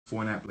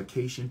for an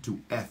application to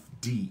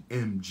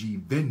FDMG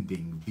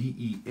Vending,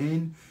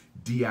 VENDING.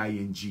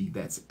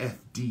 That's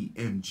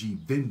FDMG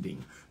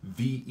Vending,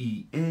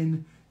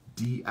 VENDING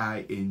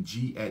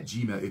at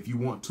Gmail. If you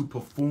want to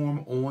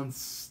perform on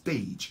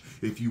stage,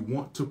 if you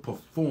want to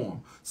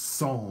perform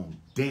song,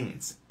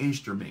 dance,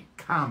 instrument,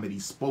 comedy,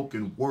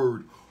 spoken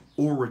word,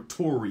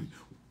 oratory,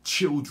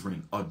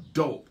 children,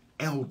 adult,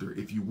 elder,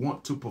 if you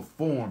want to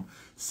perform,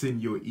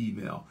 send your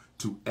email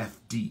to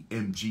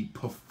FDMG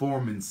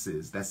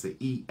Performances. That's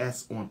the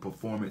ES on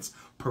performance.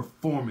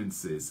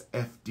 Performances.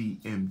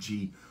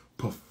 FDMG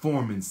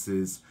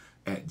Performances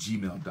at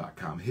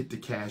gmail.com. Hit the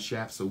Cash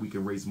App so we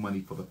can raise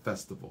money for the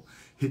festival.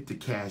 Hit the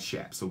Cash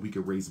App so we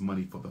can raise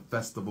money for the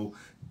festival.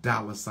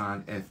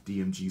 $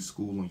 FDMG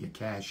School on your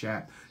Cash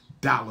App.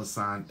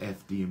 $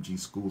 FDMG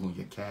School on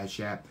your Cash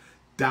App.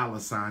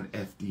 $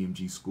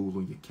 FDMG School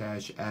on your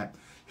Cash App.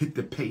 Hit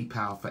the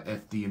PayPal for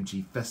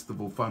FDMG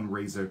Festival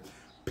Fundraiser.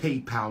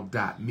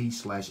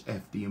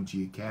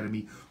 PayPal.me/FDMG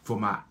Academy for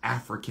my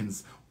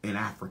Africans in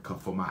Africa,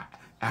 for my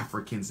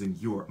Africans in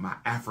Europe, my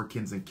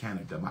Africans in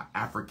Canada, my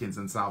Africans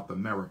in South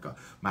America,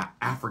 my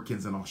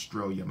Africans in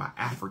Australia, my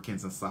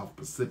Africans in South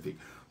Pacific,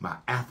 my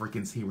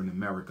Africans here in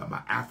America,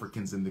 my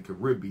Africans in the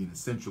Caribbean and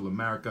Central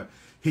America.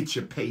 Hit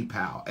your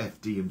PayPal,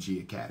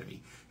 FDMG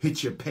Academy.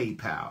 Hit your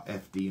PayPal,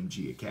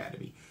 FDMG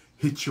Academy.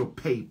 Hit your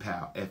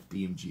PayPal,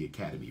 FDMG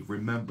Academy.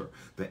 Remember,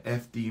 the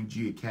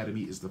FDMG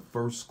Academy is the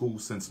first school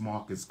since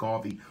Marcus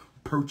Garvey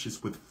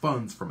purchased with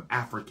funds from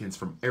Africans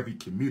from every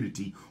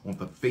community on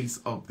the face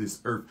of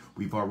this earth.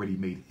 We've already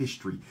made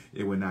history.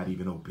 It will not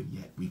even open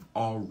yet. We've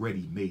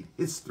already made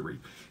history.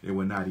 It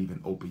will not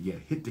even open yet.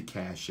 Hit the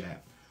Cash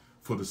App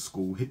for the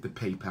school. Hit the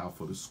PayPal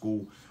for the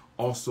school.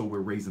 Also, we're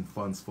raising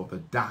funds for the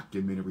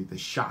documentary, the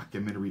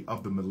shockumentary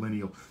of the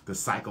millennial, the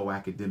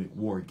psychoacademic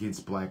war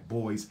against black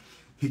boys.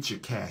 Hit your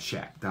Cash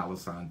App,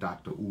 $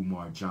 Dr.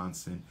 Umar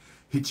Johnson.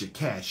 Hit your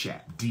Cash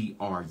App,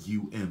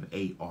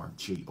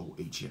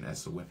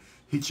 DRUMARJOHNSON.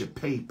 Hit your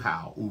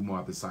PayPal,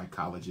 Umar the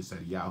Psychologist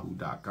at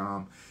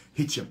yahoo.com.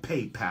 Hit your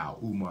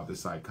PayPal, Umar the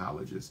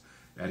Psychologist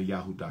at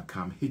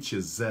yahoo.com. Hit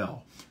your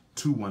Zelle,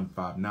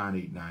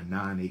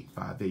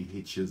 215-989-9858.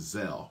 Hit your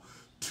Zelle,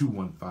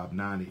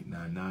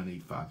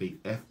 215-989-9858.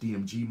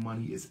 FDMG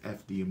money is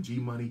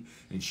FDMG money,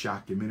 and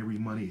shockumentary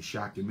money is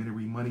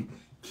shockumentary money.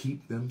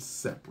 Keep them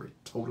separate,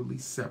 totally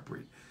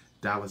separate.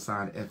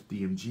 $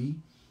 FDMG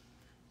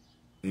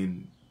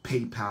and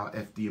PayPal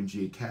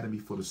FDMG Academy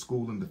for the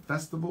school and the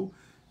festival.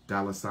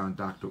 $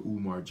 Dr.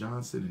 Umar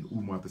Johnson and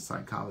Umar the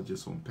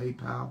Psychologist on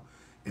PayPal.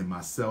 And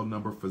my cell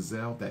number for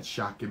Zelle, that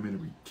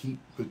shockumentary. Keep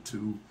the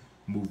two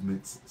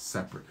movements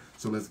separate.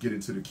 So let's get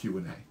into the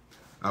Q&A.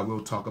 I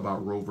will talk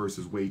about Roe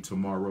versus Wade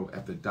tomorrow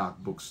at the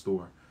Doc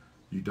Bookstore.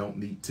 You don't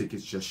need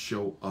tickets, just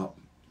show up.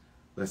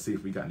 Let's see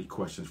if we got any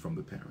questions from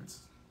the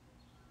parents.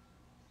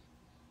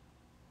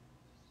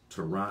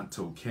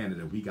 Toronto,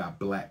 Canada. We got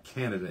Black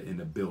Canada in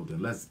the building.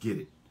 Let's get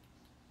it.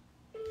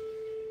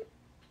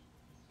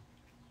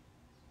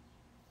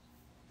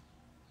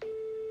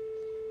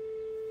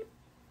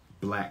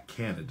 Black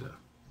Canada.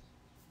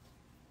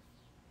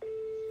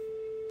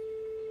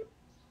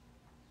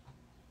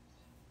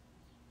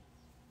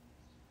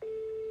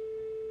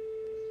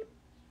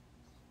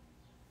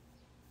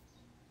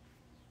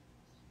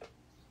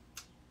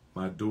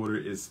 My daughter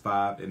is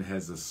 5 and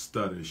has a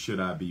stutter. Should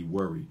I be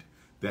worried?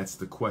 That's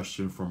the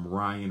question from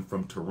Ryan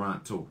from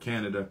Toronto,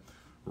 Canada.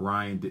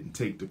 Ryan didn't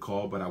take the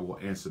call, but I will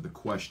answer the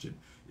question.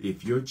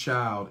 If your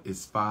child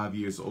is 5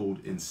 years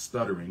old and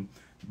stuttering,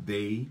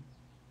 they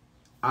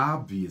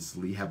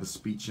obviously have a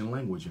speech and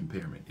language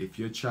impairment. If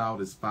your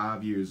child is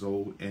 5 years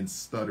old and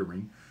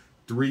stuttering,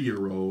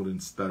 3-year-old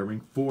and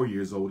stuttering, 4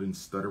 years old and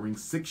stuttering,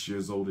 6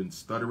 years old and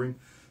stuttering,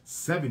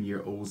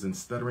 7-year-olds and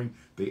stuttering,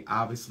 they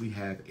obviously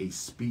have a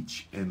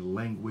speech and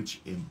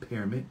language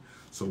impairment.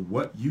 So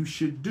what you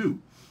should do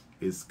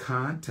is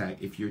contact,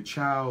 if your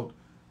child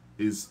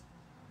is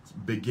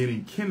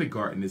beginning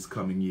kindergarten this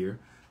coming year,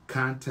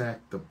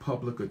 contact the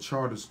public or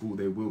charter school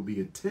they will be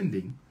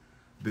attending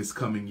this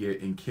coming year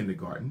in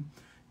kindergarten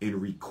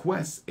and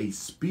request a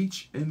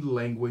speech and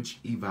language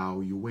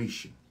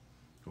evaluation.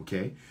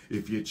 Okay?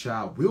 If your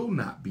child will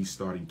not be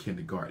starting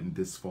kindergarten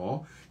this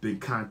fall, then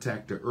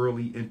contact the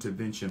early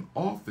intervention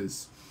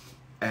office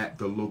at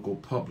the local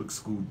public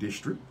school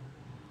district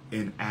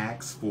and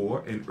ask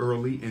for an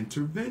early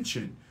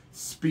intervention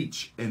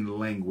speech and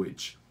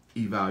language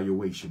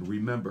evaluation.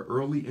 Remember,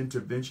 early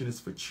intervention is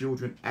for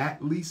children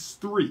at least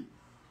 3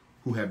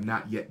 who have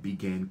not yet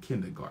began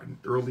kindergarten.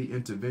 Early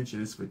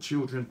intervention is for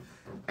children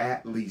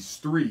at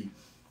least 3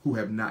 who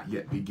have not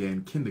yet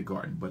began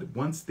kindergarten. But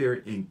once they're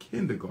in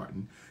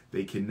kindergarten,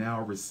 they can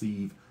now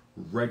receive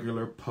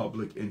regular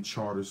public and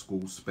charter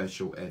school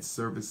special ed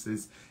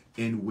services,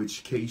 in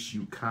which case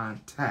you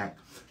contact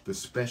the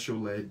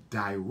special ed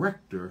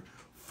director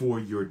for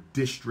your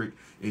district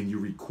and you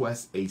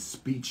request a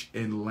speech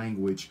and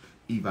language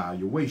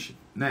evaluation.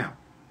 Now,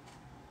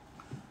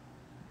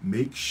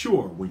 make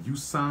sure when you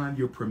sign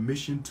your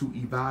permission to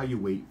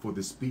evaluate for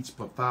the speech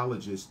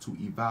pathologist to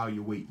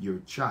evaluate your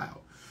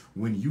child,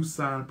 When you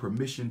sign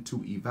permission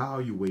to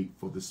evaluate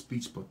for the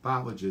speech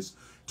pathologist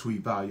to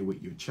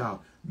evaluate your child,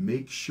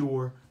 make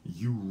sure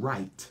you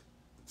write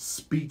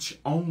speech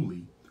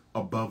only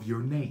above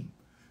your name.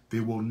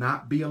 There will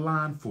not be a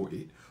line for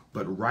it,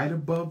 but right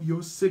above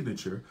your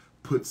signature,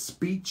 put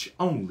speech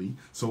only,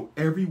 so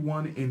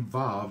everyone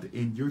involved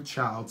in your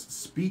child's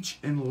speech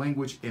and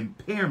language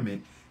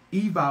impairment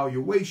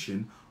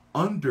evaluation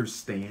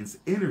understands,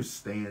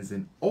 understands,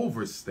 and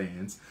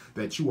overstands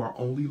that you are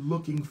only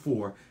looking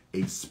for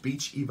a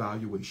speech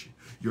evaluation.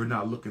 You're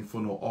not looking for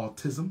no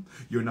autism.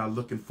 You're not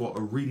looking for a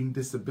reading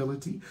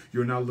disability.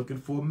 You're not looking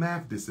for a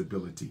math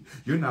disability.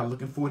 You're not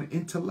looking for an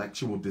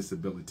intellectual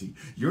disability.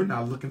 You're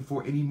not looking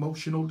for an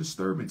emotional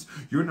disturbance.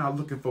 You're not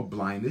looking for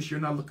blindness. You're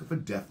not looking for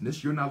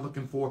deafness. You're not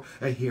looking for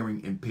a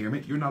hearing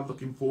impairment. You're not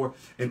looking for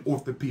an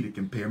orthopedic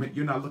impairment.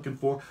 You're not looking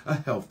for a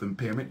health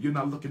impairment. You're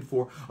not looking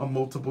for a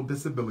multiple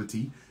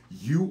disability.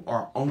 You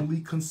are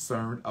only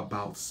concerned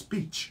about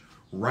speech.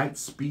 Write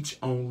speech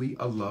only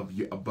above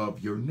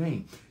your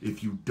name.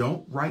 If you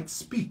don't write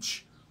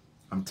speech,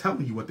 I'm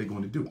telling you what they're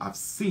going to do. I've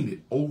seen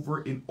it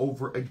over and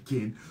over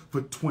again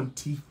for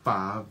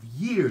 25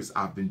 years.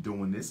 I've been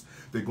doing this.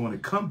 They're going to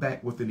come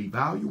back with an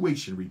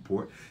evaluation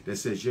report that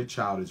says your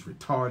child is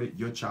retarded,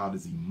 your child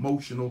is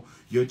emotional,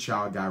 your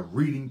child got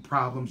reading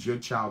problems, your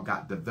child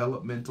got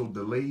developmental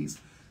delays.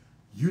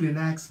 You didn't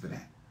ask for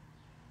that.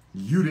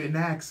 You didn't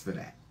ask for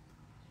that.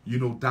 You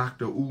know,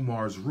 Dr.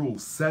 Umar's rule,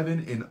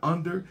 7 and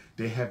under,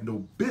 they have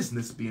no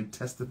business being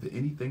tested for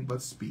anything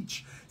but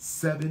speech.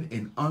 7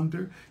 and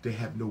under, they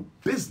have no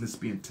business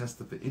being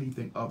tested for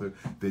anything other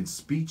than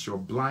speech or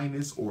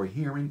blindness or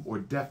hearing or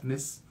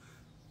deafness.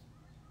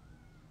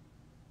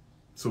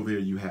 So there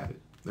you have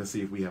it. Let's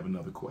see if we have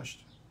another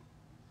question.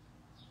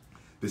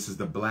 This is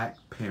the Black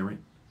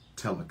Parent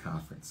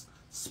Teleconference,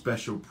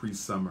 special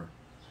pre-summer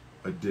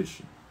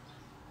edition.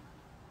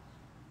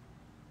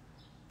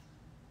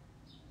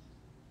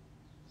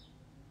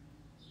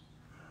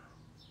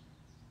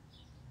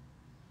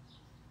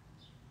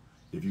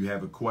 If you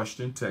have a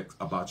question, text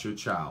about your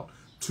child,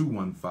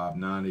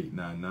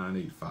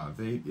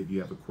 215-989-9858. If you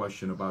have a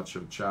question about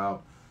your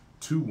child,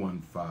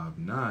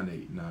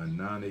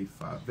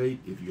 215-989-9858.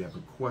 If you have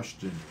a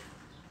question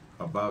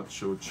about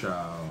your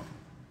child,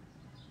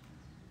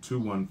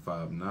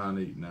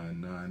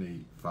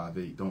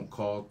 215-989-9858. Don't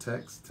call,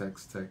 text,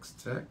 text,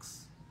 text,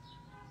 text.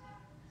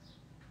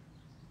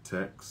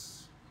 Text.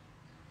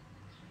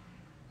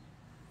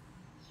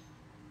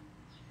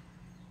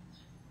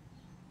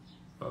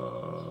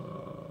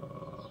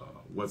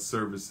 What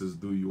services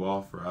do you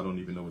offer? I don't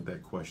even know what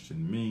that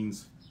question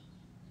means.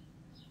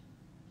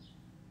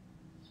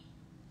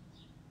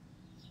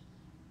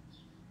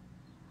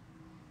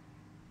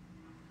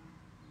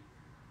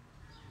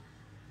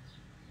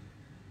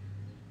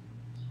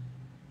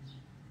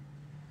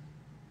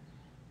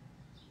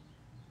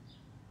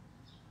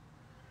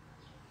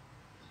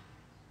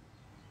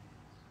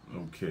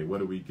 Okay, what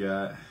do we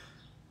got?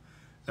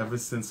 Ever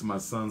since my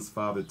son's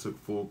father took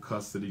full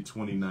custody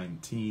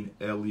 2019,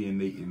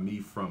 alienating me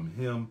from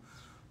him,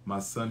 my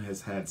son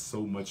has had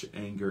so much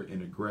anger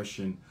and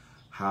aggression.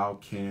 How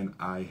can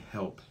I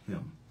help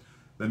him?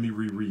 Let me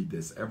reread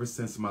this. Ever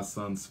since my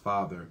son's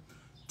father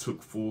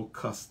took full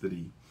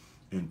custody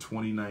in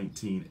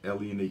 2019,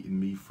 alienating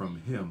me from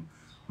him,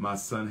 my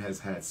son has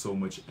had so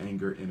much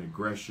anger and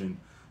aggression.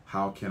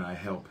 How can I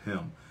help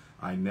him?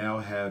 I now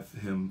have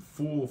him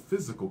full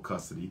physical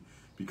custody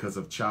because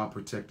of Child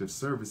Protective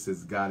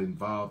Services got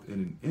involved in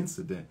an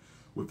incident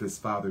with his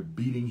father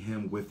beating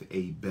him with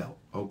a belt.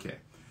 Okay,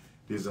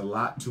 there's a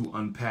lot to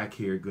unpack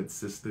here, good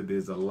sister.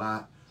 There's a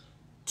lot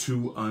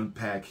to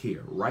unpack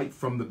here. Right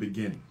from the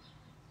beginning,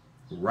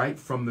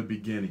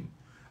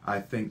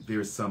 I think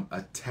there's some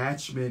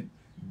attachment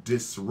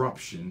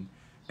disruption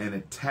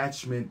and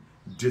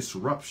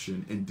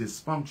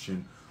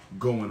dysfunction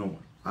going on.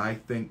 I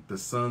think the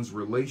son's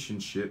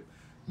relationship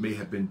may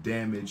have been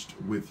damaged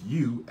with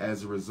you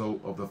as a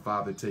result of the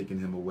father taking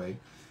him away.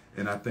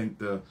 And I think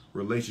the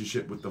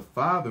relationship with the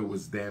father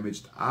was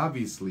damaged,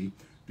 obviously,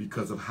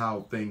 because of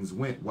how things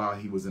went while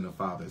he was in the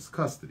father's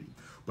custody.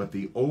 But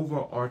the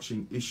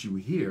overarching issue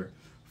here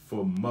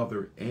for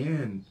mother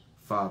and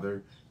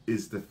father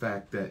is the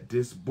fact that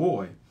this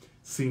boy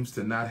seems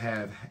to not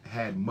have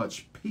had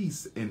much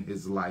peace in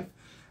his life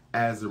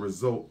as a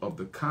result of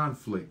the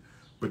conflict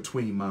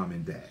between mom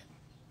and dad.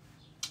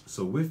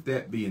 So with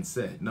that being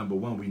said, number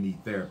one, we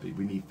need therapy.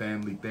 We need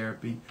family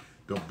therapy.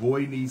 The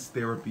boy needs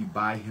therapy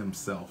by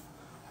himself.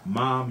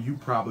 Mom, you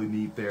probably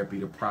need therapy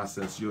to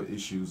process your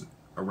issues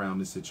around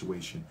the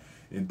situation.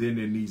 And then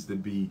there needs to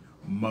be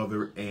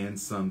mother and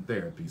son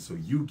therapy. So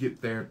you get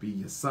therapy,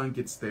 your son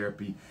gets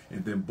therapy,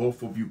 and then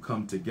both of you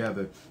come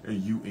together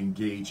and you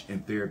engage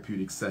in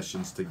therapeutic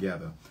sessions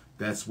together.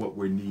 That's what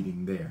we're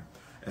needing there.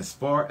 As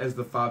far as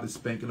the father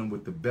spanking him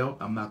with the belt,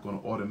 I'm not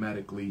going to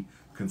automatically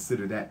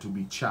consider that to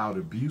be child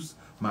abuse.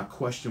 My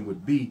question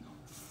would be,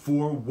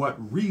 for what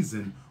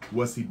reason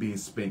was he being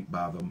spanked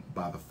by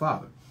the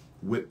father,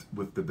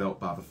 with the belt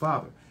by the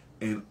father?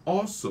 And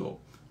also,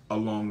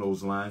 along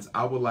those lines,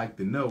 I would like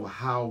to know,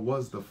 how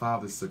was the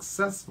father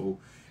successful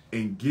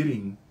in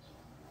getting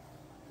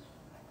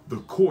the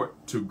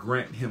court to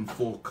grant him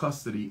full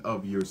custody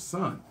of your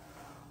son?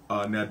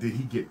 Now, did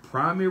he get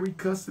primary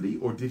custody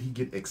or did he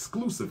get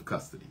exclusive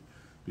custody?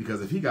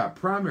 Because if he got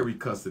primary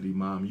custody,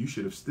 Mom, you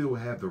should have still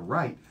had the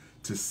right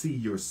to see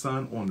your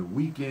son on the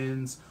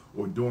weekends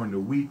or during the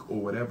week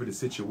or whatever the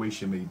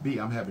situation may be.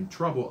 I'm having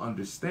trouble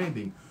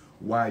understanding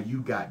why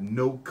you got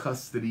no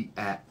custody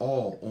at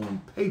all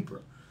on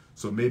paper.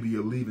 So maybe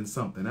you're leaving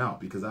something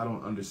out, because I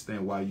don't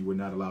understand why you were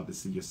not allowed to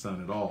see your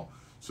son at all.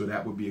 So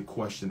that would be a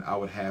question I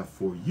would have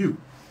for you.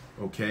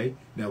 Okay?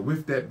 Now,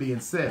 with that being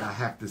said, I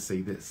have to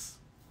say this.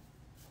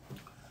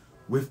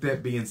 With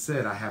that being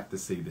said, I have to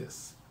say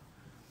this.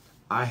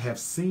 I have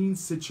seen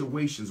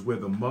situations where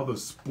the mother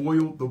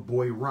spoiled the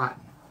boy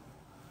rotten.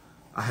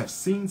 I have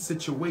seen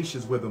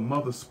situations where the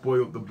mother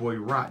spoiled the boy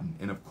rotten.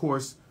 And of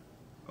course,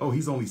 oh,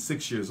 he's only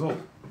 6 years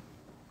old.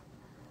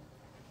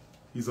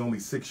 He's only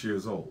 6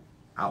 years old.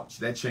 Ouch,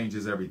 that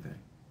changes everything.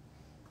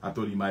 I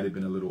thought he might have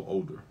been a little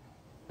older.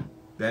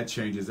 That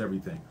changes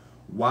everything.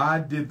 Why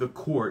did the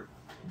court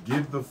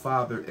give the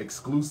father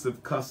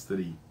exclusive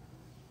custody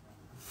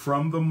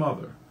from the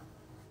mother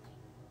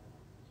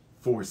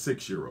for a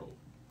 6-year-old?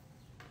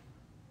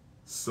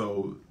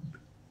 So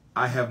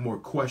I have more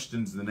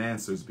questions than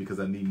answers because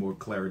I need more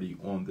clarity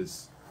on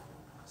this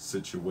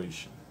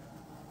situation.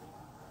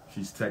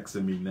 She's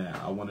texting me now.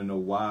 I want to know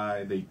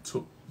why they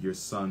took your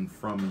son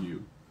from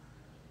you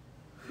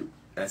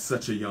at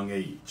such a young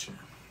age.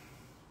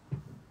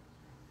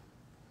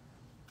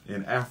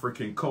 In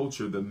African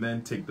culture, the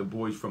men take the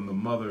boys from the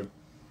mother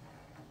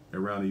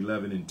around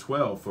 11 and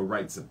 12 for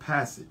rites of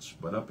passage.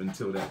 But up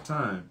until that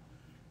time,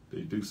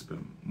 they do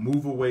spend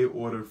move away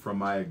order from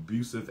my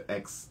abusive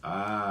ex.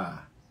 A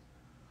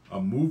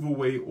move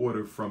away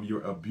order from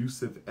your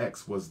abusive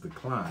ex was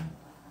declined,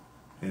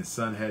 and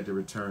son had to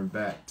return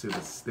back to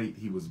the state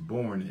he was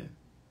born in.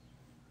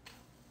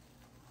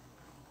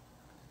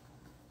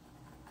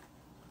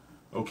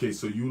 Okay,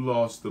 so you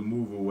lost the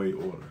move away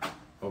order.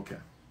 Okay.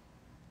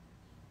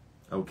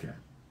 Okay.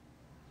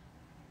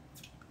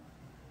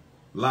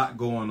 Lot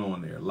going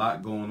on there.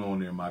 Lot going on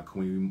there, my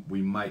queen.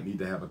 We might need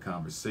to have a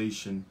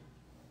conversation.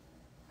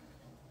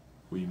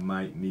 We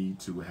might need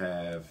to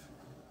have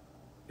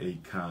a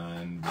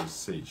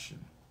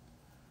conversation.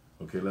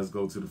 Okay, let's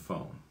go to the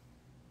phone.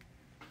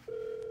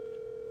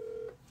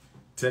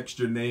 Text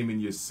your name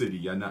and your city.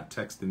 You're not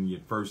texting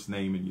your first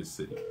name and your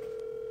city.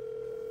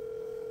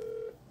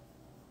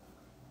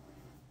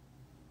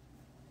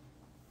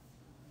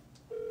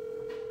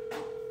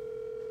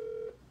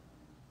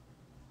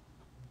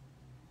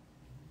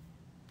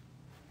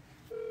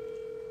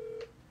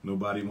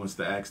 Nobody wants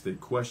to ask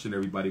that question.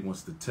 Everybody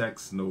wants to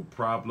text. No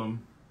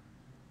problem.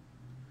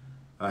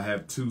 I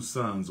have 2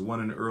 sons, one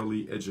in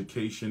early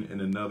education and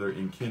another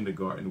in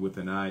kindergarten with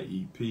an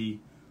IEP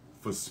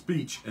for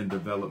speech and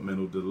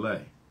developmental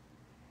delay.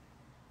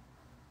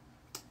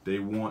 They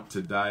want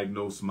to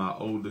diagnose my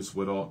oldest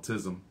with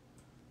autism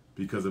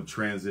because of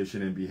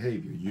transition and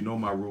behavior. You know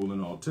my rule in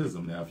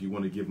autism. Now, if you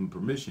want to give them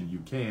permission, you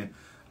can.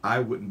 I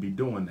wouldn't be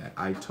doing that.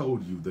 I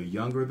told you, the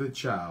younger the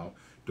child,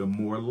 the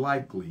more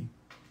likely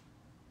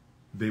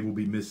they will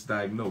be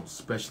misdiagnosed,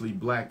 especially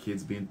black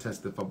kids being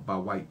tested by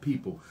white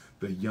people.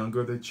 The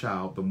younger the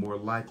child, the more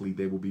likely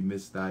they will be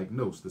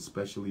misdiagnosed,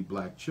 especially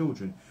black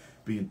children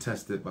being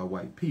tested by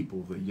white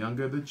people. The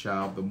younger the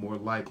child, the more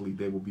likely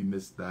they will be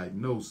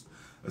misdiagnosed,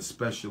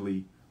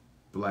 especially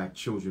black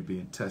children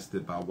being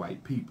tested by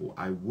white people.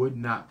 I would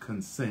not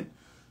consent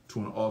to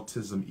an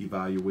autism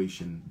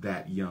evaluation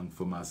that young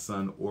for my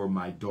son or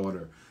my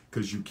daughter,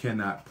 because you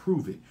cannot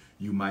prove it.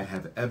 You might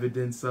have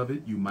evidence of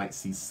it. You might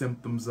see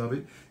symptoms of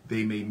it.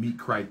 They may meet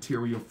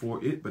criteria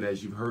for it, but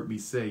as you've heard me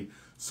say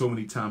so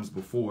many times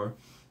before,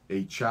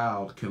 a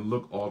child can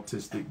look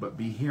autistic but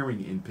be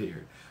hearing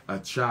impaired. A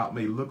child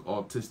may look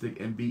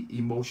autistic and be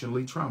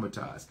emotionally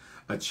traumatized.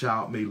 A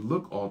child may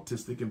look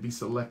autistic and be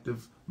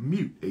selective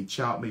mute. A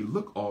child may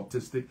look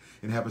autistic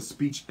and have a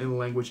speech and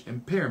language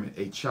impairment.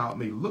 A child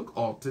may look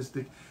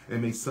autistic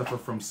and may suffer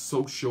from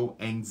social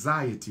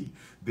anxiety.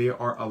 There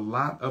are a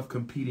lot of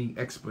competing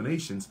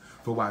explanations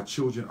for why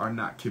children are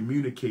not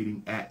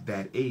communicating at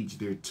that age.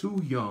 They're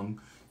too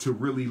young to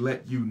really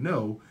let you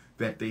know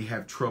that they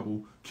have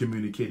trouble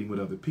communicating with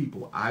other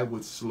people. I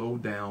would slow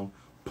down,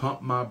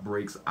 pump my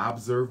brakes,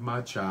 observe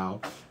my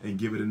child, and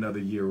give it another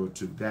year or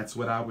 2. That's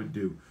what I would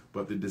do,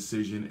 but the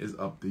decision is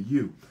up to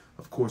you.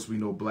 Of course, we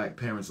know black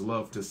parents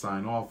love to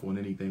sign off on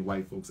anything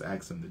white folks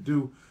ask them to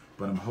do,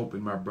 but I'm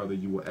hoping, my brother,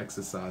 you will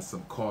exercise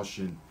some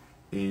caution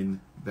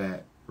in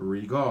that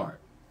regard.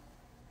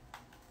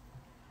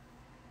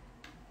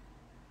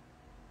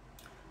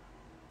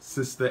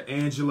 Sister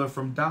Angela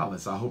from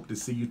Dallas, I hope to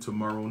see you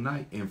tomorrow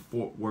night in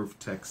Fort Worth,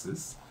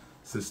 Texas.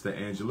 Sister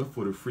Angela,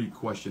 for the free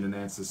question and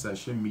answer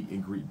session, meet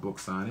and greet book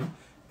signing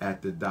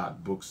at the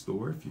Dot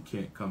Bookstore if you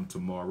can't come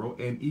tomorrow.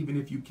 And even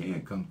if you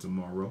can come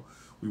tomorrow,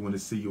 we want to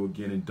see you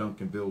again in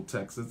Duncanville,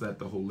 Texas at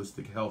the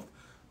Holistic Health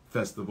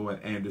Festival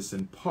at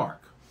Anderson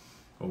Park.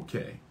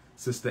 Okay,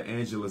 Sister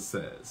Angela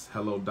says,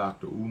 hello,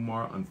 Dr.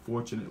 Umar.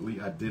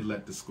 Unfortunately, I did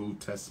let the school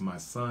test my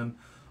son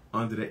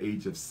under the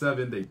age of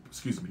 7.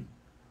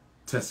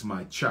 Test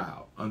my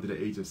child under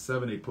the age of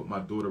 7. They put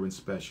my daughter in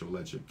special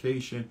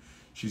education.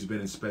 She's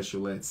been in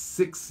special ed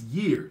 6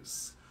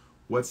 years.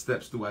 What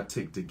steps do I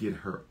take to get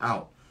her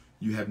out?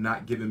 You have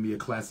not given me a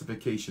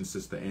classification,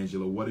 Sister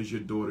Angela. What is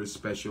your daughter's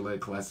special ed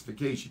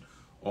classification?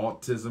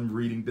 Autism,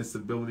 reading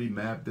disability,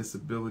 math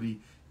disability,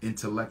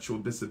 intellectual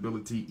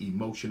disability,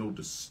 emotional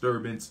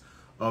disturbance,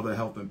 other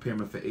health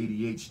impairment for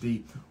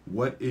ADHD.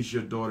 What is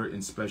your daughter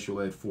in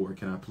special ed for?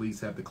 Can I please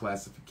have the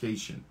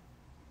classification?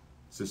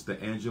 Sister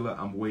Angela,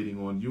 I'm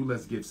waiting on you.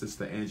 Let's give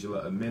Sister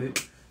Angela a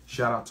minute.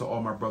 Shout out to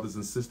all my brothers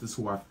and sisters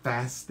who are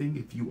fasting.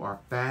 If you are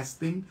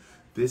fasting,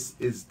 this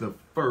is the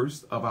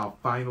first of our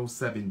final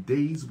 7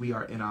 days. We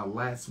are in our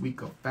last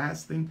week of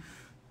fasting.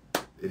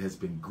 It has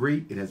been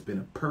great. It has been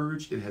a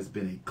purge. It has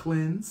been a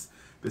cleanse.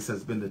 This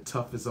has been the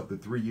toughest of the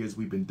 3 years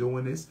we've been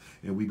doing this,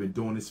 and we've been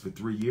doing this for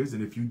 3 years.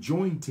 And if you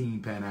join Team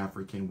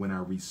Pan-African when I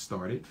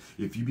restarted,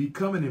 if you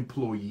become an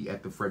employee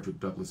at the Frederick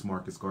Douglass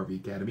Marcus Garvey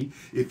Academy,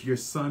 if your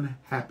son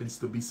happens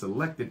to be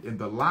selected in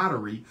the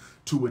lottery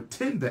to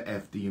attend the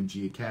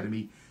FDMG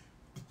Academy,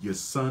 your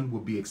son will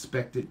be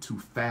expected to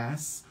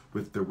fast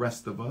with the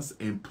rest of us.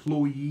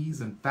 Employees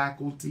and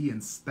faculty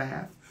and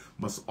staff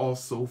must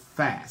also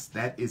fast.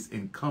 That is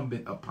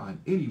incumbent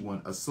upon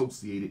anyone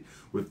associated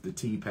with the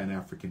Team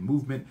Pan-African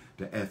movement,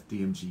 the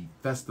FDMG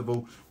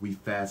Festival. We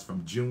fast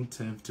from June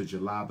 10th to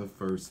July the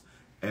 1st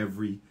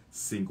every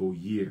single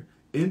year.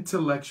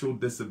 Intellectual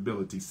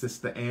disability.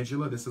 Sister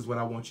Angela, this is what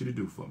I want you to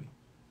do for me.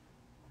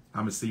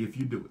 I'm going to see if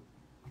you do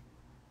it.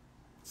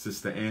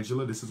 Sister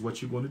Angela, this is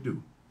what you're going to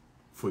do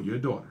for your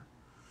daughter.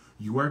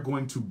 You are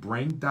going to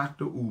bring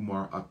Dr.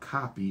 Umar a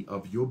copy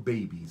of your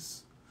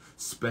baby's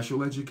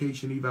special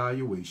education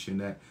evaluation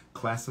that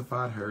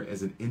classified her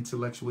as an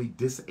intellectually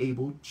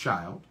disabled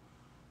child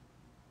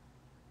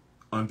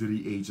under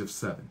the age of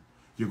 7.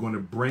 You're going to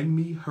bring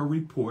me her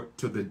report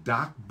to the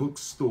Doc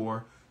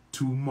bookstore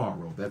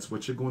tomorrow. That's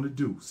what you're going to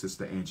do,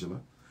 Sister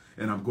Angela.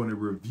 And I'm going to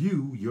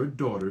review your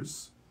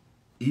daughter's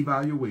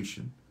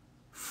evaluation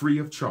free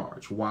of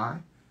charge. Why?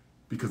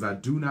 Because I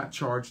do not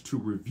charge to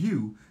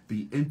review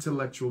the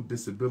intellectual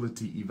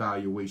disability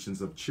evaluations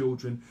of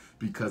children,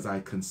 because I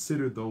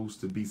consider those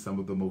to be some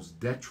of the most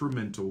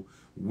detrimental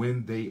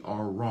when they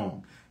are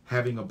wrong.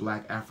 Having a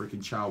black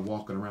African child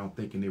walking around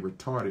thinking they're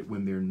retarded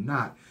when they're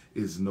not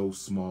is no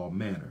small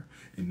matter.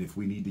 And if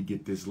we need to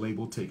get this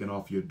label taken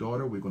off your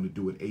daughter, we're going to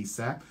do it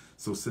ASAP.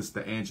 So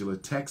Sister Angela,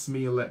 text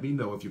me and let me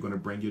know if you're going to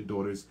bring your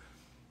daughter's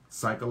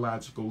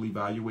psychological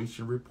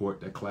evaluation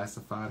report that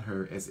classified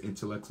her as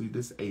intellectually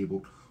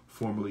disabled,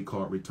 formerly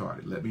called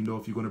retarded. Let me know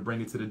if you're going to bring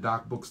it to the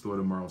Doc bookstore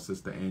tomorrow,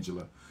 Sister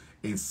Angela.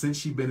 And since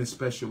she's been in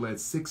special ed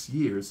 6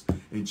 years,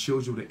 and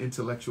children with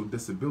intellectual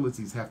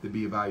disabilities have to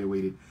be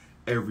evaluated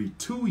every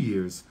 2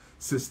 years,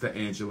 Sister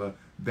Angela,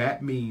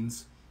 that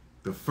means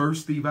the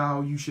first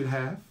eval you should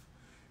have,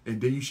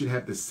 and then you should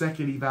have the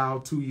second eval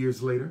 2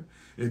 years later,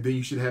 and then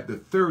you should have the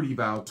third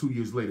eval 2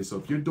 years later. So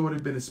if your daughter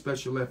been in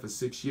special ed for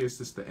 6 years,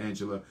 Sister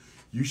Angela,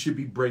 you should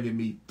be bringing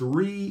me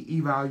 3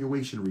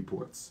 evaluation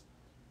reports.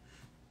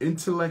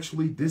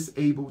 Intellectually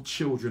disabled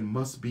children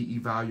must be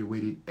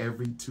evaluated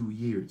every 2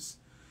 years.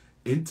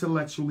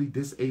 Intellectually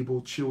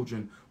disabled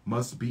children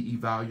must be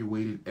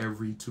evaluated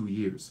every 2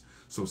 years.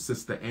 So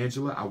Sister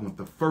Angela, I want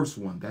the first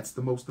one. That's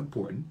the most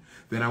important.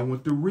 Then I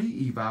want the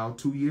re-eval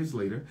 2 years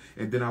later.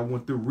 And then I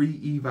want the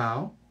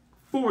re-eval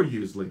 4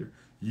 years later.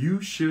 You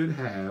should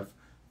have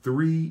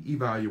 3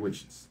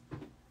 evaluations.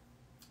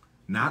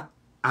 Not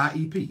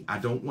IEP. I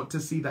don't want to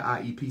see the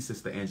IEP,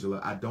 Sister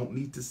Angela. I don't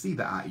need to see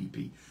the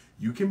IEP.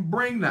 You can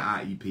bring the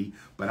IEP,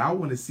 but I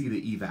want to see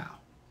the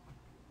eval.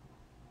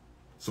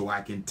 So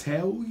I can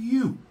tell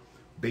you,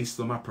 based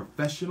on my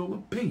professional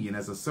opinion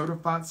as a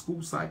certified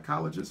school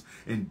psychologist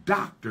and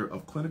doctor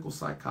of clinical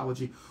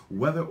psychology,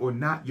 whether or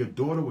not your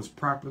daughter was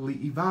properly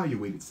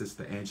evaluated,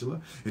 Sister Angela.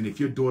 And if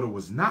your daughter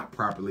was not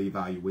properly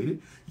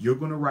evaluated, you're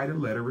going to write a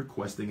letter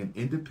requesting an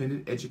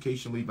independent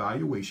educational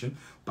evaluation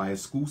by a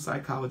school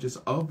psychologist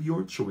of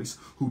your choice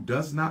who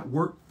does not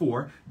work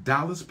for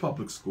Dallas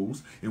Public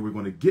Schools. And we're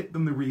going to get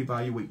them to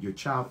reevaluate your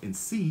child and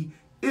see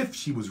if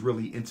she was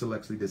really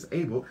intellectually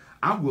disabled.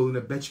 I'm willing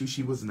to bet you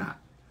she was not.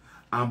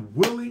 I'm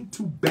willing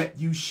to bet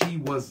you she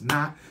was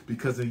not,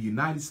 because in the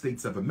United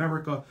States of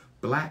America,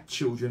 black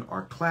children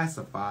are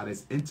classified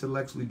as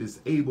intellectually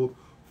disabled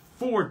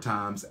 4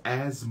 times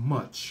as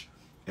much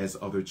as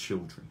other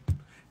children.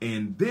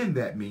 And then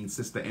that means,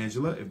 Sister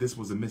Angela, if this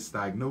was a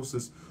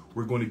misdiagnosis,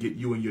 we're going to get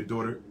you and your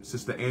daughter.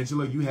 Sister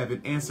Angela, you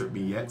haven't answered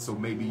me yet, so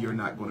maybe you're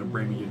not going to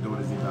bring me your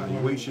daughter's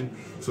evaluation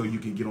so you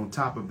can get on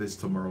top of this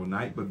tomorrow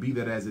night. But be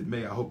that as it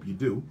may, I hope you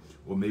do.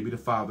 Or maybe the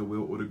father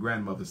will, or the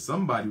grandmother.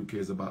 Somebody who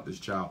cares about this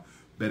child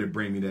better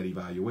bring me that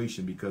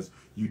evaluation, because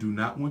you do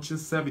not want your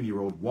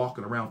 7-year-old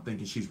walking around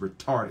thinking she's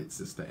retarded,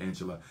 Sister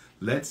Angela.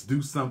 Let's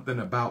do something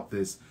about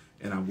this,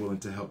 and I'm willing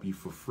to help you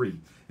for free.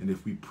 And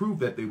if we prove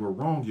that they were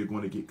wrong, you're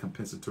going to get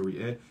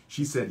compensatory ed.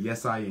 She said,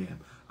 yes, I am.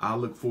 I'll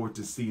look forward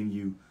to seeing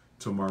you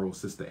tomorrow,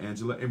 Sister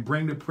Angela. And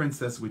bring the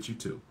princess with you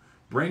too.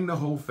 Bring the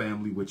whole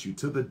family with you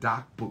to the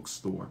Doc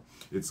Bookstore.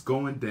 It's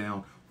going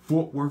down,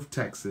 Fort Worth,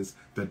 Texas.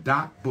 The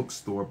Doc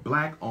Bookstore,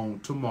 black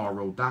owned,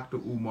 tomorrow. Dr.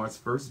 Umar's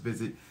first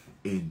visit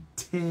in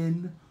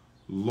 10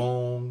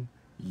 long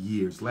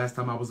years. Last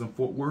time I was in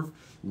Fort Worth,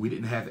 we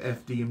didn't have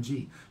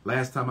FDMG.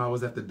 Last time I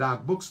was at the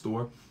Doc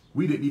Bookstore,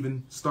 we didn't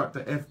even start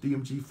the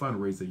FDMG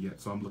fundraiser yet.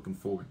 So I'm looking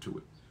forward to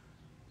it.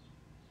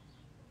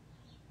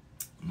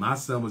 My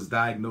son was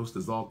diagnosed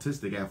as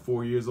autistic at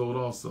 4 years old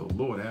also.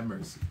 Lord have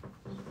mercy.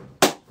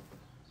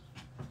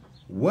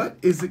 What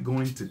is it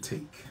going to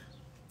take?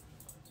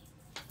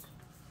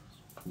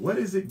 What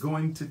is it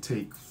going to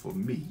take for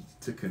me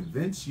to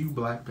convince you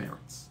black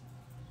parents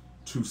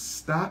to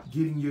stop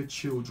getting your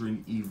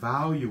children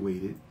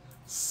evaluated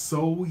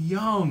so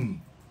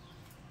young?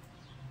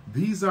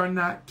 These are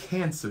not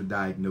cancer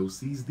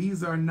diagnoses.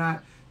 These are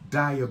not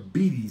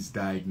diabetes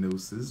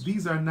diagnoses.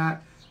 These are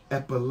not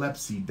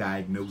epilepsy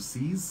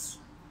diagnoses.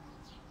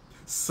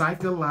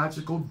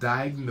 Psychological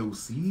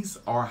diagnoses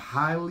are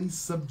highly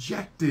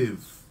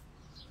subjective.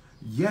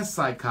 Yes,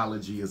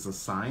 psychology is a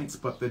science,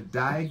 but the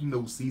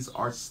diagnoses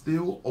are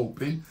still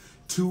open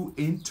to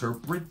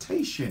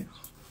interpretation.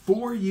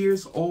 4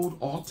 years old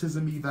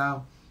autism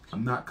eval,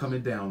 I'm not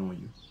coming down on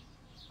you.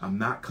 I'm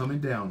not coming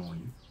down on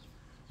you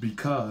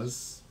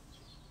because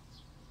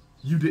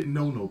you didn't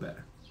know no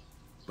better.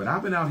 But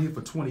I've been out here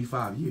for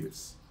 25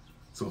 years.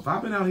 So if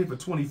I've been out here for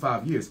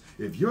 25 years,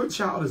 if your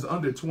child is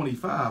under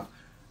 25,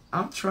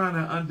 I'm trying to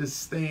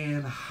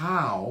understand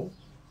how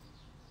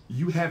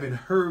you haven't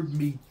heard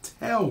me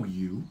tell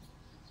you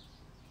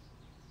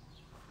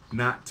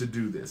not to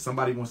do this.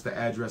 Somebody wants the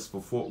address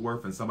for Fort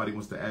Worth and somebody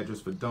wants the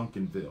address for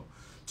Duncanville.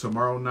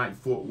 Tomorrow night,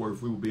 Fort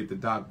Worth, we will be at the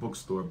Doc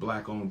Bookstore,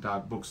 black-owned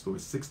Doc Bookstore,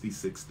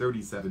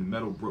 6637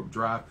 Meadowbrook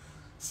Drive,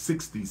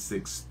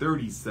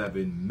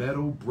 6637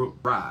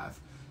 Meadowbrook Drive.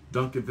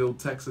 Duncanville,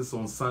 Texas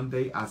on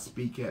Sunday, I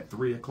speak at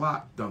 3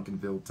 o'clock.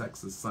 Duncanville,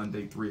 Texas,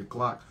 Sunday, 3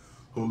 o'clock.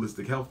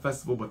 Holistic Health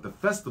Festival, but the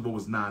festival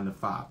is 9 to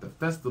 5. The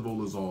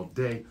festival is all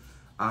day.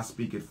 I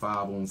speak at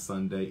 5 on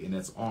Sunday, and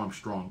that's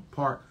Armstrong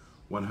Park,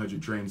 100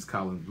 James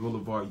Collins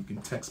Boulevard. You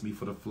can text me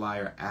for the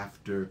flyer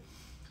after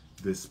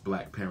this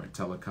Black Parent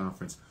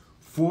Teleconference.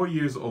 4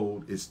 years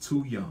old is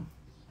too young.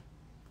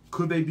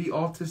 Could they be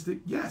autistic?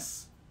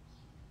 Yes.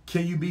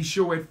 Can you be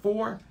sure at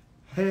 4?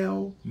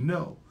 Hell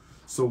no.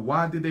 So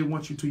why did they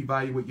want you to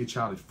evaluate your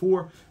child at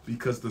 4?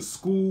 Because the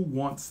school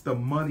wants the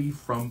money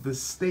from the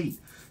state.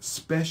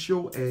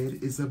 Special ed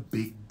is a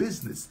big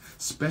business.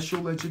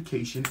 Special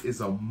education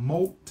is a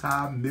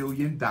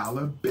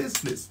multi-million-dollar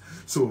business.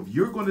 So if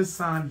you're going to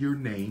sign your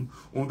name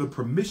on the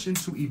permission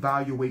to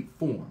evaluate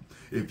form,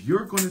 if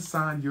you're going to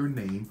sign your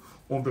name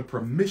on the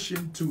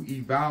permission to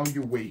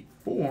evaluate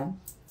form,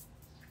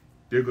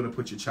 they're going to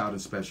put your child in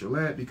special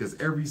ed because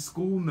every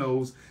school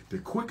knows the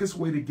quickest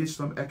way to get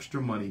some extra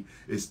money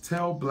is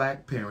tell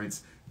black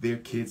parents their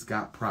kids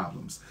got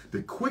problems.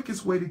 The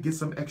quickest way to get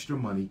some extra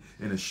money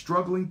in a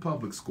struggling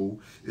public school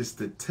is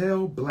to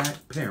tell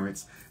black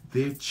parents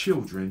their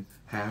children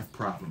have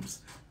problems.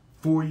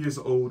 4 years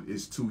old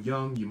is too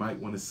young. You might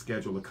want to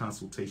schedule a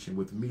consultation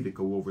with me to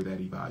go over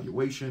that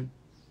evaluation.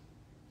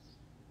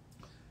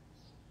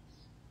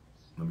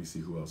 Let me see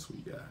who else we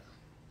got.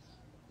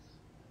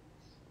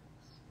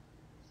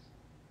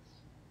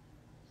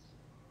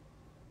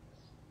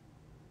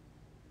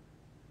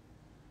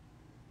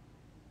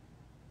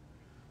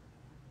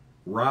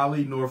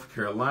 Raleigh, North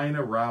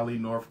Carolina. Raleigh,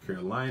 North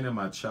Carolina.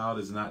 My child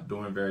is not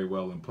doing very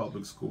well in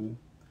public school.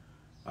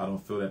 I don't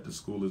feel that the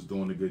school is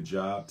doing a good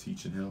job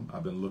teaching him.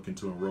 I've been looking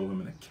to enroll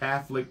him in a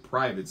Catholic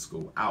private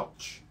school.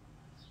 Ouch.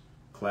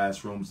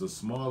 Classrooms are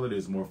smaller.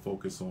 There's more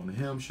focus on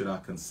him. Should I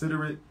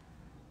consider it?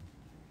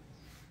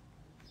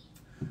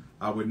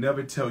 I would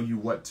never tell you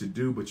what to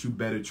do, but you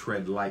better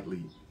tread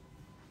lightly.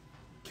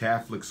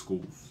 Catholic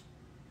schools.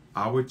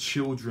 Our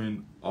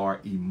children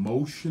are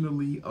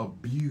emotionally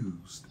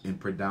abused in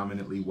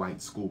predominantly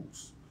white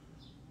schools.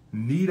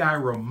 Need I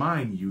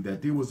remind you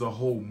that there was a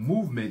whole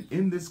movement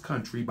in this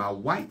country by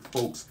white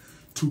folks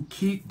to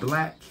keep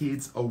black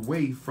kids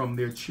away from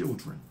their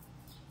children?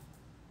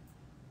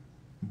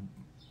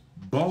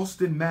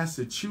 Boston,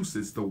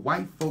 Massachusetts, the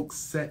white folks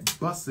set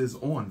buses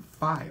on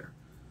fire.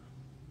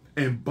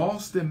 In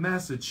Boston,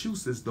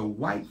 Massachusetts, the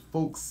white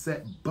folks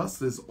set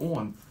buses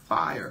on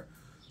fire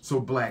so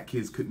black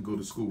kids couldn't go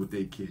to school with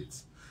their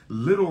kids.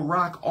 Little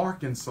Rock,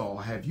 Arkansas.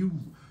 Have you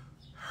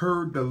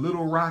heard the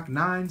Little Rock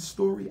 9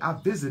 story? I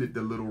visited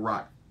the Little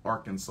Rock,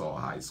 Arkansas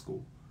high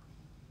school.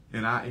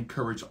 And I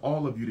encourage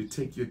all of you to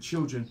take your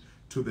children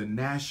to the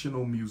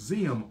National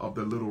Museum of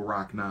the Little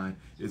Rock 9.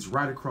 It's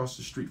right across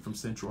the street from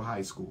Central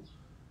High School.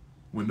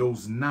 When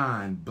those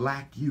 9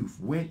 black youth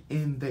went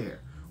in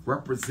there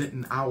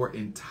representing our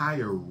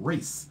entire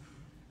race,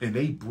 and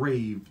they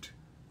braved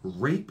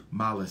rape,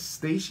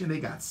 molestation, they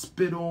got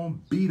spit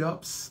on, beat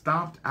up,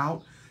 stomped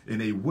out,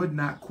 and they would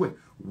not quit.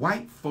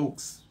 White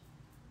folks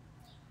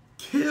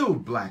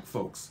killed black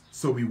folks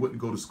so we wouldn't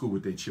go to school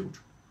with their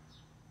children.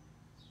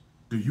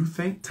 Do you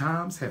think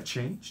times have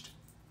changed?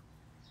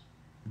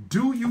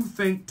 Do you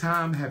think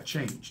time have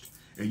changed?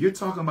 And you're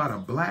talking about a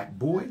black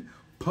boy,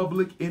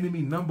 public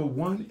enemy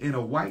 #1 in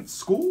a white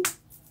school?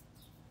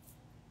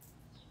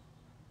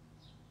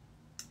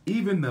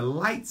 Even the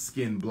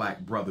light-skinned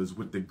black brothers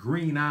with the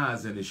green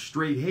eyes and the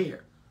straight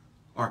hair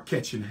are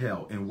catching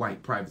hell in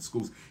white private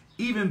schools.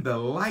 Even the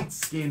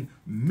light-skinned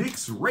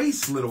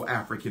mixed-race little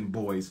African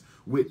boys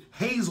with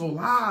hazel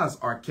eyes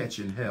are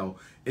catching hell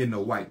in the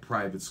white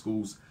private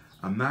schools.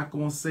 I'm not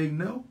going to say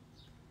no,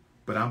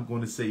 but I'm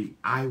going to say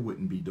I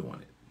wouldn't be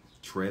doing it.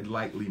 Tread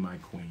lightly, my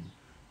queen.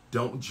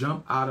 Don't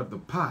jump out of the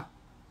pot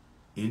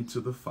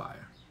into the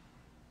fire.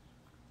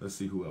 Let's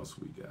see who else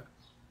we got.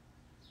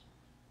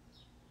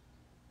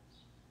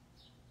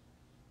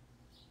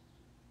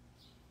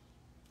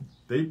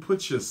 They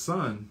put your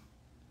son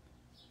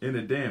in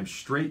a damn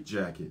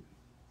straitjacket.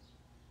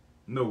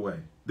 No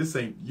way. This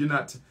ain't, you're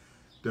not,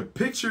 the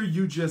picture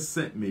you just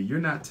sent me, you're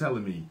not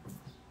telling me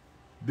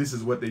this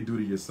is what they do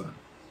to your son.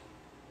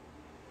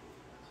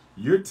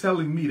 You're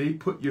telling me they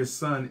put your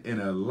son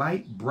in a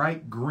light,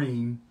 bright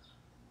green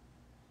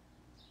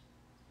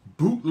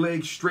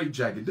bootleg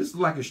straitjacket. This is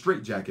like a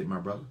straitjacket, my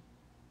brother.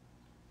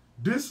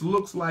 This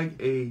looks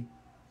like a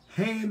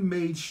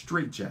handmade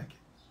straitjacket.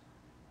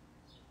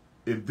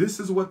 If this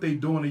is what they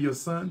doing to your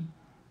son,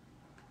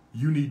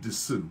 you need to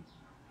sue.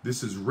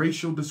 This is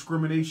racial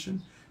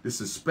discrimination. This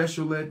is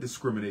special ed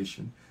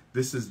discrimination.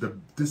 This is the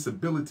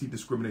disability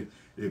discrimination.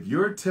 If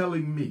you're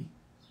telling me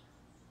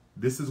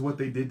this is what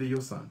they did to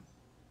your son,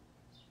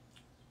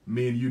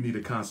 me and you need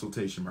a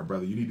consultation, my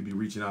brother. You need to be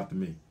reaching out to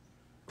me.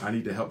 I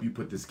need to help you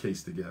put this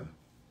case together.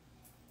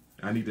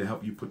 I need to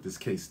help you put this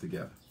case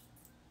together.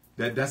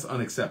 That's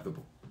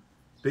unacceptable.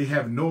 They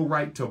have no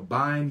right to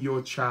bind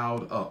your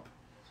child up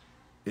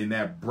in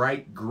that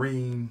bright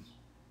green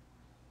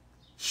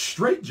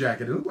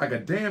straitjacket. It looked like a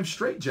damn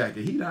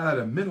straitjacket. He's not at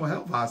a mental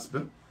health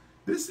hospital.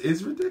 This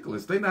is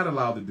ridiculous. They're not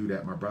allowed to do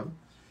that, my brother.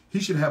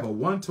 He should have a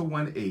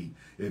one-to-one aide.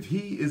 If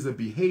he is a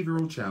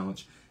behavioral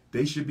challenge,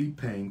 they should be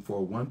paying for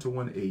a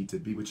one-to-one aide to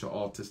be with your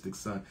autistic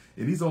son.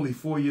 And he's only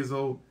 4 years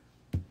old.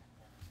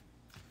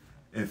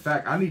 In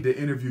fact, I need to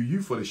interview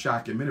you for the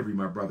shockumentary,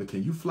 my brother.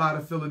 Can you fly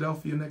to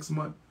Philadelphia next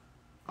month?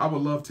 I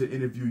would love to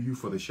interview you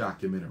for the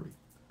shockumentary.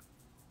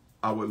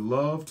 I would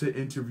love to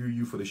interview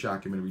you for the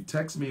shockumentary.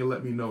 Text me and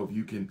let me know if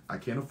you can. I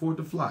can't afford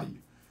to fly you.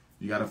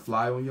 You got to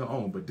fly on your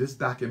own. But this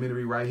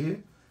documentary right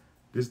here,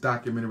 this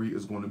documentary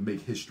is going to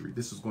make history.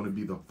 This is going to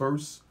be the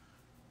first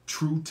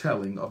true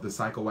telling of the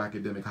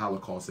psychoacademic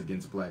Holocaust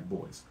against black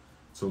boys.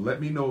 So let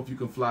me know if you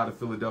can fly to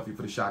Philadelphia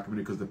for the shockumentary,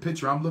 because the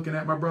picture I'm looking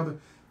at, my brother,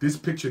 this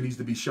picture needs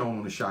to be shown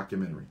on the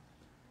shockumentary.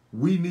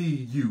 We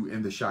need you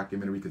in the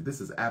shockumentary because this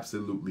is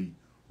absolutely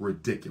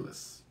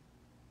ridiculous.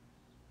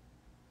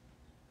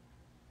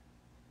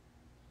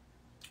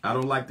 I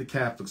don't like the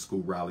Catholic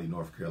school, Raleigh,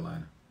 North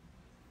Carolina.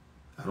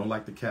 I don't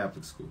like the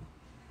Catholic school.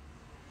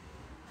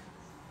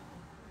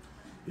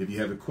 If you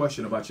have a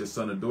question about your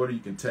son or daughter, you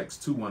can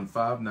text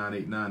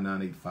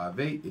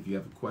 215-989-9858. If you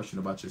have a question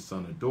about your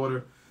son or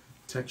daughter,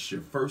 text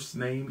your first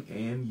name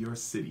and your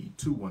city,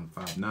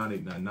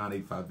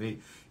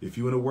 215-989-9858. If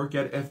you want to work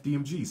at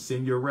FDMG,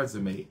 send your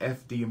resume,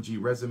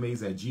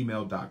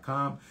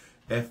 fdmgresumes@gmail.com,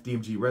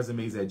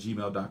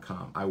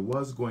 fdmgresumes@gmail.com. I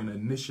was going to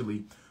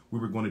initially, we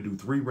were going to do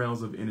 3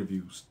 rounds of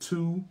interviews,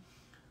 2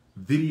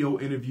 video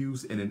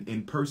interviews and an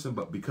in-person,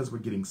 but because we're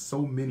getting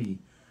so many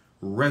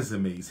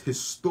resumes,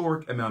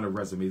 historic amount of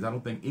resumes, I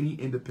don't think any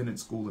independent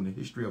school in the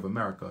history of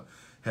America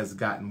has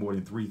gotten more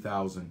than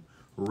 3,000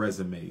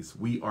 resumes.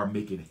 We are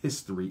making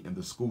history, and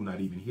the school not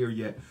even here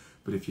yet.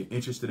 But if you're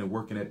interested in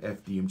working at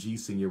FDMG,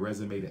 send your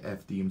resume to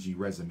FDMG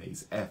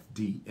Resumes,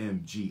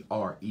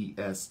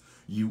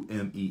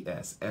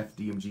 FDMGRESUMES,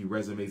 FDMG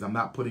Resumes. I'm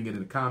not putting it in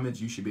the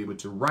comments. You should be able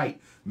to write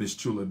Miss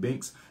Chula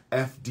Binks,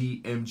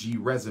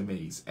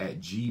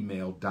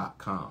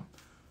 FDMGResumes@gmail.com.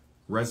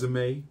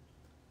 Resume,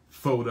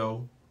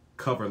 photo,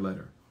 cover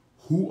letter.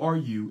 Who are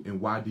you and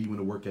why do you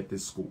want to work at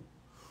this school?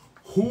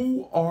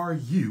 Who are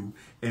you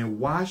and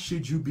why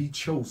should you be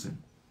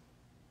chosen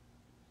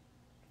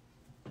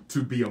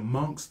to be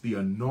amongst the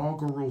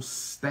inaugural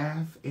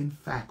staff and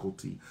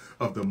faculty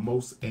of the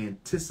most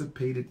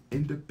anticipated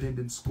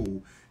independent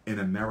school in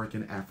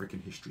American African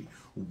history?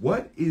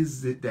 What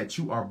is it that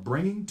you are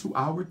bringing to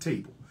our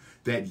table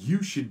that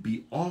you should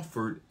be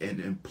offered an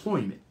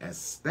employment as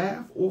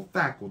staff or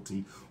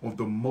faculty of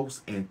the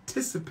most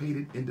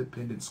anticipated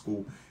independent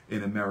school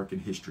in American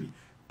history?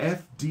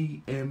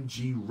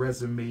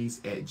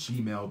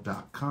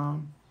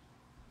 FDMGresumes@gmail.com.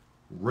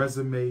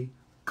 Resume,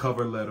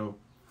 cover letter,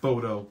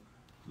 photo.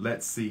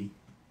 Let's see.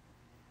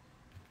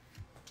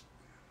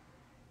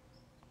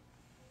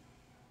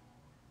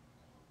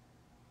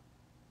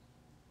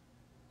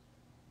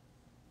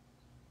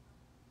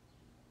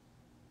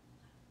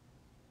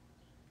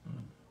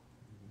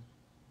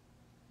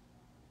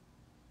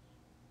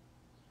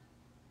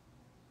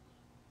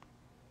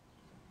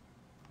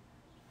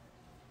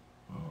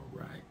 All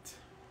right.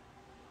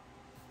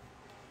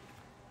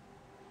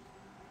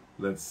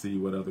 Let's see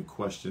what other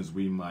questions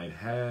we might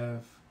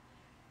have.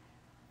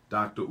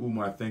 Dr.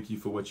 Umar, thank you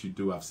for what you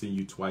do. I've seen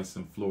you twice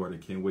in Florida.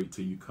 Can't wait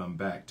till you come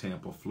back.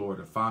 Tampa,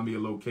 Florida. Find me a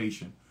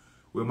location.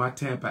 Where my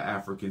Tampa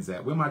Africans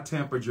at? Where my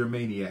Tampa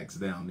Germaniacs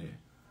down there?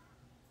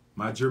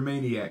 My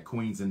Germaniac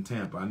queens in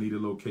Tampa. I need a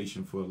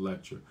location for a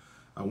lecture.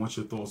 I want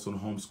your thoughts on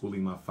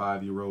homeschooling my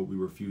 5-year-old. We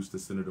refuse to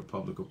send her to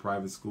public or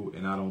private school,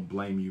 and I don't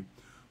blame you.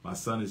 My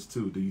son is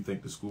 2. Do you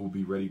think the school will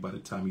be ready by the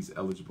time he's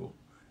eligible?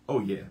 Oh,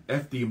 yeah.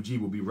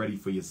 FDMG will be ready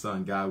for your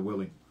son, God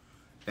willing.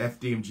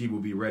 FDMG will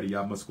be ready.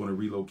 Y'all must want to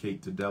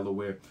relocate to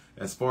Delaware.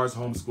 As far as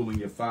homeschooling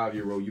your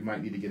 5-year-old, you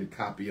might need to get a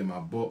copy of my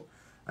book.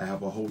 I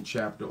have a whole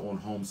chapter on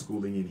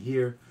homeschooling in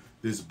here.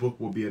 This book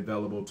will be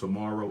available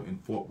tomorrow in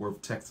Fort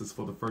Worth, Texas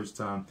for the first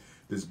time.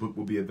 This book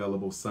will be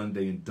available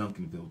Sunday in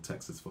Duncanville,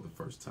 Texas for the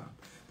first time.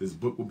 This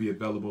book will be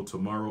available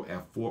tomorrow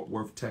at Fort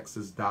Worth,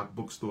 Texas, Doc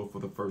Bookstore for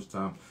the first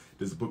time.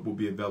 This book will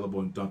be available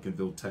in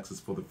Duncanville,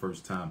 Texas for the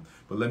first time.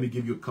 But let me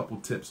give you a couple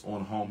tips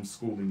on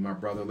homeschooling, my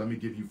brother. Let me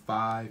give you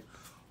 5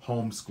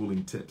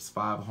 homeschooling tips.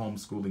 5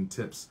 homeschooling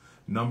tips.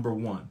 Number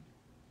 1,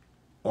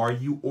 are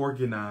you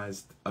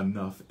organized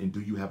enough and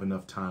do you have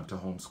enough time to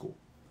homeschool?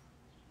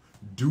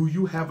 Do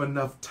you have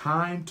enough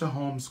time to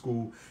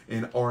homeschool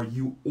and are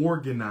you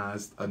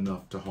organized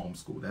enough to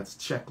homeschool? That's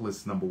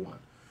checklist number 1.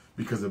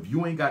 Because if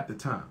you ain't got the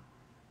time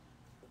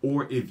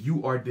or if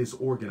you are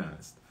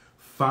disorganized,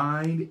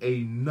 find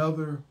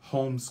another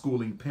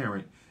homeschooling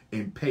parent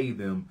and pay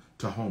them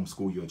to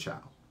homeschool your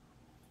child.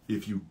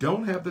 If you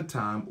don't have the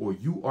time or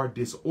you are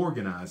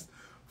disorganized,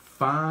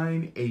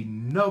 find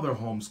another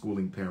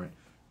homeschooling parent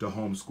to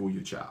homeschool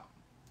your child.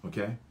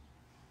 Okay?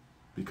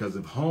 Because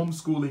if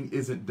homeschooling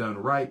isn't done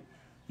right,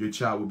 your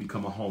child will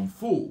become a home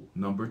fool.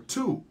 Number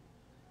 2,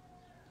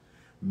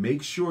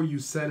 make sure you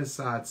set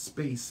aside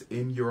space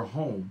in your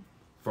home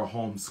for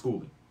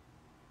homeschooling.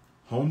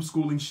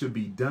 Homeschooling should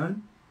be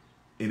done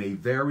in a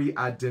very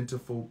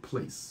identifiable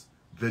place.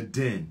 The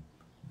den,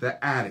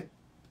 the attic,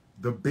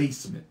 the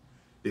basement.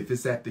 If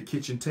it's at the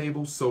kitchen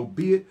table, so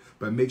be it.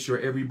 But make sure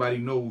everybody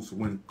knows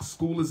when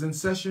school is in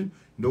session,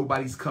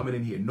 nobody's coming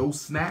in here. No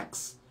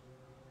snacks,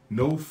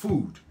 no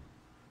food.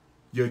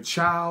 Your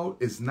child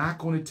is not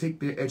going to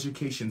take their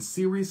education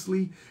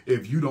seriously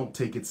if you don't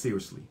take it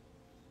seriously.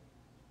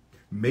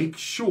 Make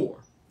sure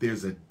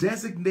there's a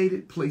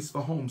designated place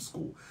for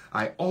homeschool.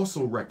 I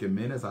also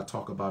recommend, as I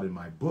talk about in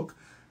my book,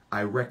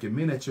 I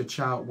recommend that your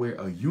child wear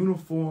a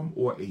uniform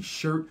or a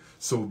shirt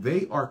so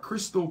they are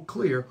crystal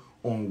clear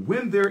on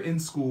when they're in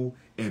school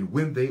and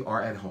when they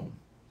are at home.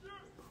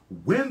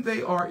 When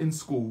they are in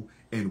school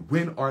and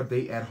when are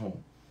they at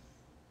home.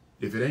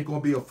 If it ain't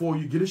going to be a 4,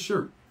 you get a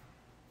shirt.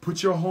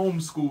 Put your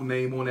homeschool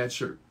name on that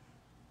shirt.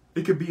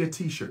 It could be a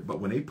t-shirt, but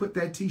when they put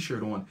that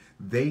t-shirt on,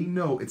 they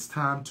know it's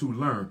time to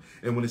learn.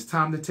 And when it's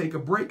time to take a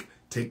break,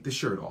 take the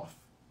shirt off.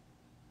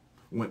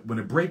 When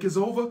the break is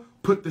over,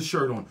 put the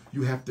shirt on.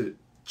 You have to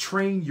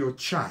train your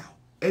child,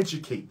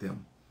 educate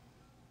them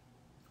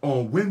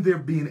on when they're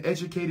being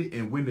educated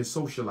and when they're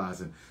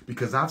socializing.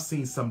 Because I've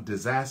seen some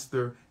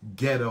disaster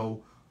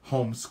ghetto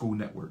homeschool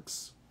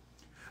networks.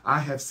 I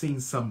have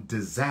seen some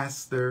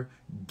disaster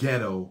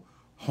ghetto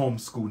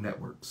homeschool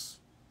networks.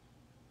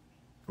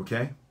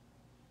 Okay?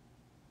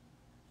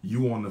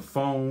 You on the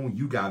phone,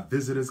 you got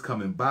visitors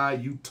coming by,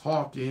 you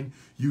talking,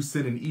 you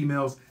sending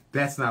emails.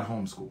 That's not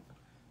homeschool.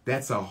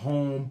 That's a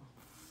home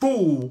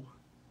fool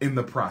in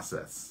the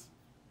process.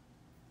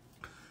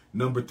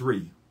 Number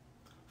 3,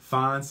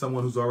 find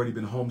someone who's already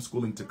been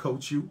homeschooling to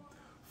coach you.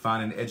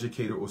 Find an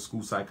educator or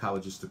school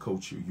psychologist to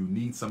coach you. You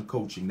need some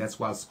coaching. That's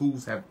why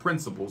schools have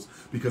principals,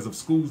 because if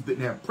schools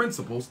didn't have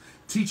principals,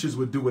 teachers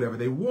would do whatever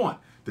they want.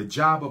 The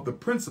job of the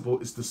principal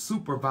is to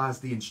supervise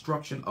the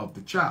instruction of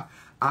the child.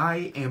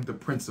 I am the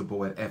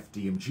principal at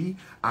FDMG.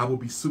 I will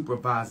be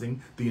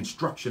supervising the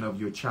instruction of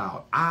your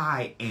child.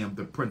 I am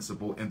the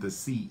principal and the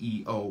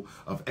CEO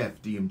of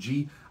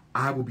FDMG.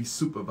 I will be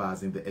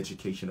supervising the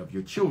education of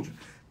your children.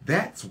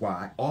 That's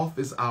why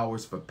office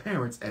hours for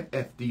parents at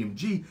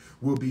FDMG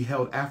will be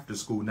held after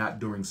school, not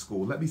during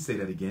school. Let me say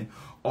that again.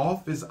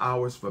 Office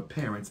hours for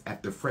parents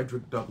at the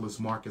Frederick Douglass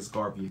Marcus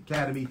Garvey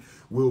Academy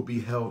will be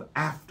held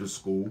after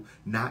school,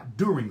 not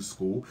during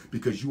school,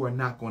 because you are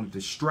not going to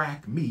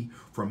distract me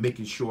from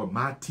making sure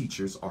my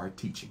teachers are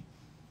teaching.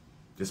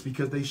 Just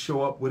because they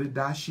show up with a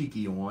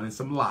dashiki on and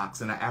some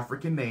locks and an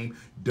African name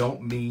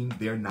don't mean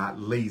they're not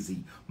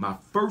lazy. My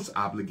first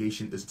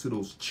obligation is to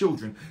those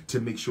children to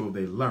make sure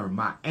they learn.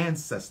 My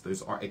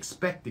ancestors are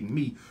expecting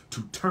me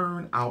to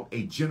turn out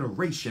a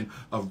generation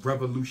of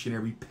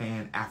revolutionary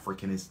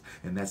Pan-Africanists,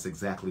 and that's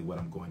exactly what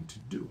I'm going to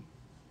do.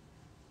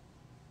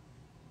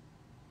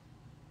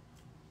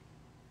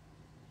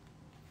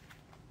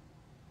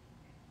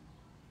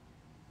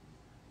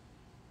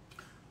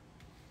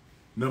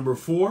 Number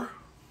 4.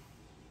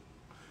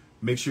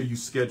 Make sure you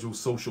schedule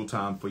social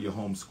time for your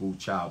homeschool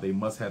child. They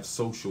must have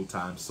social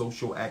time,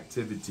 social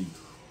activity,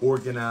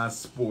 organized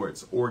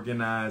sports,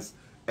 organized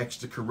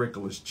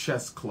extracurriculars,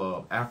 chess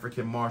club,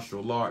 African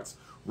martial arts,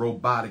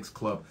 robotics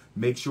club.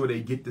 Make sure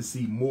they get to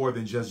see more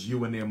than just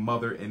you and their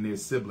mother and their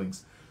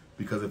siblings.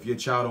 Because if your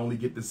child only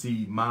get to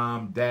see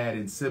mom, dad,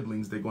 and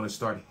siblings, they're going to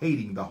start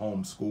hating the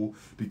homeschool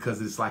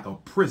because it's like a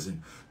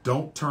prison.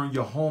 Don't turn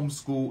your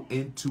homeschool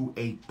into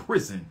a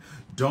prison.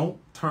 Don't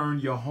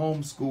turn your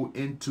homeschool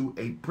into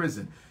a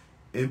prison.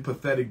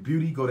 Empathetic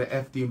Beauty, go to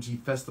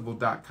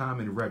fdmgfestival.com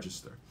and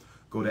register.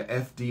 Go to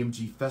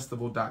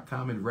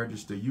fdmgfestival.com and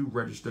register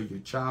your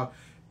child.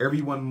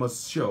 Everyone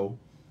must show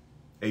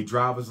a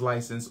driver's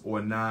license or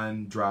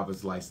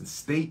non-driver's license.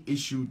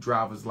 State-issued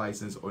driver's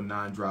license or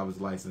non-driver's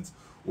license,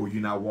 or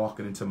you're not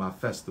walking into my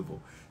festival.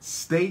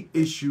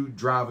 State-issued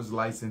driver's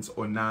license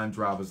or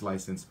non-driver's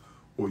license,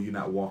 or you're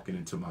not walking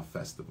into my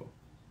festival.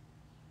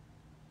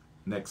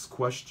 Next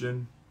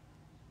question.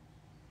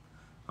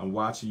 I'm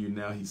watching you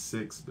now. He's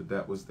 6, but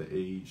that was the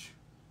age.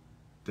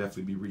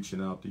 Definitely be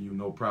reaching out to you.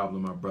 No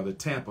problem, my brother.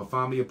 Tampa.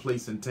 Find me a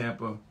place in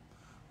Tampa.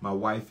 My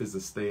wife is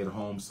a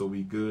stay-at-home, so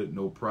we good.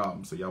 No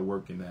problem. So y'all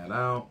working that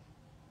out.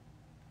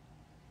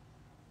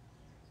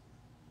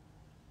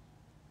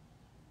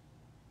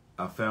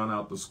 I found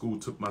out the school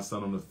took my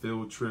son on a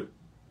field trip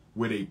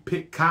where they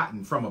picked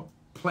cotton from a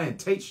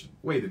plantation.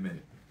 Wait a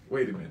minute.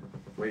 Wait a minute.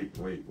 Wait.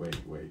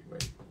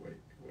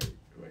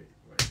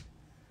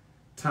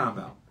 Time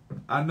out.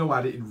 I know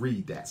I didn't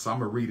read that, so I'm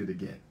going to read it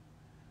again.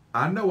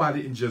 I know I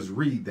didn't just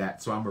read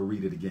that, so I'm going to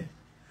read it again.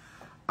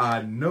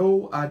 I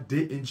know I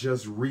didn't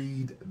just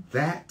read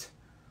that,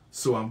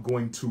 so I'm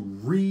going to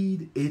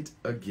read it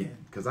again,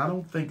 because I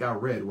don't think I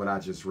read what I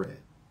just read.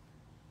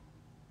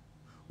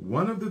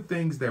 One of the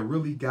things that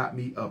really got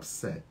me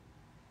upset,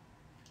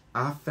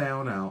 I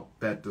found out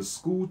that the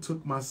school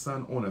took my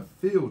son on a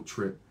field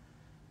trip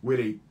where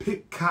they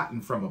picked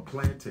cotton from a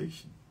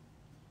plantation.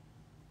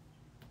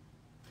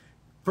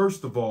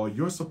 First of all,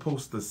 you're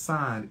supposed to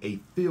sign a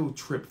field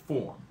trip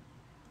form.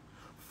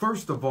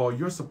 First of all,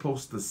 you're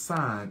supposed to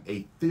sign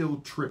a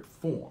field trip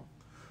form.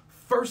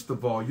 First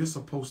of all, you're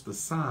supposed to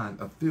sign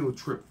a field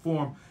trip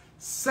form.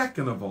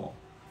 Second of all,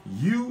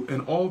 you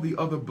and all the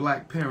other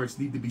black parents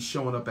need to be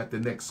showing up at the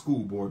next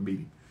school board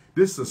meeting.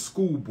 This is a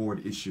school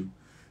board issue.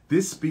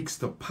 This speaks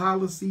to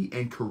policy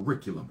and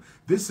curriculum.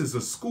 This is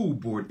a school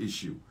board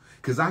issue.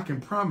 Because I can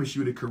promise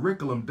you the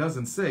curriculum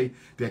doesn't say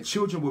that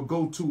children will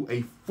go to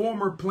a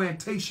former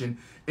plantation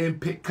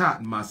and pick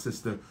cotton, my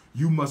sister.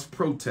 You must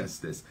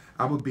protest this.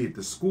 I will be at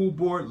the school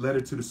board, letter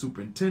to the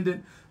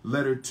superintendent,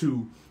 letter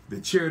to the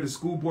chair of the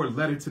school board,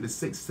 letter to the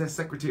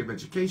secretary of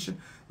education,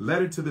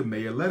 letter to the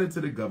mayor, letter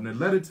to the governor,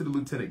 letter to the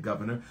lieutenant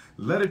governor,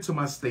 letter to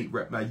my state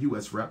rep, my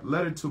U.S. rep,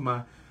 letter to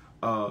my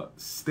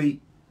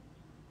state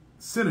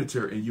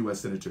senator and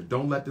U.S. senator.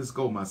 Don't let this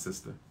go, my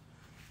sister.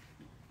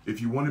 If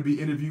you want to be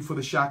interviewed for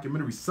the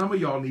shockumentary, some of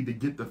y'all need to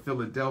get to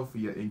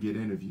Philadelphia and get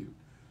interviewed.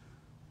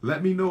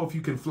 Let me know if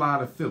you can fly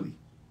to Philly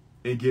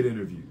and get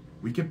interviewed.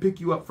 We can pick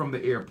you up from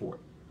the airport.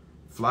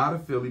 Fly to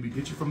Philly, we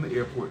get you from the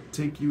airport,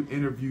 take you,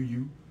 interview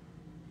you.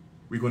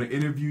 We're going to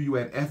interview you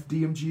at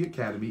FDMG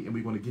Academy, and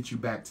we're going to get you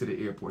back to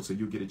the airport so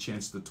you'll get a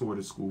chance to tour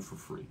the school for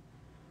free.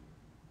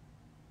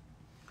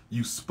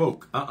 You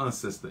spoke.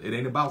 Sister. It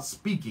ain't about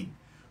speaking.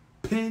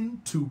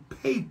 Pen to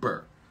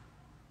paper.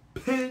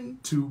 Pen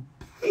to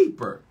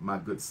paper, my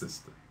good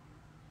sister.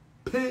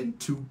 Pen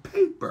to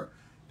paper.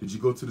 Did you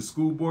go to the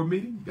school board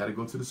meeting? You got to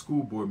go to the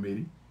school board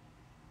meeting.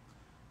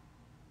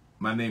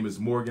 My name is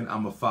Morgan.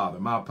 I'm a father.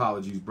 My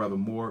apologies, Brother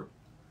Moore.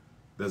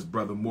 That's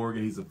Brother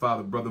Morgan. He's a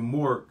father. Brother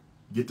Moore,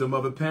 get them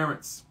other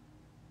parents.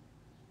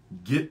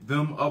 Get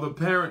them other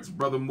parents,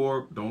 Brother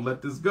Moore. Don't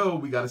let this go.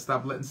 We got to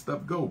stop letting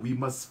stuff go. We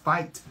must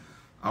fight.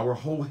 Our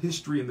whole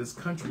history in this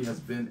country has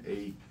been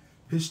a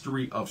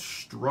history of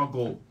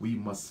struggle. We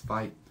must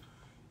fight.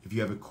 If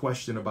you have a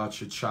question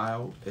about your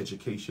child,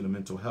 education and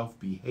mental health,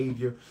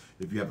 behavior,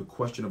 if you have a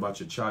question about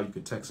your child, you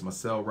can text my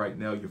cell right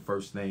now, your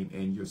first name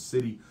and your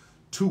city,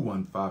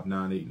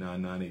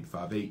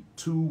 215-989-9858,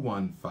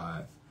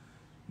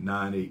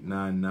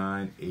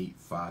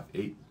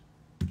 215-989-9858.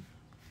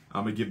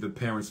 I'm going to give the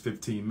parents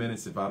 15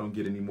 minutes. If I don't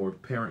get any more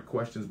parent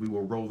questions, we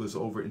will roll this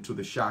over into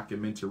the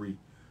shockumentary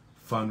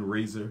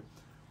fundraiser.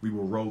 We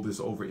will roll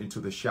this over into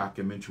the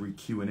shockumentary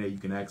Q&A. You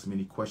can ask me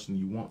any question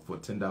you want for a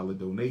 $10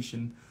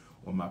 donation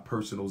on my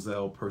personal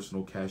Zelle,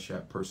 personal Cash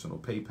App, personal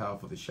PayPal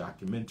for the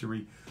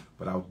shockumentary.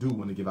 But I do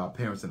want to give our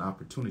parents an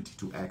opportunity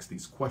to ask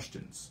these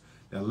questions.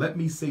 Now, let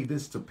me say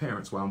this to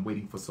parents while I'm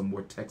waiting for some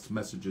more text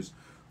messages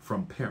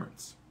from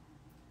parents.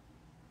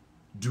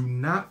 Do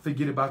not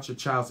forget about your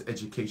child's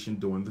education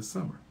during the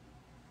summer.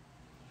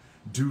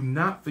 Do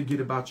not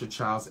forget about your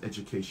child's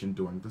education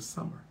during the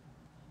summer.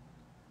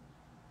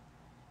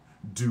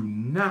 Do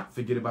not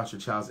forget about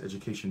your child's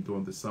education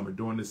during the summer.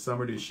 During the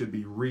summer, there should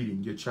be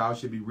reading. Your child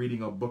should be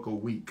reading a book a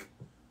week.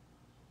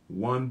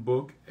 One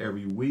book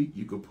every week.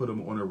 You could put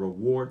them on a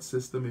reward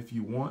system if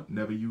you want.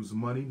 Never use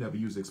money. Never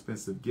use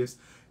expensive gifts.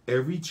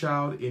 Every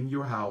child in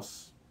your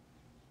house,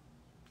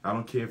 I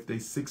don't care if they're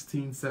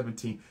 16,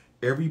 17,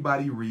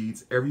 everybody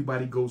reads.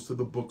 Everybody goes to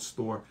the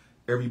bookstore.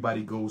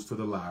 Everybody goes to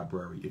the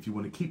library. If you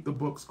want to keep the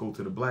books, go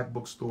to the black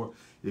bookstore.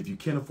 If you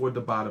can't afford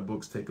to buy the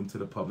books, take them to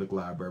the public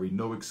library.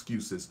 No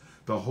excuses.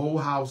 The whole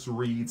house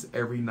reads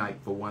every night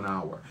for 1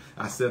 hour.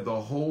 I said the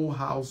whole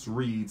house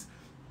reads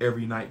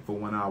every night for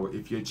 1 hour.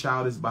 If your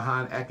child is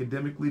behind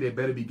academically, they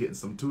better be getting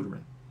some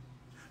tutoring.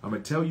 I'm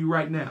going to tell you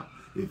right now,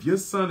 if your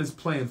son is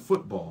playing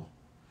football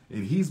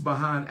and he's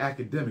behind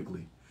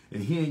academically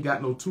and he ain't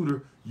got no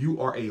tutor, you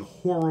are a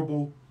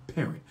horrible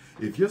parent.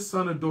 If your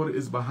son or daughter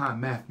is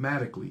behind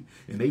mathematically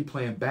and they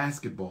playing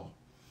basketball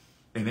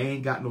and they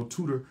ain't got no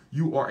tutor,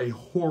 you are a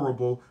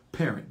horrible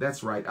parent.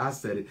 That's right, I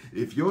said it.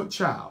 If your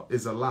child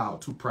is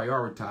allowed to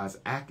prioritize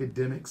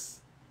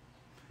academics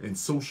and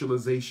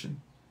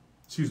socialization,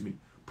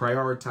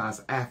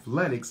 prioritize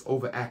athletics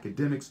over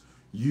academics,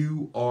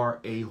 you are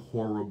a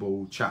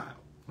horrible child,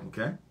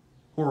 okay?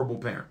 Horrible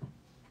parent.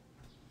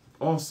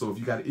 Also, if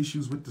you got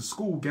issues with the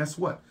school, guess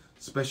what?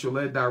 Special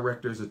ed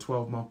director is a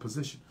 12-month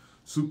position.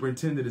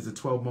 Superintendent is a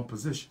 12-month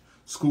position.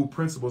 School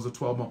principal is a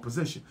 12-month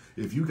position.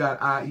 If you got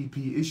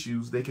IEP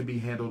issues, they can be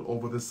handled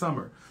over the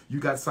summer.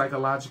 You got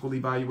psychological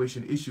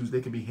evaluation issues,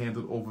 they can be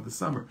handled over the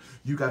summer.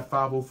 You got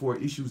 504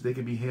 issues, they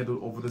can be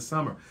handled over the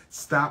summer.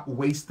 Stop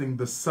wasting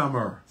the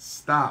summer.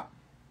 Stop.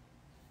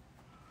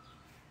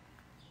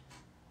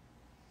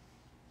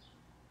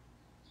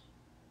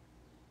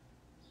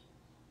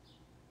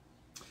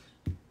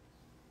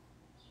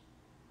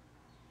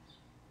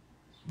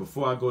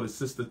 Before I go to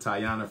Sister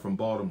Tiana from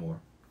Baltimore,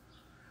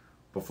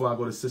 do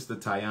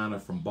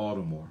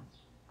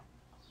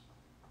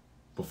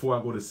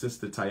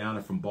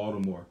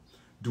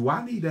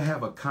I need to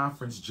have a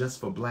conference just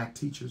for black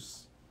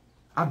teachers?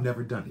 I've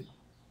never done it.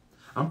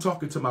 I'm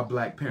talking to my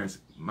black parents,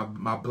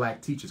 my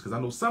black teachers, because I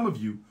know some of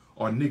you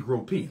are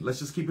Negro-pean. Let's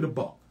just keep it a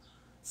buck.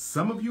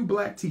 Some of you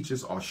black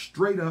teachers are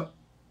straight up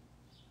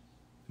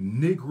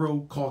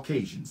Negro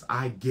Caucasians.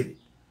 I get it.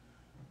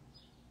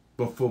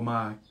 But for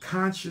my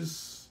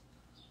conscious,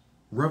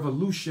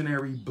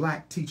 revolutionary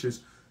black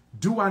teachers,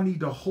 do I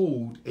need to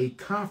hold a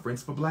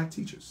conference for black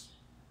teachers?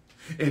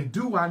 And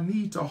do I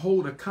need to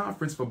hold a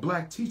conference for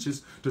black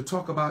teachers to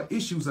talk about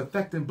issues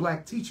affecting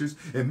black teachers?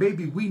 And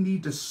maybe we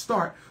need to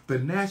start the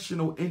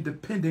National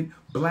Independent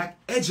Black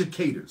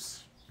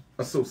Educators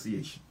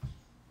Association.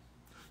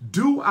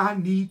 Do I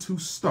need to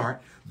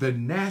start the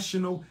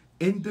National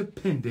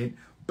Independent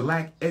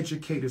Black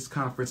Educators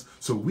Conference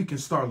so we can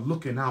start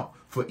looking out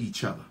for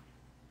each other?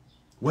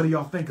 What do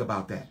y'all think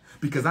about that?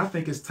 Because I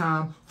think it's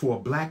time for a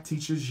black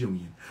teachers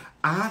union.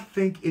 I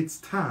think it's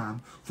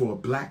time for a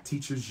black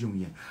teachers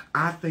union.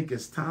 I think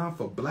it's time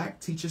for black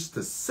teachers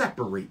to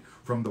separate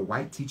from the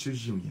white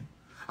teachers union.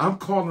 I'm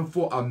calling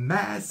for a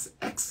mass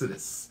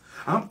exodus.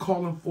 I'm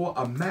calling for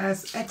a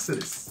mass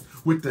exodus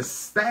with the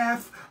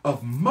staff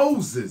of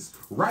Moses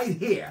right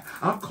here.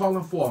 I'm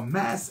calling for a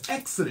mass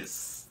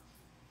exodus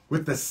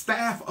with the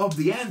staff of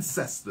the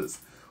ancestors.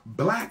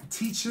 Black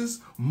teachers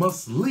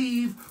must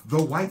leave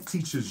the white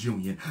teachers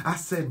union. I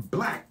said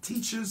black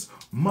teachers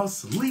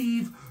must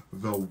leave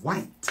the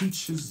white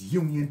teachers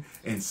union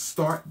and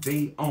start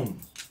their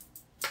own.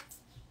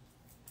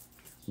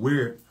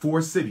 We're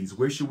 4 cities.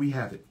 Where should we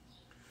have it?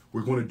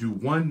 We're going to do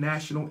one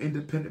National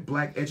Independent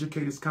Black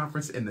Educators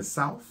Conference in the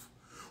South.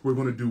 We're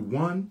going to do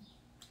one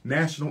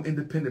National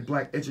Independent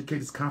Black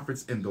Educators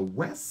Conference in the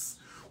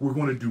West. We're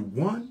going to do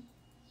one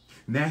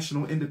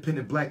National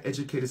Independent Black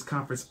Educators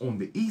Conference on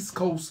the East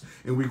Coast,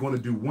 and we're going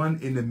to do one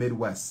in the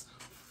Midwest.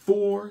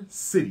 4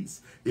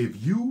 cities.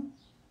 If you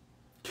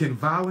can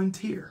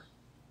volunteer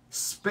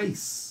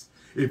space,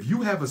 if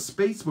you have a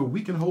space where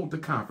we can hold the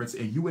conference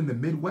and you in the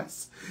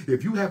Midwest,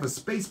 if you have a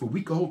space where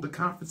we can hold the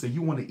conference and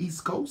you on the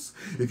East Coast,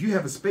 if you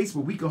have a space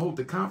where we can hold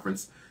the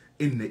conference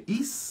in the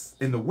East,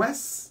 in the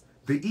West,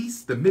 the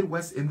East, the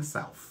Midwest, in the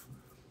South,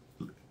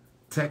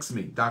 text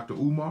me, Dr.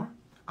 Umar.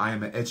 I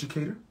am an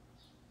educator.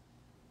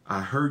 I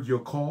heard your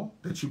call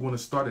that you want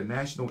to start a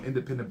National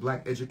Independent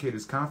Black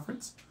Educators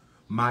Conference.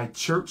 My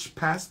church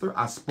pastor,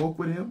 I spoke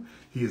with him.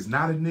 He is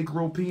not a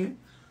Negro-pean.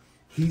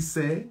 He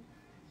said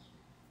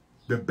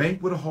the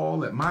banquet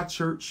hall at my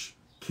church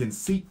can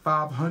seat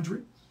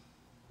 500,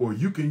 or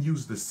you can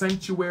use the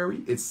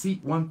sanctuary. It's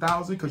seat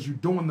 1,000 because you're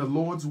doing the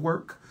Lord's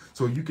work.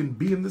 So you can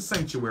be in the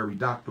sanctuary,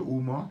 Dr.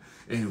 Umar,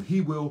 and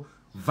he will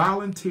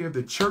volunteer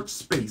the church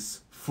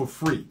space for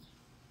free.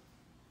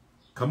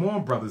 Come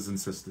on, brothers and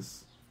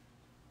sisters.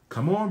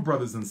 Come on,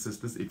 brothers and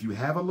sisters. If you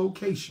have a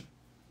location,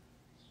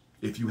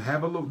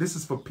 this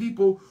is for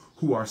people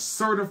who are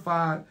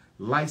certified,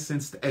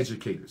 licensed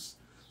educators,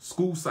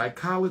 school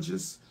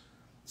psychologists,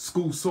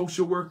 school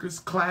social workers,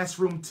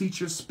 classroom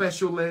teachers,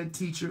 special ed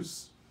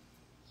teachers.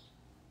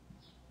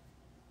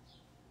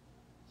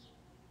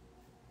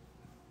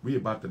 We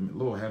about to,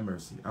 Lord have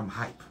mercy. I'm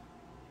hype.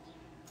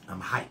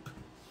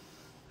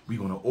 We're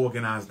going to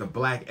organize the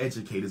black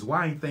educators.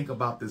 Why I ain't think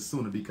about this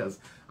sooner? Because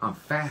I'm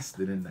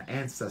fasted and the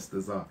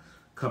ancestors are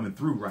coming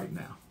through right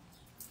now.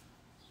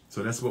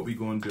 So that's what we're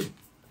going to do.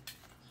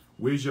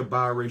 Where's your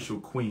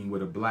biracial queen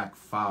with a black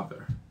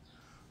father?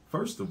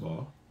 First of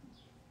all,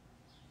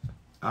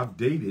 I've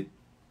dated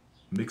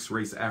mixed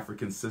race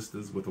African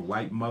sisters with a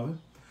white mother.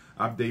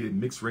 I've dated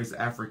mixed race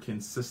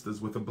African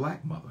sisters with a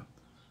black mother.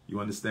 You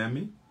understand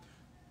me?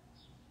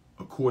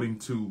 According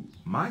to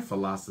my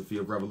philosophy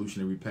of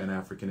revolutionary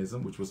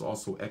Pan-Africanism, which was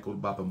also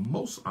echoed by the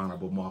most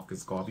honorable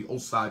Marcus Garvey,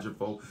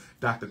 Osajifo,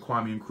 Dr.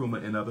 Kwame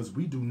Nkrumah, and others,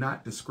 we do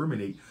not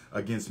discriminate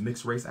against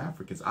mixed race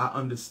Africans. I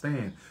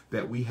understand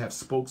that we have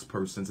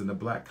spokespersons in the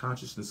black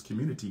consciousness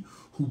community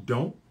who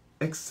don't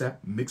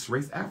accept mixed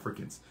race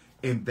Africans,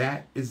 and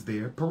that is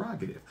their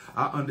prerogative.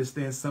 I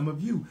understand some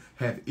of you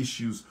have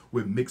issues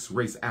with mixed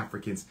race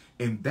Africans,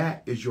 and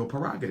that is your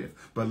prerogative.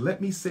 But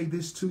let me say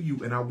this to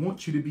you, and I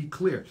want you to be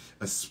clear,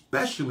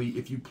 especially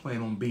if you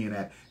plan on being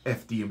at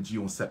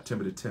FDMG on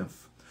September the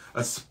 10th,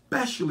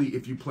 especially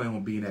if you plan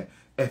on being at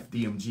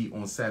FDMG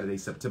on Saturday,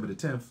 September the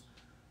 10th.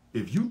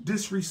 If you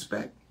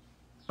disrespect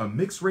a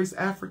mixed race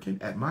African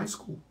at my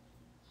school,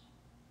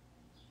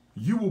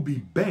 you will be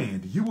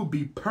banned. You will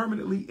be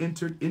permanently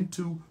entered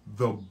into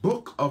the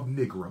Book of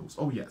Negroes.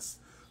 Oh, yes.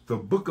 The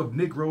Book of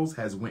Negroes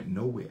has went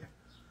nowhere.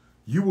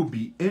 You will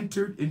be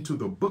entered into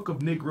the Book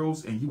of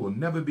Negroes, and you will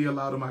never be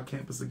allowed on my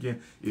campus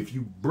again if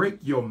you break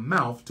your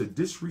mouth to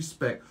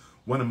disrespect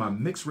one of my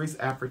mixed race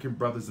African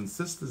brothers and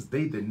sisters.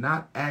 They did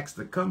not ask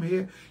to come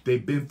here.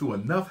 They've been through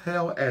enough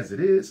hell as it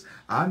is.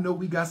 I know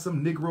we got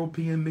some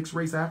Negropean mixed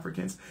race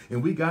Africans,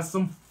 and we got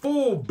some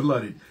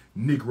full-blooded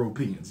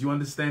Negropeans. You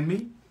understand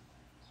me?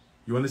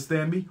 You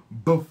understand me?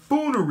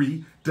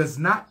 Buffoonery does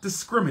not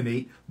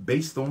discriminate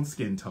based on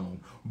skin tone.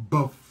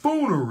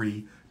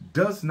 Buffoonery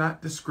does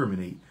not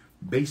discriminate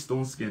based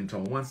on skin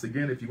tone. Once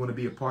again, if you want to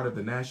be a part of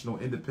the National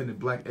Independent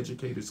Black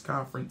Educators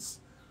Conference,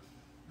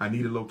 I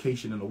need a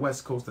location in the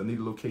West Coast. I need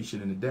a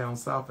location in the down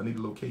South. I need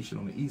a location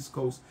on the East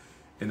Coast.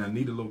 And I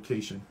need a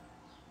location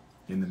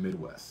in the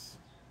Midwest.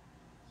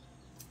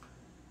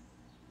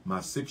 My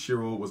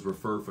 6-year-old was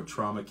referred for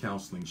trauma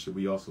counseling. Should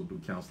we also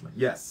do counseling?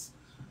 Yes.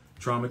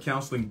 Trauma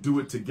counseling, do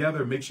it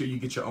together. Make sure you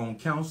get your own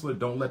counselor.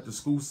 Don't let the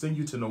school send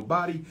you to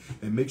nobody.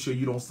 And make sure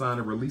you don't sign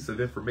a release of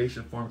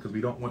information form, because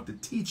we don't want the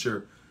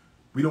teacher,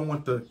 we don't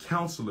want the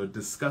counselor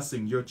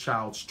discussing your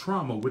child's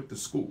trauma with the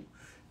school.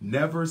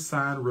 Never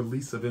sign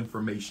release of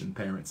information,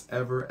 parents.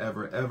 Ever,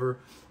 ever, ever,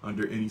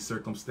 under any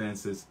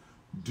circumstances.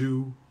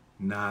 Do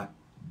not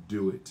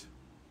do it.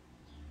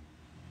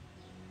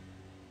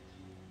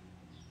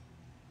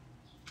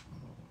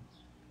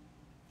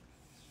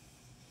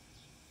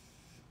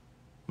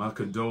 My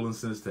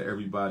condolences to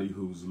everybody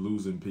who's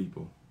losing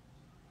people.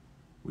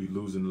 We're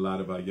losing a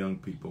lot of our young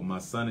people. My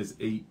son is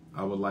 8.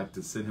 I would like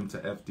to send him to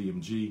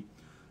FDMG.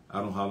 I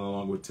don't know how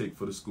long it would take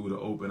for the school to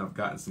open. I've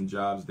gotten some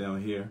jobs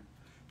down here.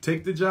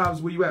 Take the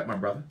jobs where you at, my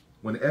brother.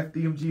 When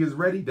FDMG is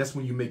ready, that's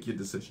when you make your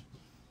decision.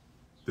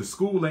 The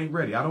school ain't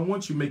ready. I don't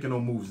want you making no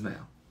moves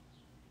now.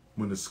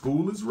 When the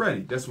school is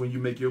ready, that's when you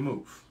make your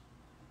move.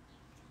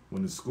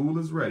 When the school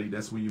is ready,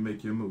 that's when you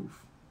make your move.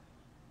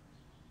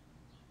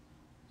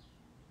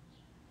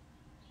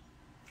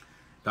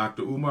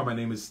 Dr. Umar, my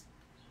name is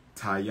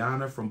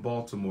Tayana from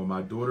Baltimore.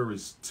 My daughter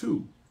is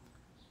 2.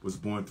 Was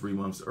born 3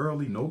 months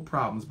early, no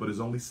problems, but is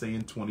only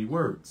saying 20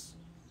 words.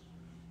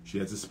 She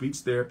has a speech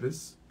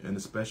therapist and a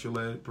special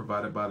ed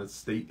provided by the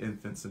State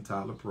Infants and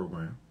Toddler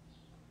Program.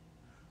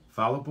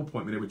 Follow-up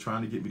appointment, they were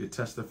trying to get me to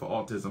test her for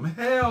autism.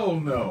 Hell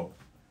no.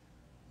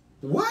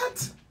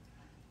 What?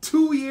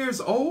 2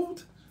 years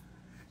old?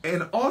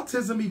 An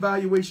autism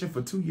evaluation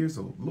for 2 years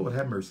old. Lord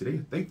have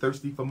mercy. They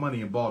thirsty for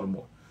money in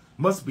Baltimore.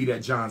 Must be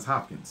that Johns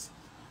Hopkins.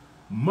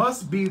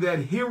 Must be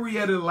that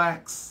Henrietta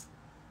Lacks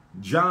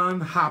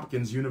Johns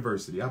Hopkins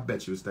University. I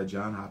bet you it's that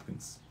Johns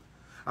Hopkins.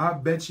 I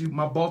bet you,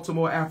 my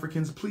Baltimore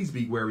Africans, please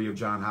be wary of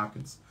Johns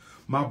Hopkins.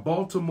 My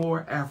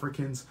Baltimore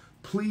Africans,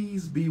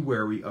 please be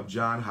wary of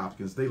Johns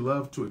Hopkins. They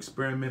love to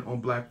experiment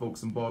on black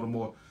folks in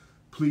Baltimore.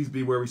 Please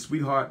be wary.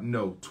 Sweetheart,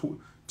 no.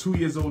 2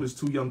 years old is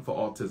too young for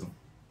autism.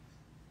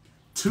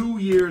 2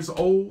 years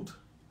old?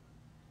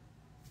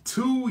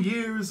 2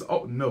 years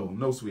old?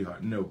 No,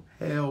 sweetheart. No.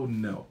 Hell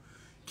no.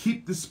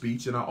 Keep the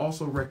speech, and I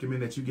also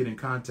recommend that you get in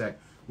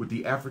contact with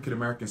the African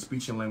American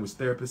Speech and Language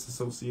Therapists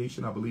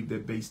Association. I believe they're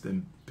based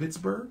in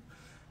Pittsburgh.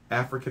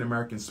 African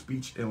American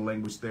Speech and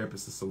Language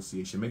Therapists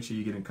Association. Make sure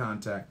you get in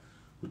contact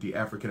with the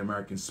African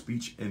American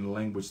Speech and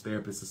Language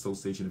Therapists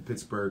Association in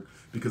Pittsburgh,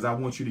 because I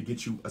want you to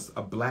get you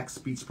a black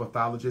speech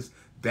pathologist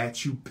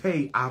that you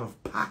pay out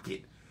of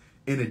pocket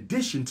in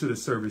addition to the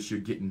service you're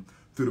getting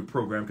through the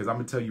program, because I'm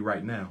going to tell you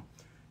right now,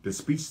 the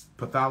speech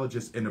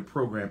pathologists in the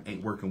program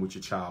ain't working with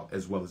your child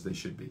as well as they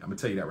should be. I'm going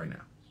to tell you that right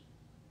now.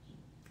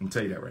 I'm going to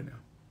tell you that right now.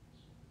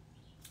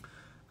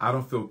 I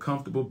don't feel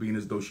comfortable being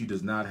as though she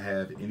does not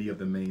have any of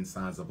the main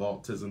signs of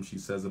autism. She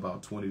says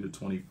about 20 to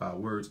 25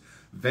 words.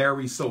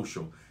 Very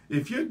social.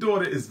 If your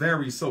daughter is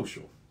very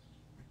social,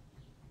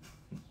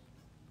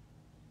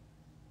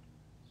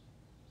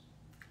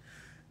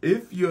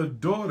 if your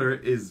daughter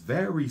is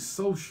very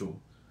social,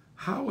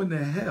 how in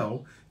the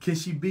hell can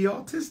she be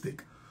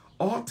autistic?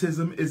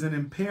 Autism is an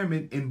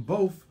impairment in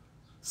both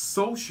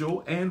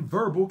social and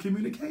verbal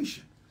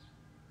communication.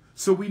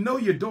 So we know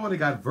your daughter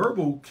got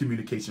verbal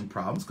communication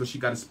problems because she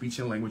got a speech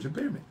and language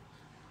impairment.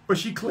 But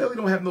she clearly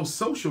don't have no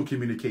social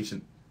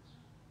communication.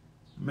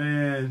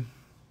 Man,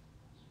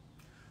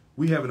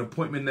 we have an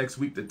appointment next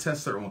week to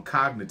test her on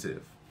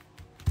cognitive.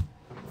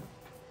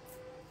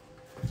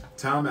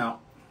 Time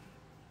out.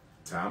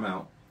 Time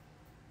out.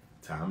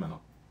 Time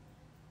out.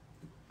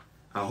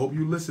 I hope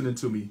you're listening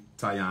to me,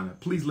 Tiana.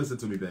 Please listen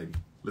to me, baby.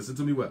 Listen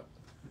to me well.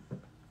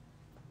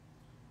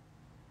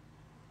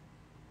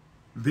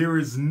 There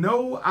is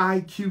no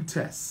IQ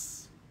tests.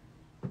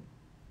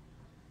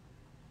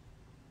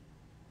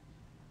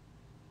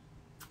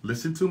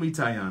 Listen to me,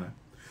 Tiana.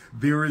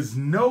 There is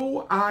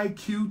no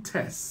IQ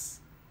tests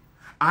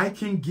I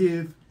can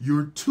give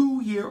your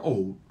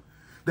 2-year-old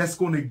that's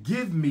going to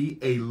give me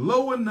a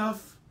low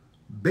enough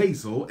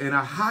basal and a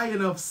high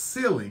enough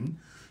ceiling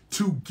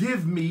to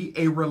give me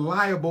a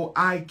reliable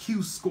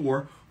IQ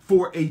score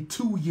for a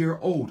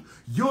 2-year-old.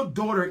 Your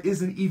daughter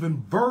isn't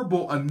even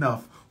verbal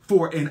enough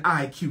for an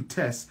IQ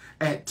test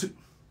at 2.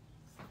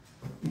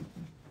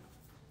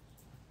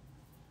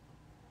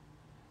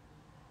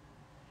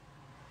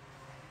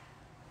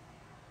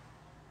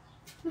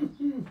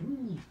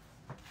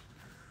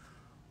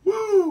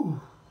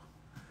 Woo!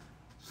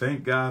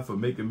 Thank God for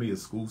making me a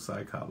school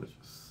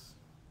psychologist.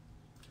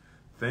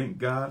 Thank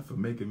God for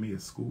making me a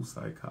school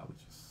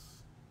psychologist.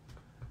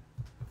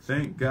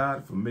 Thank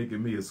God for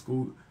making me a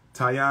school.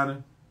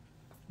 Tiana,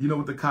 you know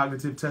what the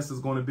cognitive test is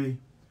going to be?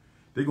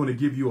 They're going to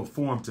give you a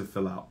form to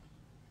fill out.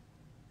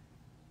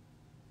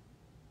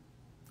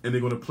 And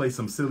they're going to play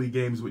some silly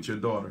games with your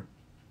daughter.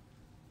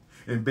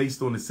 And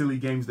based on the silly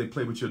games they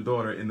play with your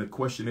daughter in the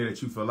questionnaire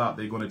that you fill out,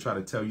 they're going to try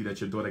to tell you that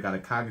your daughter got a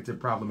cognitive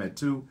problem at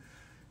 2.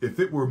 If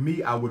it were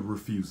me, I would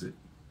refuse it.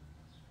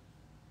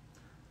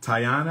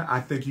 Tiana,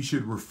 I think you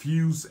should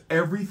refuse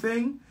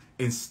everything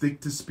and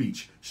stick to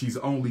speech. She's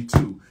only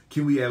 2.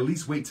 Can we at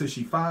least wait till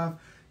she's 5?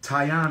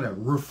 Tiana,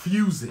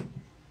 refusing.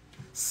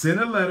 Send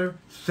a letter,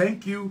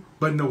 thank you,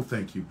 but no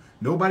thank you.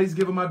 Nobody's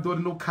giving my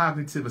daughter no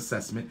cognitive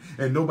assessment,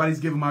 and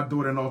nobody's giving my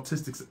daughter an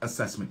autistic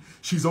assessment.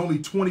 She's only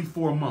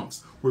 24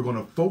 months. We're going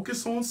to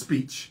focus on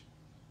speech,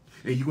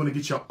 and you're going to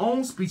get your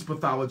own speech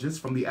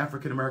pathologist from the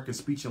African American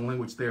Speech and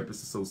Language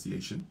Therapists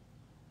Association.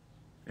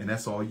 And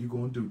that's all you're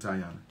going to do,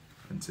 Tiana,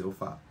 until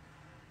 5.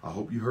 I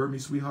hope you heard me,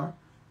 sweetheart,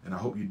 and I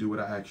hope you do what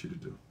I asked you to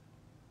do.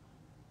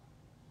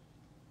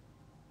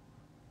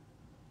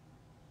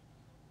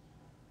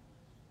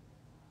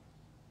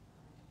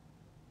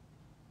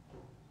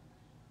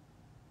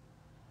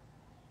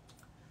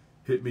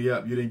 Hit me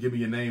up. You didn't give me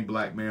your name,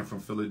 black man from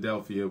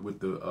Philadelphia with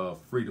the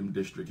Freedom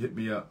District. Hit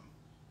me up.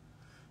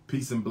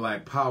 Peace and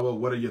Black Power.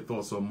 What are your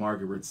thoughts on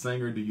Margaret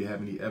Sanger? Do you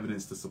have any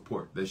evidence to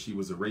support that she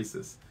was a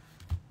racist?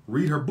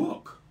 Read her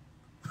book.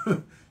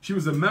 She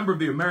was a member of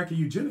the American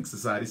Eugenics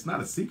Society. It's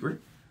not a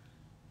secret.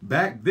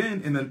 Back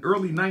then, in the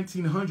early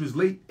 1900s,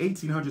 late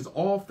 1800s,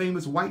 all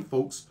famous white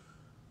folks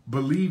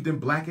believed in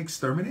black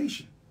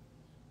extermination.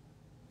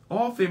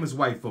 All famous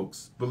white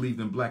folks believed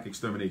in black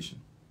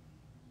extermination.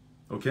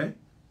 Okay?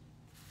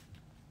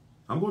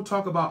 I'm going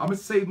to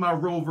save my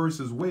Roe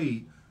versus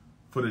Wade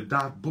for the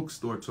Doc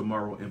bookstore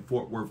tomorrow in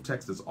Fort Worth,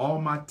 Texas.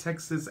 All my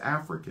Texas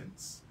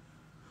Africans.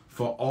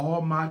 For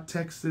all my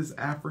Texas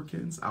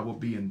Africans, I will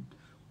be in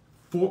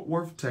Fort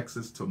Worth,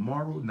 Texas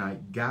tomorrow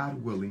night,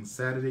 God willing,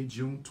 Saturday,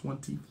 June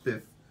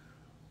 25th,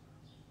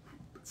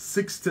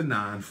 6 to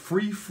 9,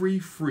 free,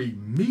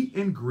 meet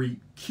and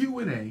greet,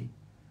 Q&A,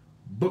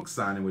 book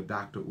signing with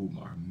Dr.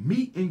 Umar.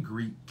 Meet and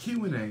greet,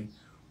 Q&A,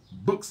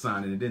 book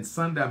signing. And then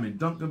Sunday, I'm in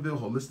Duncanville,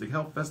 Holistic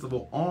Health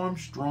Festival,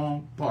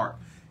 Armstrong Park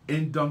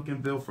in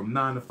Duncanville from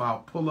 9 to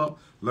 5. Pull up,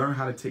 learn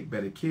how to take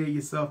better care of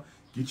yourself,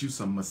 get you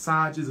some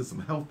massages and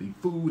some healthy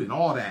food and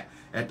all that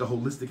at the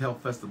Holistic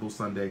Health Festival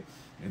Sunday.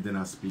 And then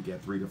I speak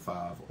at 3 to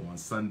 5 on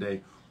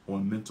Sunday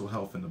on mental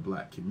health in the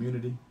black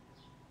community.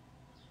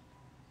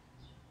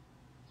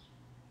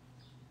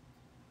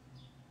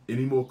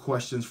 Any more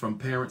questions from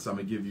parents? I'm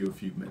going to give you a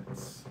few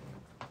minutes.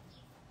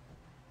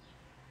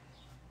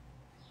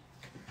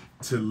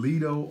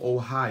 Toledo,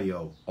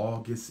 Ohio,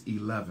 August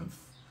 11th.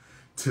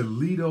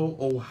 Toledo,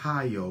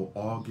 Ohio,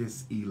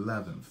 August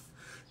 11th.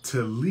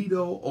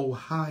 Toledo,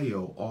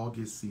 Ohio,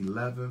 August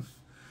 11th.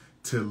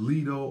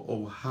 Toledo,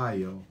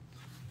 Ohio,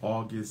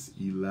 August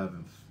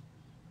 11th.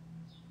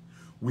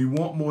 We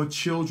want more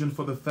children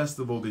for the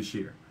festival this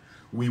year.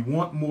 We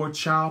want more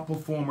child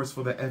performers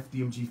for the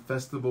FDMG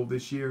festival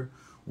this year.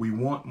 We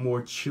want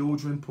more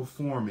children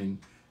performing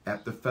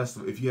at the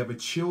festival. If you have a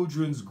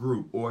children's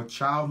group or a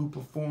child who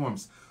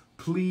performs,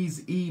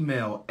 please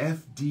email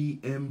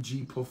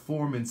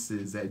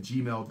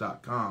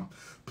fdmgperformances@gmail.com.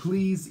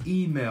 Please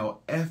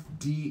email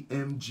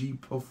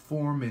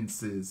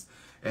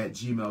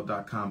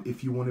fdmgperformances@gmail.com.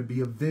 If you want to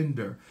be a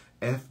vendor,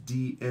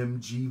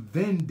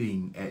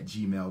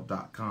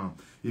 fdmgvending@gmail.com.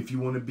 If you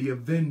want to be a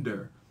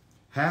vendor,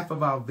 half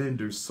of our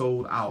vendors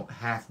sold out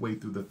halfway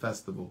through the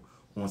festival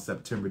on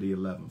September the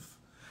 11th.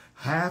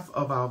 Half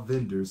of our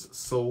vendors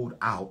sold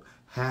out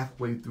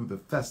halfway through the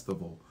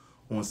festival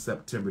on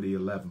September the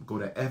 11th. Go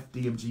to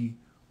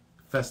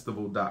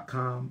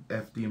fdmgfestival.com,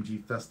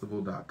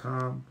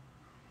 fdmgfestival.com,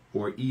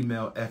 or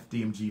email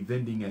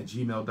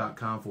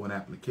fdmgvending@gmail.com for an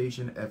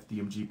application,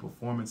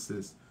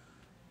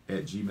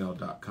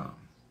 fdmgperformances@gmail.com.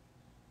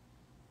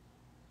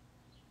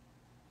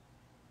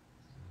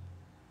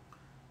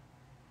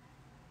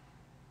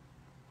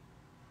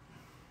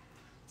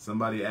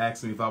 Somebody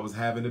asked me if I was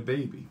having a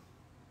baby.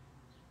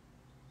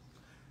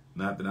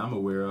 Not that I'm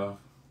aware of.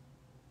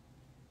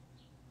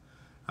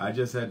 I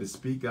just had to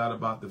speak out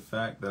about the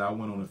fact that I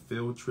went on a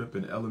field trip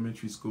in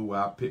elementary school where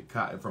I picked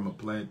cotton from a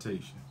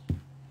plantation.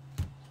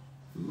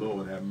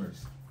 Lord have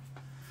mercy.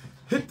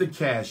 Hit the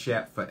Cash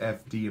App for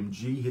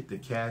FDMG. Hit the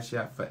Cash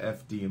App for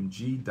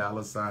FDMG.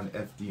 $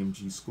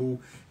 FDMG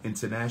School.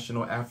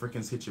 International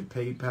Africans, hit your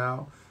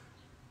PayPal.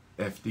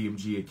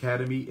 FDMG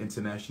Academy.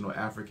 International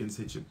Africans,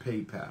 hit your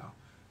PayPal.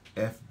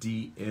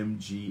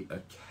 FDMG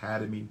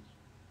Academy.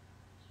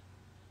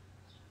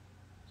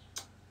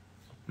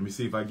 Let me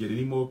see if I get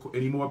any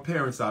more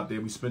parents out there.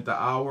 We spent the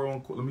hour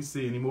on. Let me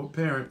see any more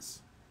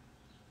parents.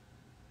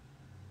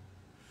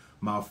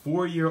 My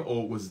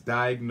 4-year-old was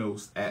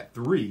diagnosed at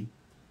 3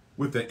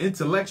 with an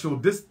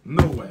intellectual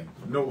no way.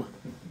 No.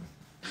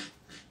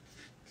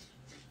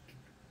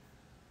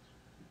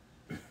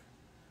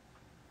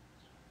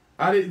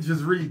 I didn't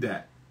just read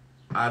that.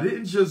 I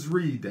didn't just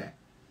read that.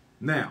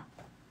 Now,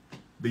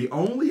 the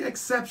only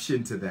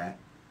exception to that,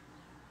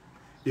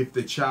 if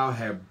the child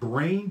had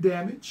brain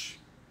damage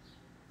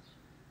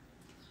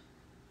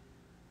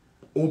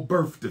or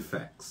birth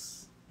defects.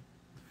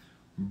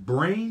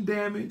 Brain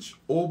damage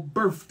or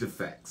birth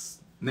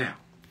defects. Now,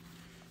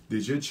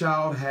 did your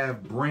child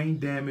have brain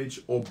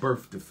damage or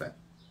birth defect?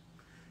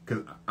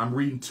 Because I'm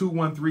reading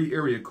 213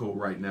 area code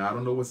right now. I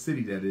don't know what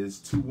city that is.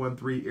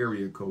 213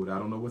 area code. I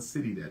don't know what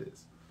city that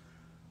is.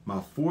 My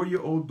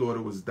 4-year-old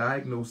daughter was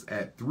diagnosed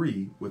at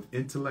 3 with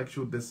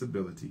intellectual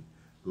disability,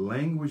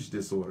 language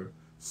disorder,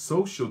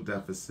 social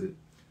deficit,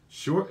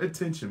 short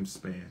attention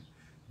span,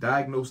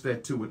 diagnosed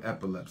at 2 with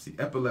epilepsy.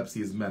 Epilepsy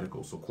is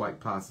medical, so quite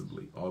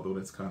possibly, although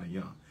that's kind of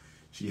young.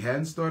 She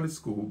hadn't started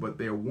school, but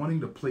they're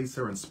wanting to place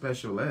her in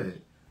special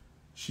ed.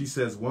 She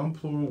says one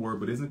plural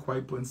word, but isn't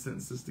quite putting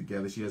sentences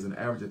together. She has an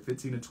average of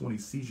 15 to 20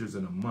 seizures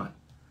in a month.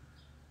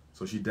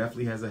 So she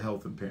definitely has a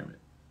health impairment.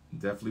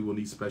 Definitely will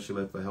need special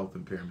ed for health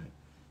impairment.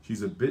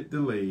 She's a bit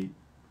delayed.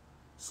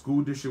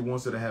 School district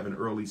wants her to have an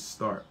early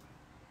start.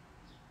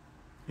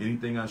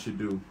 Anything I should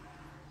do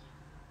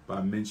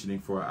by mentioning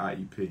for her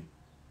IEP?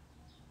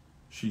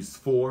 She's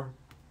 4.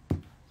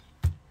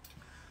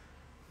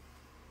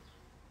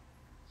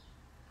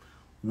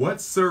 What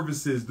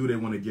services do they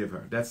want to give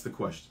her? That's the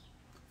question.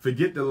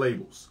 Forget the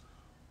labels.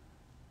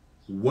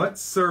 What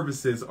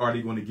services are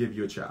they going to give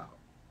your child?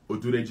 Or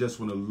do they just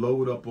want to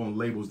load up on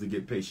labels to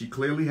get paid? She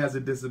clearly has a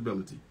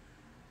disability.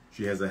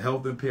 She has a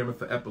health impairment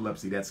for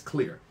epilepsy. That's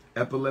clear.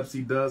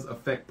 Epilepsy does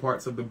affect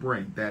parts of the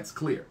brain. That's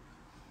clear.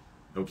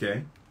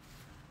 Okay?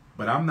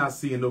 But I'm not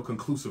seeing no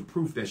conclusive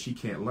proof that she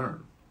can't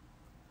learn.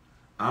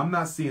 I'm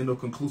not seeing no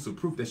conclusive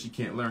proof that she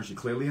can't learn. She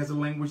clearly has a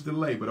language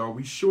delay, but are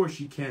we sure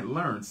she can't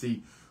learn?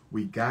 See,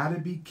 we got to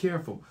be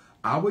careful.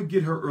 I would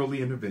get her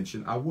early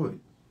intervention. I would.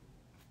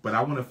 But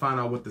I want to find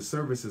out what the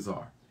services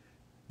are.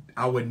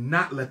 I would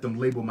not let them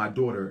label my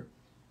daughter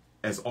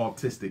as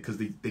autistic because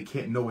they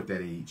can't know at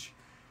that age.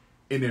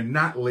 And they're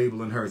not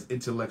labeling her as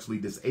intellectually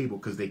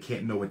disabled because they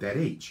can't know at that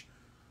age.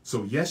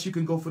 So yes, you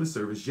can go for the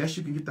service. Yes,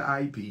 you can get the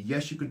IEP.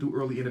 Yes, you can do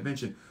early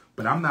intervention.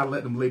 But I'm not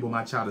letting them label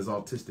my child as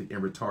autistic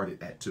and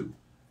retarded at 2.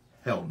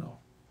 Hell no.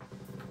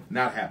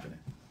 Not happening.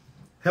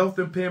 Health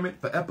impairment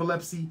for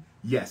epilepsy?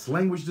 Yes.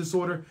 Language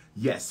disorder?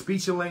 Yes.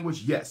 Speech and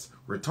language? Yes.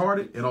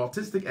 Retarded and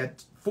autistic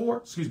at 4?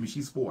 Excuse me,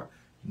 she's 4.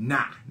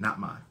 Nah, not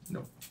mine.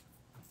 No.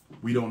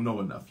 We don't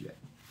know enough yet.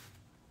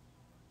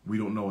 We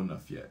don't know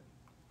enough yet.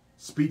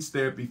 Speech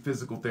therapy,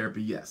 physical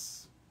therapy,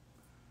 yes.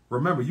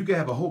 Remember, you can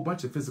have a whole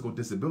bunch of physical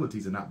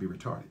disabilities and not be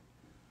retarded.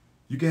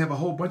 You can have a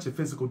whole bunch of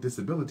physical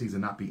disabilities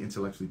and not be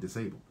intellectually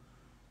disabled.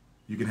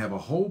 You can have a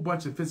whole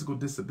bunch of physical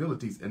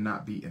disabilities and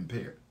not be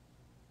impaired.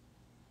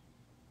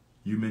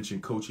 You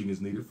mentioned coaching is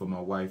needed for my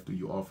wife. Do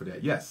you offer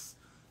that? Yes.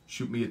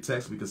 Shoot me a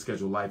text. We can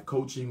schedule life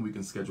coaching. We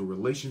can schedule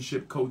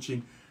relationship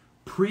coaching,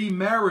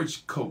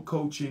 pre-marriage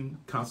coaching,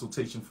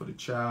 consultation for the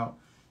child.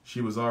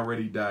 She was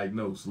already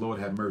diagnosed. Lord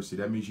have mercy.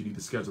 That means you need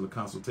to schedule a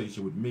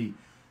consultation with me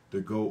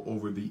to go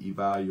over the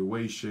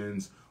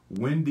evaluations.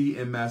 Wendy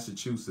in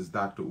Massachusetts.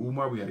 Dr.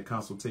 Umar, we had a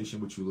consultation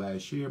with you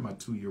last year. My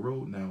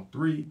 2-year-old, now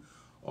 3,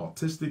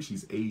 autistic.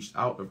 She's aged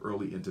out of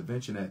early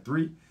intervention at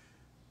 3.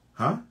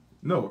 Huh?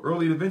 No,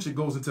 early intervention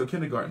goes until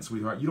kindergarten,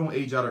 sweetheart. You don't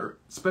age out of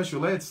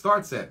special ed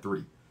starts at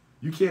 3.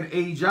 You can't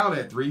age out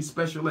at 3.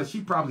 Special ed,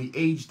 she probably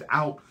aged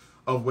out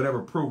of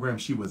whatever program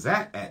she was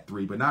at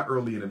 3, but not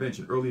early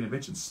intervention. Early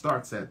intervention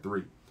starts at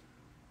 3.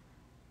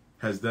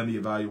 Has done the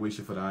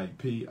evaluation for the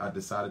IEP. I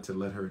decided to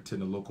let her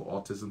attend a local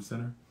autism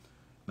center,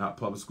 not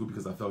public school,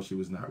 because I felt she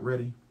was not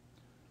ready.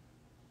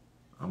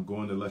 I'm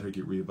going to let her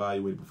get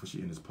reevaluated before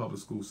she enters public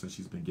school since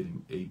she's been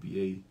getting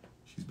ABA.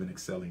 She's been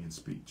excelling in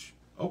speech.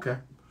 Okay.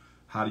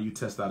 How do you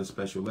test out a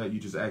special ed? You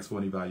just ask for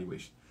an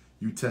evaluation.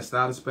 You test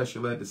out a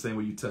special ed the same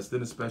way you test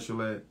in a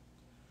special ed.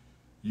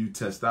 You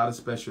test out of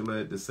special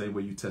ed the same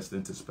way you test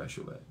into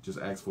special ed. Just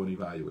ask for an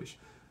evaluation.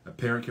 A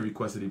parent can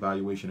request an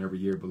evaluation every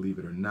year, believe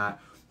it or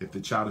not. If the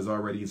child is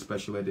already in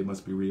special ed, they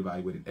must be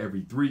reevaluated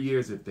every 3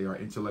 years. If they are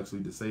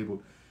intellectually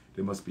disabled,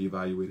 they must be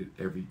evaluated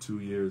every 2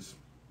 years.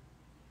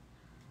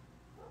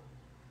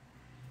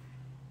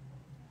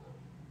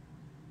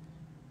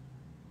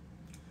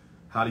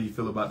 How do you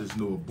feel about this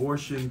new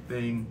abortion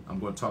thing? I'm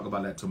going to talk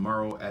about that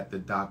tomorrow at the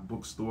Doc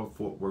Bookstore,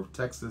 Fort Worth,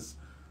 Texas,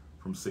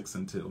 from 6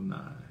 until 9.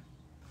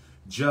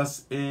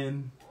 Just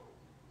in.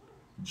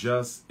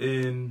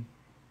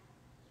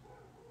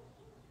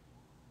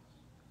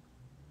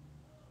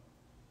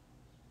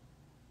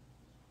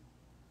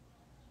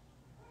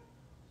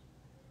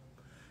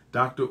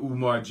 Dr.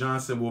 Umar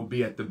Johnson will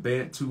be at the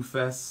Bantu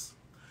Fest.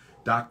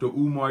 Dr.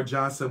 Umar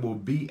Johnson will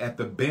be at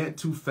the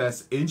Bantu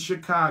Fest in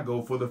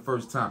Chicago for the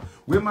first time.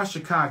 Where are my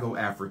Chicago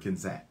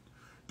Africans at?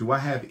 Do I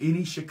have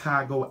any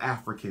Chicago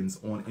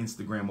Africans on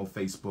Instagram or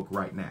Facebook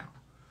right now?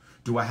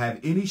 Do I have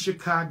any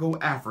Chicago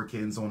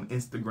Africans on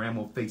Instagram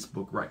or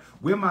Facebook right?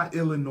 Where my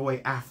Illinois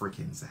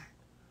Africans at?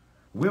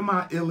 Where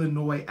my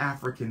Illinois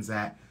Africans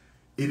at?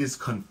 It is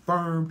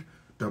confirmed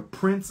the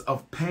Prince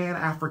of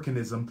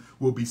Pan-Africanism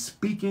will be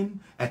speaking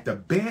at the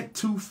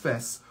Bantu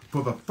Fest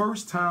for the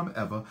first time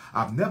ever.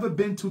 I've never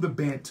been to the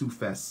Bantu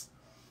Fest.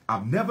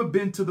 I've never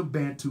been to the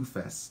Bantu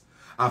Fest.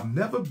 I've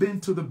never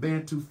been to the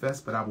Bantu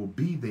Fest, but I will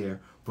be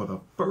there for the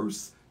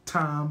first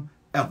time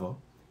ever.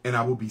 And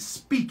I will be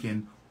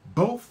speaking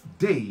both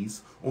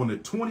days on the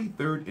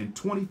 23rd and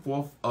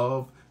 24th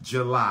of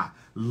July.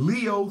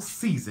 Leo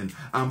season.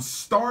 I'm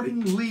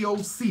starting Leo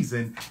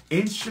season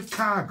in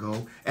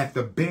Chicago at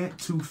the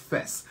Bantu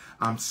Fest.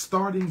 I'm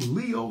starting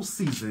Leo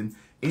season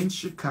in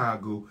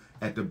Chicago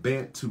at the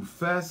Bantu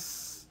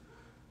Fest.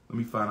 Let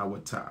me find out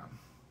what time.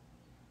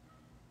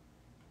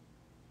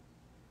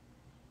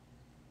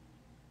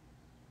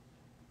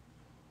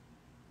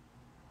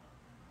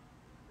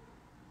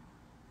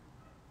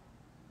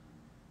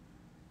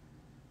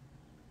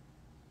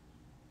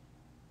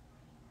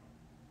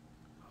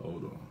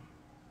 Hold on.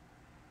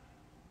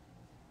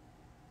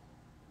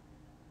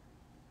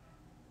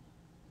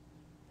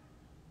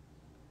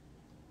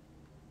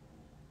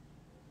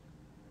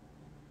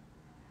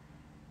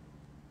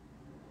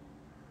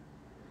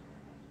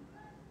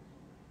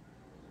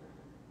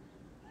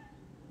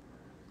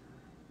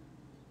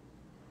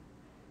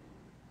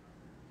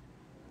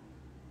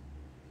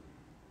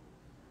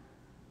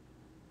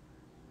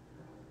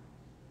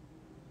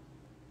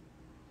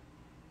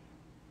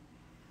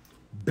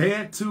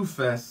 Bantu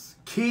Fest,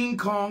 King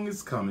Kong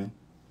is coming.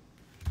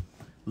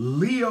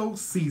 Leo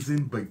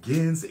season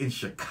begins in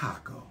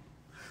Chicago.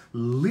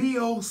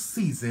 Leo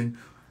season,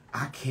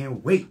 I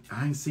can't wait.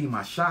 I ain't seen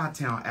my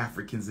Chi-Town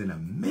Africans in a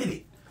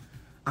minute.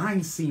 I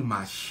ain't seen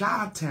my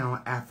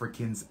Chi-Town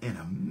Africans in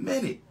a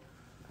minute.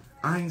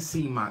 I ain't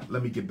seen my,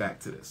 let me get back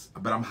to this,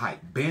 but I'm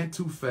hyped.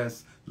 Bantu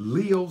Fest,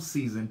 Leo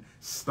season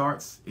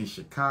starts in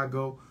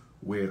Chicago,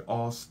 where it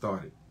all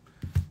started.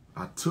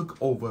 I took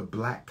over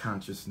Black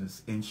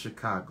consciousness in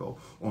Chicago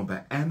on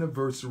the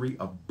anniversary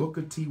of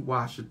Booker T.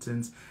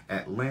 Washington's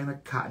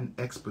Atlanta Cotton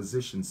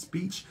Exposition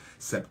speech,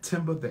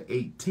 September the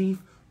 18th,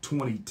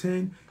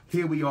 2010.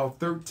 Here we are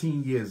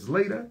 13 years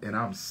later, and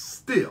I'm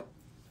still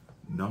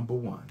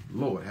 #1.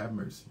 Lord have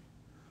mercy.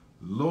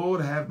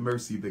 Lord have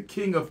mercy, the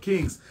King of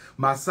Kings.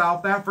 My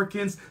South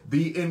Africans,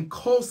 the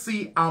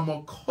Nkosi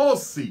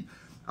Amakosi.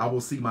 I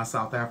will see my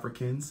South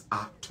Africans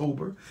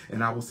October,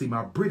 and I will see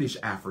my British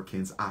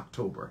Africans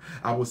October.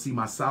 I will see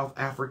my South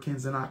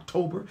Africans in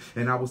October,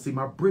 and I will see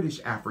my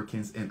British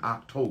Africans in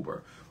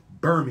October.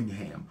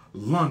 Birmingham,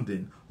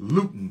 London,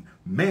 Luton,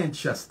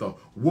 Manchester,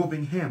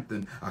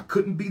 Wolverhampton. I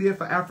couldn't be there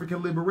for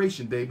African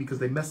Liberation Day because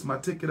they messed my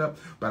ticket up,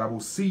 but I will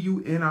see you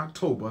in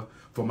October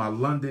for my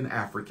London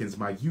Africans,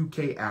 my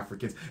UK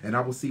Africans, and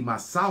I will see my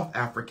South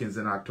Africans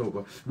in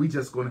October. We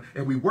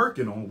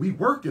working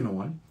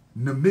on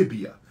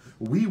Namibia.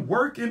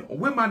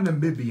 Where my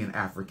Namibian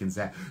Africans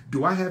at?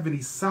 Do I have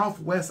any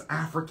Southwest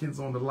Africans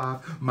on the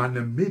live? My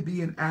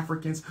Namibian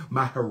Africans,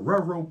 my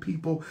Herero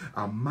people,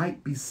 I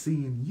might be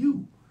seeing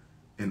you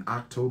in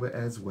October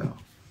as well.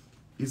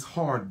 It's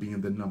hard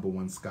being the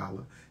 #1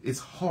 scholar. It's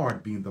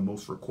hard being the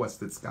most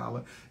requested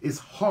scholar. It's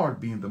hard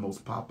being the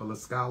most popular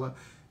scholar.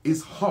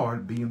 It's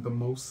hard being the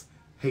most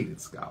hated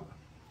scholar.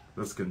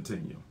 Let's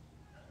continue.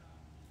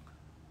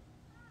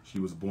 She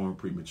was born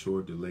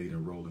premature, delayed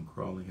in rolling,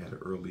 crawling, had an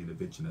early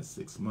intervention at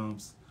 6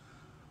 months.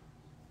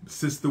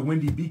 Sister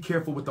Wendy, be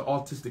careful with the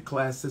autistic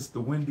class. Sister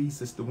Wendy,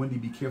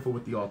 be careful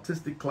with the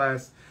autistic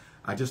class.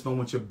 I just don't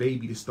want your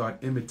baby to start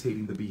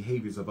imitating the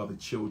behaviors of other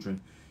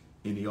children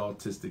in the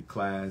autistic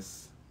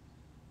class.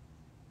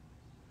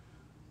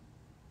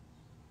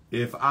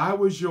 If I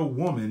was your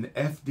woman,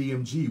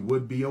 FDMG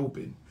would be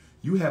open.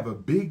 You have a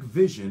big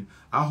vision.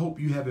 I hope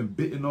you haven't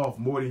bitten off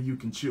more than you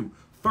can chew.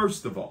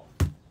 First of all,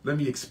 let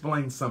me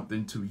explain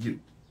something to you.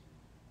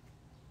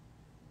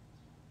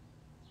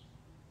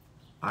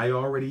 I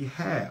already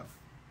have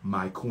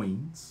my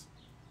queens.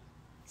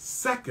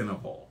 Second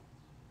of all,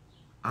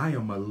 I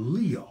am a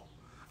Leo.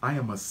 I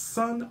am a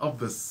son of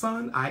the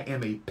sun. I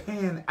am a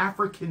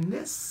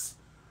Pan-Africanist.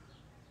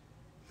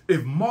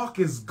 If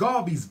Marcus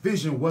Garvey's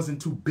vision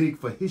wasn't too big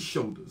for his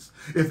shoulders,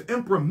 if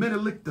Emperor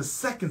Menelik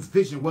II's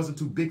vision wasn't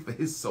too big for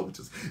his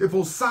soldiers, if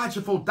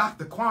Osajifo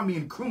Dr.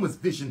 Kwame Nkrumah's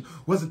vision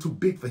wasn't too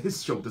big for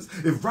his shoulders,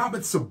 if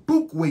Robert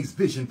Sobukwe's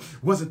vision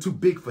wasn't too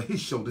big for his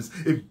shoulders,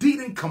 if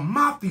Dedan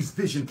Kimathe's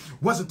vision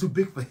wasn't too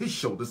big for his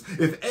shoulders,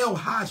 if El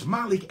Hajj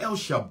Malik El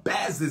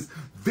Shabaz's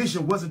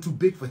vision wasn't too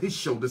big for his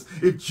shoulders,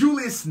 if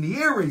Julius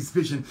Nyerre's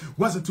vision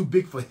wasn't too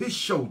big for his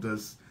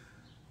shoulders,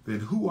 then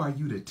who are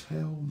you to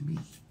tell me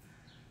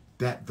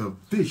that the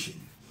vision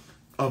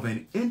of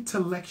an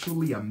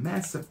intellectually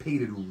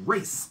emancipated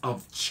race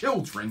of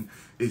children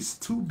is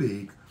too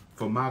big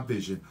for my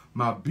vision?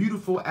 My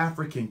beautiful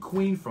African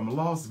queen from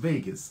Las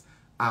Vegas,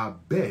 I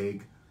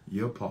beg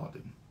your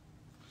pardon.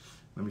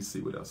 Let me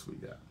see what else we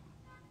got.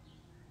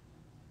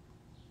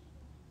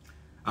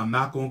 I'm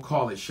not going to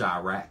call it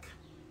Chirac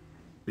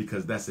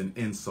because that's an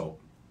insult.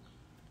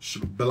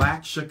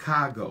 Black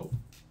Chicago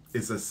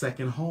is a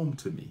second home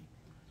to me.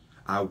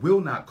 I will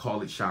not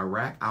call it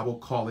Chirac. I will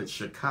call it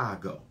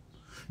Chicago.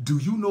 Do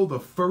you know the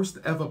first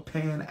ever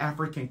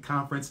Pan-African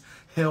conference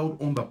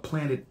held on the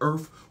planet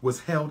Earth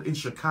was held in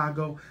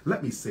Chicago?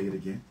 Let me say it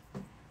again.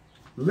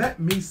 Let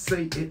me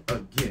say it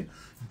again.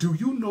 Do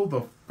you know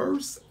the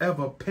first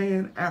ever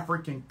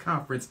Pan-African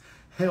conference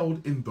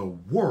held in the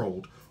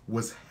world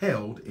was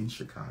held in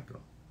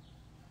Chicago?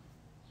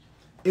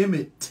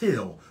 Emmett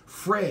Till,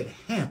 Fred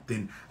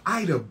Hampton,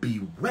 Ida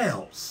B.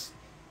 Wells.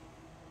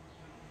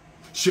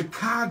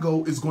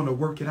 Chicago is going to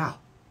work it out.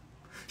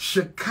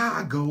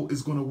 Chicago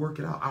is going to work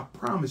it out. I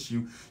promise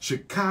you,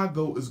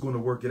 Chicago is going to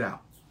work it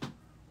out.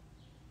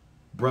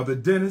 Brother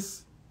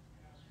Dennis,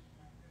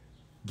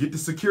 get the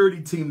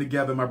security team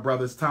together, my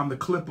brother. It's time to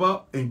clip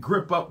up and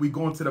grip up. We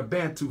going to the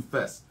Bantu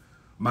Fest.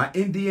 My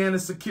Indiana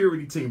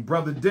security team,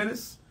 Brother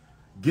Dennis,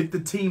 get the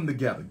team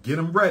together. Get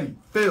them ready.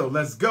 Phil,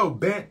 let's go.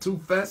 Bantu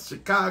Fest,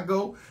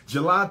 Chicago,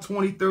 July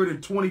 23rd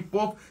and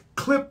 24th.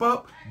 Clip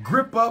up,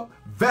 grip up,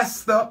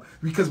 vest up,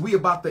 because we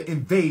about to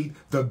invade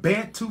the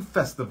Bantu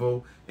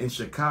Festival in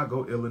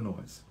Chicago,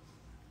 Illinois.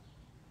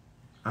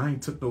 I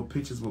ain't took no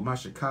pictures with my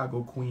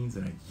Chicago queens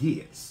in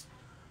years.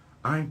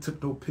 I ain't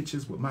took no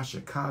pictures with my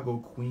Chicago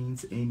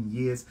queens in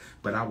years,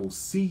 but I will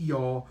see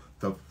y'all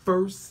the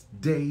first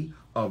day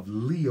of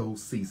Leo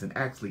season.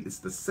 Actually, it's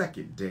the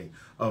second day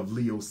of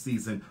Leo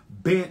season.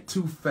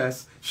 Bantu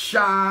Fest,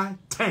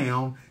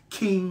 Chi-Town,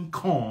 King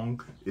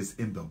Kong is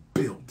in the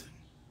building.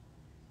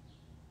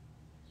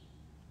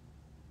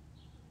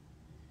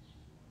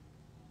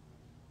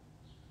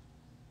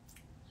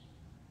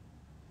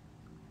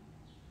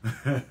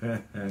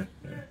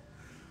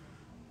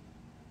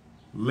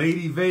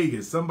 Lady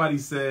Vegas, somebody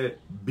said,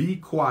 be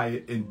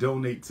quiet and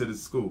donate to the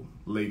school.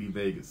 Lady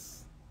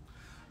Vegas,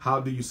 how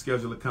do you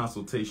schedule a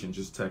consultation?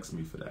 Just text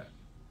me for that.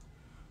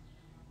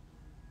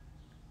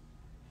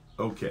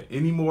 Okay,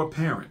 any more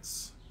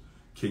parents?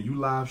 Can you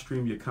live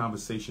stream your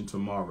conversation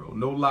tomorrow?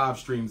 No live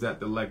streams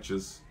at the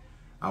lectures.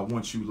 I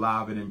want you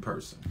live and in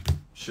person.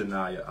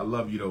 Shania, I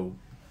love you though,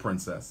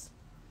 princess.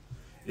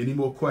 Any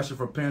more questions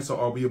from parents, or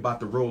are we about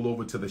to roll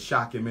over to the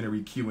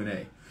Shockumentary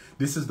Q&A?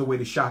 This is the way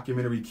the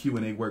Shockumentary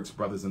Q&A works,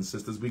 brothers and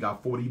sisters. We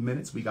got 40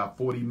 minutes. We got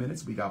 40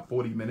 minutes. We got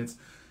 40 minutes.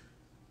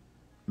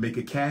 Make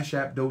a Cash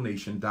App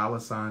donation,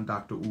 $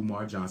 Dr.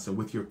 Umar Johnson,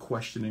 with your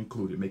question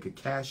included. Make a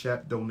Cash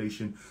App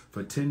donation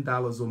for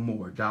 $10 or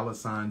more,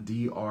 $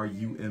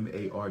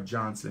 DRUMAR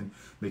Johnson.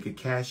 Make a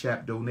Cash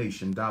App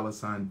donation,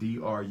 $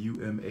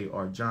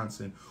 DRUMAR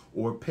Johnson,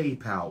 or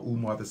PayPal,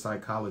 Umar the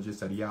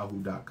Psychologist at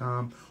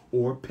yahoo.com,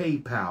 or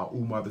PayPal,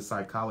 Umar the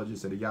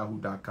Psychologist at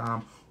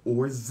yahoo.com,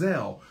 or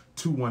Zelle,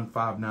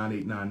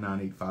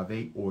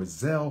 215-989-9858, or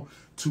Zelle,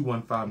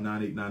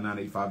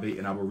 215-989-9858,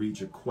 and I will read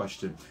your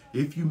question.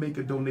 If you make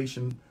a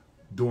donation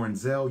during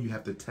Zelle, you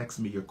have to text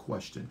me your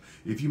question.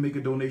 If you make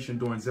a donation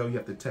during Zelle, you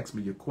have to text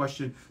me your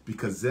question,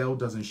 because Zelle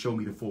doesn't show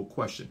me the full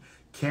question.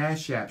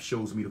 Cash App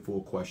shows me the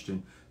full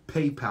question.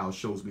 PayPal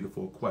shows me the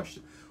full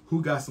question.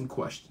 Who got some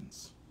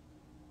questions?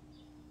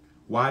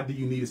 Why do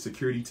you need a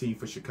security team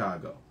for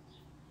Chicago?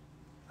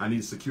 I need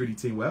a security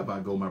team wherever I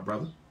go, my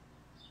brother.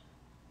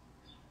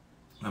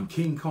 I'm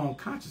King Kong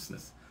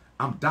Consciousness.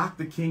 I'm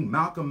Dr. King,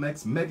 Malcolm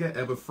X, Mega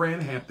Ever,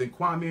 Fran Hampton,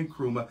 Kwame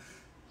Nkrumah,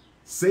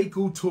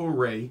 Sekou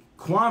Touré,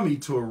 Kwame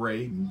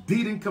Touré,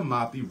 Dedan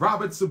Kimathi,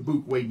 Robert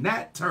Sobukwe,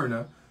 Nat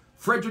Turner,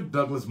 Frederick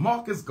Douglass,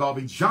 Marcus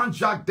Garvey,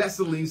 Jean-Jacques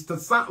Dessalines,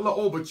 Toussaint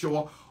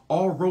L'Ouverture,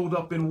 all rolled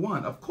up in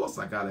one. Of course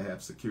I gotta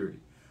have security.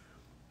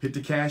 Hit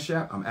the Cash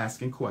App, I'm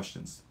asking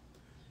questions.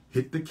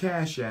 Hit the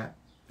Cash App,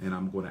 and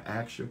I'm going to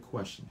ask your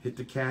question. Hit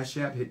the Cash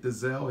App, hit the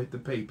Zelle, hit the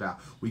PayPal.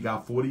 We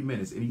got 40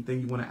 minutes. Anything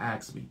you want to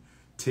ask me.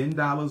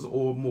 $10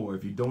 or more.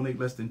 If you donate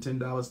less than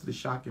 $10 to the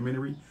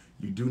Shockumentary,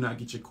 you do not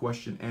get your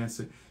question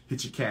answered.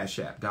 Hit your Cash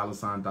App,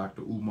 $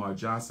 Dr. Umar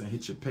Johnson.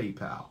 Hit your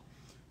PayPal.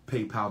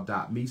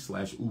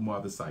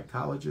 PayPal.me/Umar the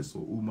Psychologist,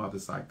 or Umar the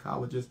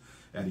Psychologist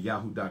at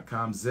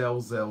yahoo.com.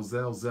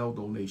 Zelle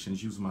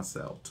donations. Use my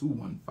cell,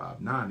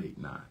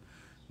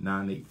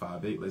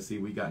 9858. Let's see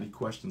if we got any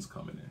questions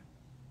coming in.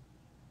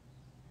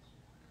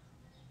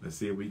 Let's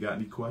see if we got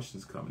any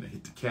questions coming in.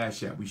 Hit the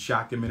Cash App. We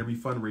shockumentary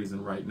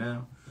fundraising right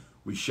now.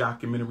 We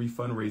shockumentary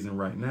fundraising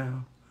right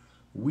now.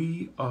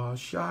 We are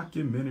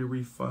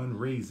shockumentary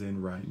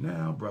fundraising right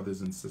now,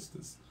 brothers and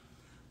sisters.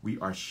 We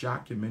are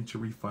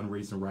shockumentary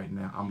fundraising right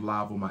now. I'm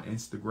live on my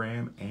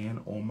Instagram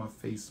and on my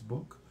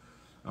Facebook.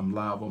 I'm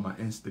live on my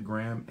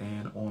Instagram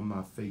and on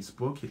my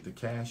Facebook. Hit the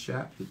Cash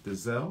App. Hit the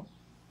Zelle.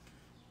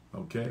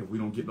 Okay, if we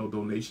don't get no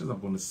donations, I'm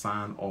going to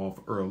sign off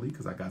early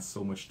because I got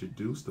so much to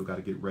do. Still got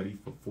to get ready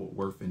for Fort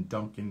Worth and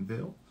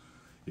Duncanville.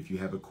 If you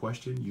have a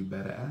question, you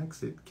better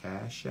ask it.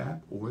 Cash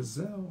App or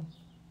Zelle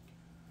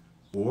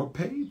or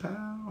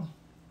PayPal.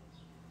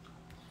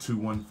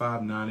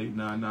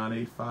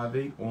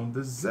 215-989-9858 on the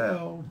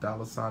Zelle.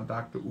 $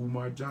 Dr.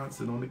 Umar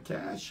Johnson on the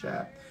Cash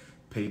App.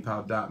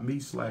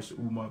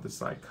 PayPal.me/Umar the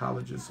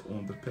Psychologist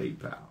on the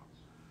PayPal.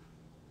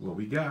 What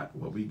we got?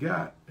 What we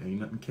got? Ain't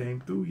nothing came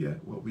through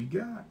yet. What we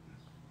got?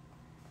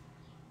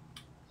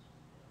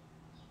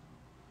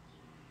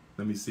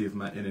 Let me see if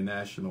my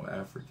international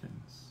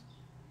Africans.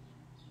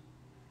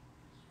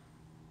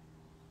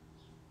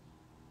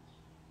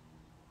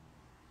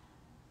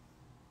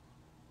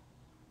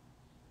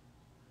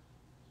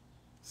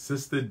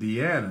 Sister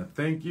Deanna,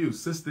 thank you.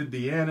 Sister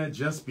Deanna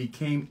just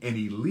became an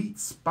elite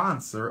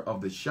sponsor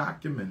of the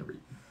shockumentary.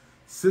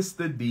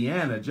 Sister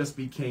Deanna just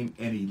became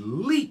an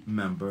elite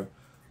member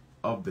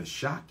of the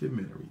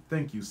shockumentary.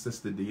 Thank you,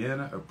 Sister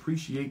Deanna.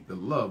 Appreciate the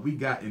love. We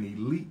got an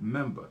elite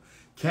member.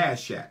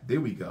 Cash App.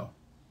 There we go.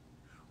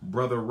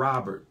 Brother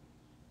Robert,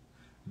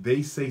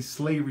 they say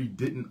slavery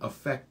didn't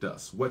affect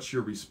us. What's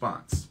your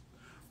response?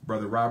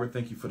 Brother Robert,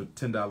 thank you for the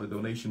 $10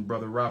 donation.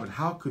 Brother Robert,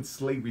 how could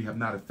slavery have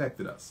not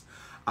affected us?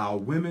 Our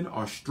women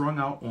are strung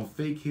out on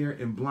fake hair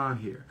and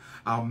blonde hair.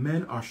 Our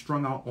men are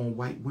strung out on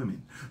white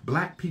women.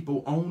 Black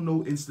people own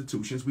no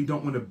institutions. We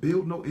don't want to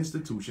build no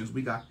institutions.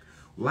 We got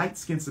light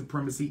skin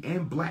supremacy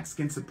and black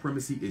skin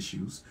supremacy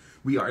issues.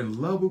 We are in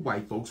love with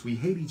white folks. We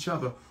hate each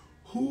other.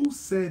 Who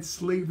said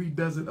slavery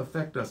doesn't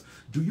affect us?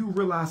 Do you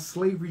realize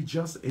slavery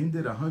just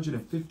ended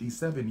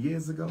 157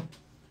 years ago?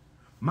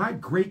 My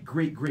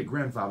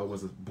great-great-great-grandfather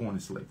was born in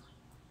slavery.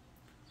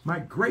 My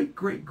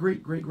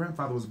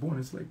great-great-great-great-grandfather was born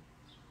in slavery.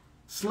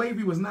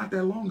 Slavery was not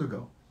that long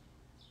ago.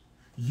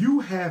 You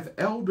have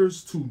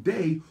elders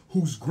today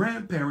whose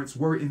grandparents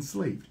were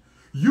enslaved.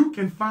 You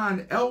can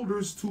find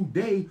elders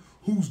today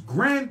whose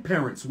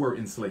grandparents were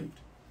enslaved.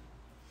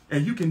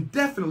 And you can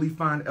definitely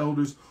find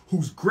elders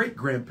whose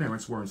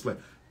great-grandparents were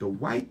enslaved. The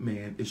white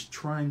man is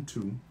trying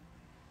to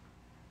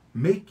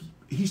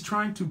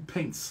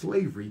paint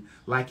slavery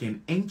like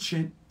an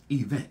ancient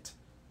event.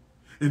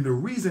 And the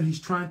reason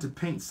he's trying to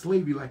paint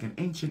slavery like an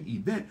ancient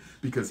event,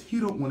 because he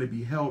don't want to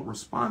be held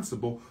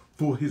responsible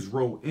for his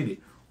role in it.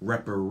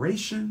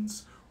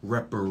 Reparations,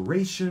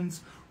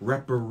 reparations,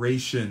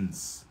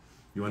 reparations.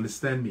 You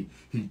understand me?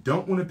 He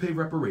don't want to pay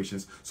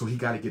reparations, so he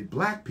got to get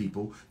black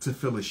people to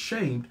feel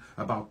ashamed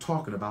about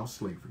talking about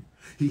slavery.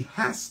 He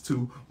has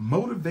to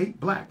motivate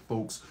black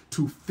folks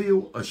to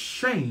feel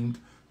ashamed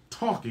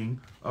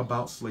talking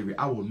about slavery.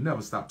 I will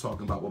never stop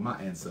talking about what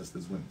my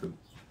ancestors went through.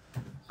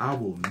 I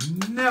will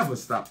never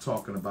stop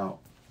talking about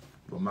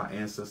what my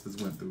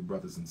ancestors went through,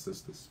 brothers and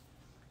sisters.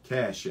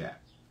 Cash App.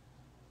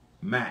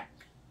 Mac,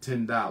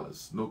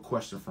 $10. No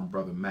question from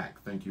Brother Mac.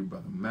 Thank you,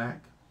 Brother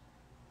Mac.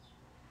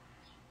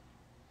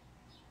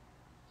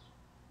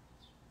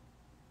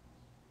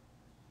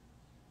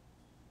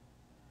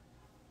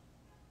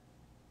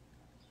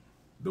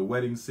 The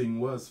wedding scene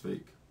was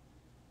fake.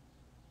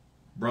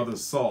 Brother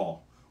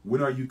Saul,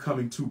 when are you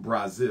coming to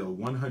Brazil?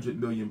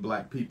 100 million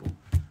black people.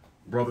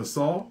 Brother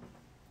Saul,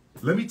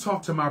 let me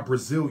talk to my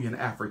Brazilian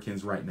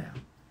Africans right now.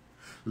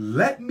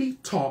 Let me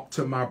talk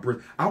to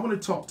I want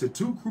to talk to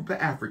two groups of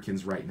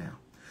Africans right now.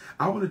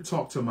 I want to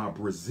talk to my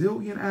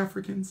Brazilian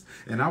Africans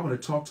and I want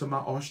to talk to my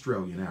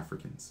Australian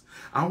Africans.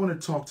 I want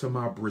to talk to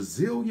my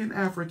Brazilian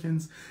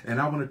Africans and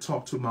I want to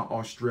talk to my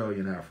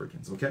Australian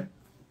Africans, okay?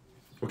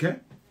 Okay?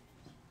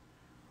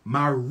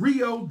 My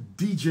Rio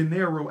de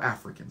Janeiro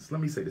Africans.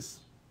 Let me say this.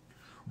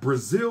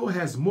 Brazil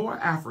has more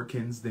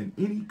Africans than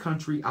any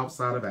country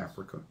outside of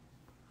Africa.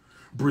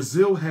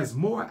 Brazil has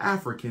more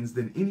Africans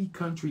than any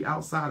country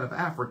outside of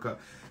Africa,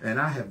 and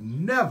I have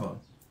never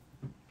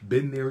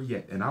been there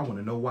yet, and I want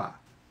to know why.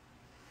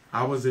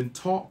 I was in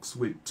talks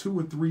with 2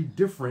 or 3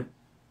 different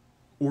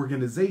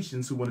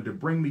organizations who wanted to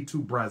bring me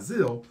to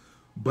Brazil,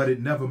 but it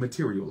never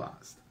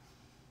materialized.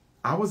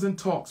 I was in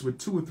talks with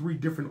 2 or 3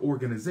 different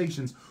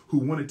organizations who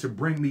wanted to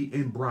bring me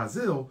in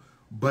Brazil,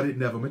 but it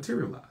never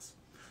materialized.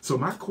 So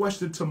my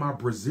question to my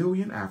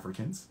Brazilian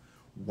Africans,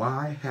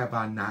 why have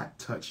I not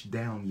touched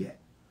down yet?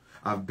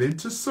 I've been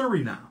to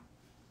Suriname.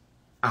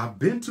 I've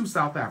been to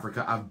South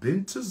Africa. I've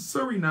been to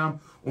Suriname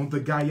on the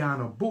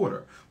Guyana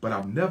border, but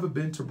I've never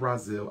been to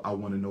Brazil. I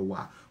want to know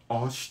why.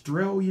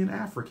 Australian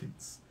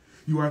Africans,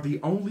 you are the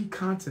only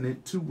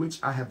continent to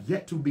which I have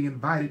yet to be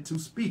invited to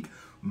speak.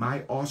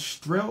 My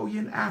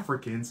Australian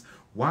Africans,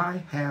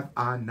 why have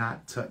I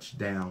not touched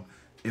down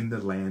in the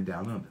land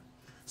down under?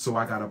 So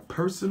I got a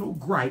personal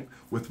gripe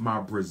with my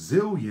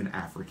Brazilian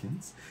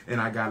Africans, and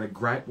I got a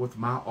gripe with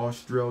my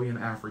Australian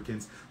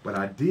Africans. But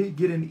I did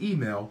get an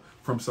email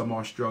from some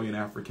Australian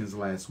Africans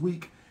last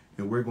week,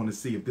 and we're going to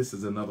see if this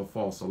is another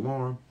false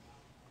alarm,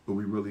 or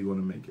we really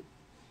going to make it.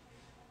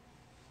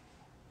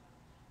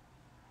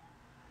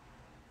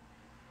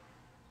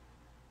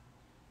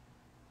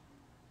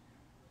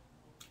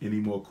 Any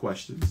more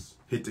questions?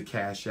 Hit the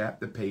Cash App,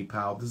 the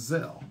PayPal, the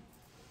Zelle.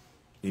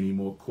 Any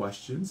more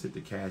questions? Hit the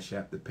Cash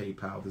App, the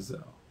PayPal, the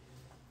Zelle.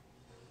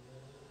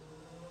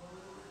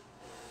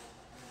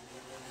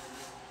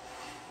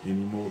 Any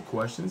more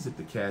questions? Hit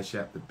the Cash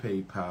App, the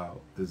PayPal,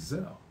 the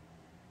Zelle.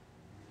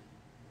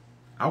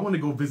 I want to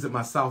go visit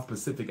my South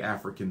Pacific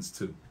Africans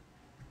too.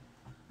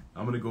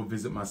 I'm going to go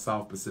visit my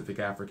South Pacific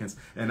Africans.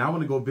 And I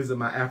want to go visit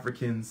my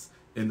Africans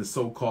in the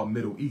so-called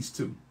Middle East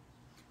too.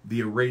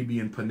 The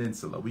Arabian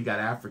Peninsula. We got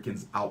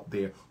Africans out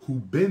there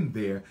who've been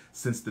there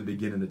since the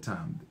beginning of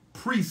time.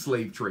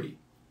 Pre-slave trade.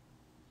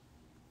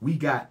 We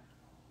got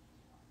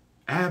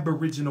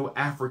Aboriginal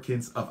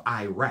Africans of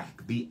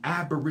Iraq, the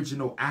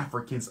Aboriginal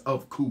Africans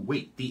of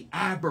Kuwait, the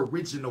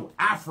Aboriginal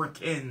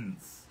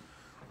Africans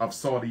of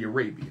Saudi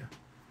Arabia.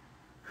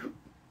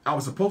 I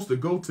was supposed to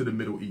go to the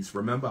Middle East,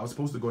 remember? I was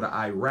supposed to go to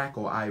Iraq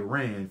or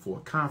Iran for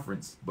a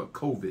conference, but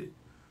COVID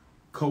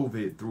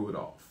threw it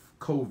off.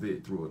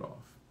 COVID threw it off.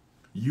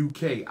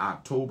 UK,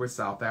 October.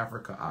 South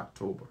Africa,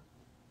 October.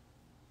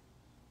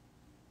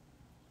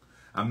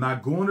 I'm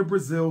not going to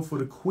Brazil for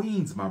the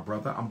Queens, my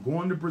brother. I'm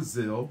going to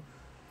Brazil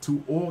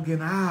to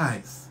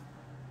organize.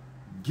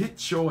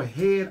 Get your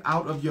head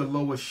out of your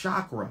lower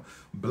chakra.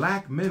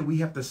 Black men, we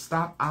have to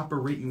stop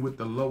operating with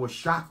the lower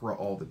chakra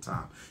all the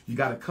time. You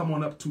got to come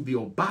on up to the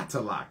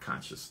Obatala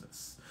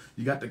consciousness.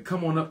 You got to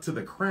come on up to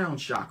the crown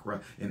chakra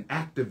and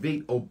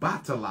activate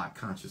Obatala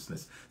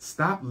consciousness.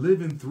 Stop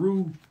living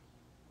through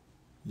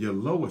your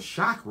lower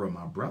chakra,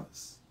 my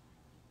brothers.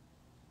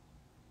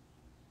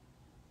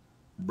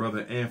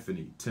 Brother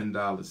Anthony,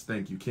 $10.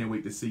 Thank you. Can't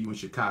wait to see you in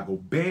Chicago.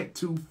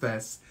 Bantu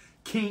Fest,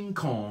 King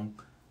Kong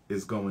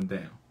is going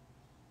down.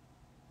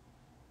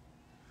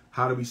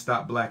 How do we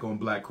stop black on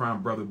black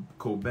crime? Brother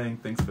Kobang,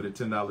 thanks for the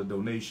 $10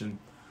 donation.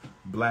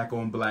 Black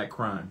on black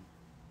crime.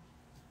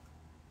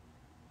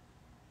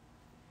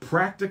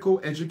 Practical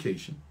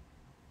education.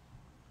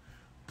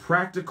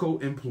 Practical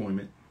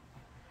employment.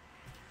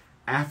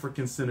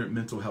 African-centered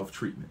mental health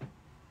treatment.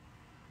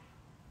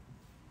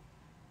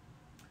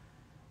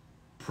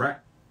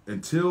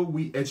 Until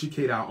we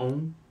educate our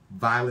own,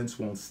 violence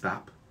won't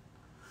stop.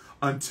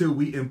 Until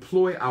we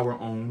employ our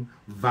own,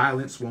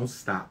 violence won't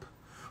stop.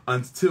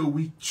 Until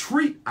we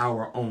treat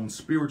our own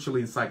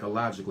spiritually and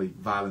psychologically,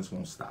 violence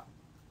won't stop.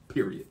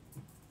 Period.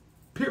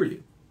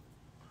 Period.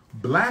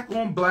 Black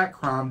on black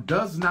crime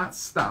does not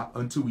stop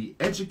until we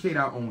educate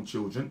our own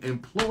children,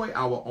 employ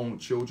our own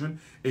children,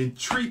 and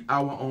treat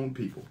our own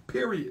people.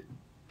 Period.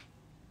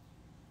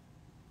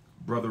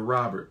 Brother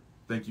Robert,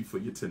 thank you for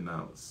your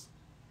 $10.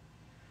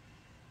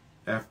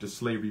 After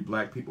slavery,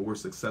 black people were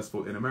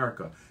successful in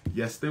America.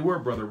 Yes, they were,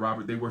 Brother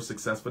Robert. They were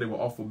successful. They were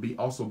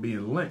also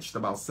being lynched,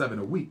 about 7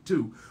 a week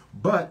too.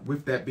 But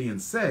with that being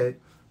said,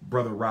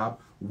 Brother Rob,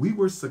 we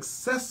were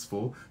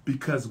successful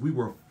because we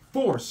were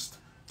forced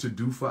to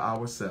do for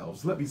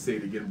ourselves. Let me say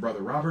it again,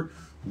 Brother Robert.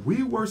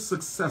 We were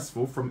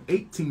successful from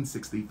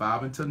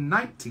 1865 until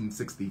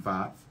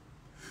 1965.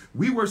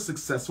 We were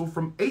successful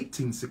from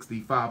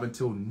 1865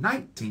 until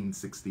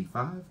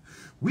 1965.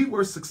 We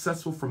were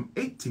successful from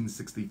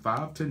 1865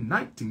 to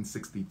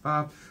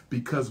 1965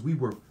 because we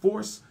were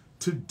forced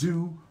to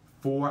do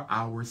for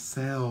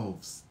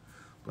ourselves.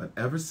 But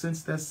ever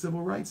since that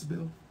Civil Rights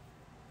Bill,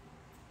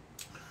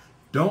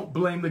 don't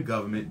blame the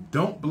government.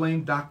 Don't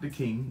blame Dr.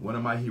 King, one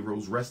of my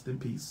heroes. Rest in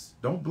peace.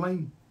 Don't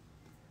blame.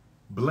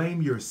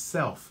 Blame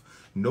yourself.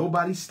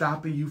 Nobody's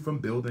stopping you from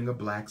building a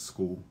black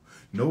school.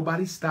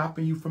 Nobody's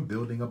stopping you from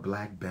building a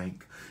black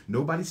bank.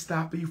 Nobody's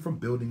stopping you from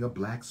building a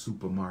black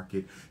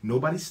supermarket.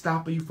 Nobody's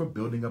stopping you from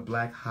building a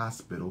black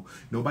hospital.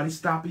 Nobody's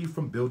stopping you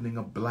from building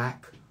a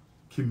black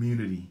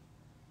community.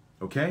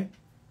 Okay?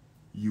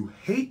 You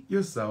hate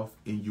yourself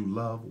and you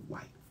love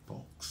white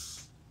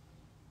folks.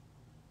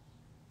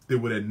 There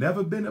would have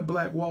never been a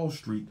Black Wall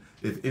Street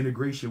if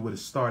integration would have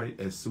started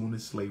as soon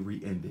as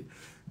slavery ended.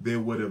 There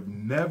would have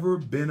never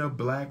been a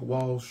Black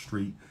Wall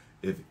Street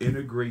if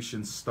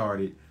integration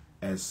started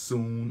as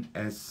soon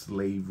as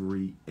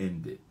slavery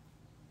ended.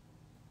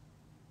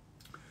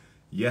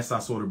 Yes, I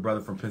saw the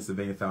brother from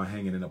Pennsylvania found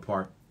hanging in a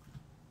park.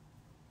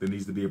 There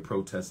needs to be a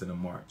protest and a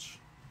march.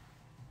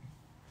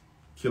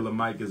 Killer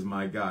Mike is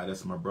my guy.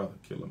 That's my brother,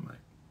 Killer Mike.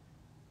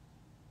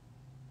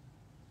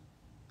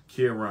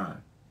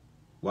 Kieran,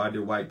 why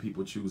did white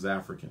people choose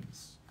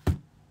Africans?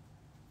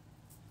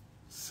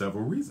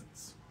 Several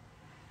reasons.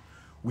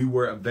 We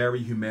were a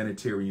very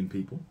humanitarian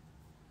people,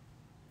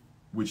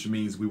 which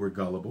means we were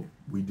gullible.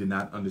 We did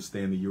not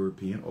understand the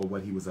European or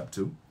what he was up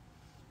to.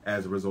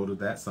 As a result of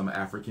that, some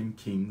African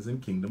kings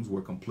and kingdoms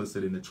were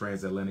complicit in the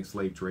transatlantic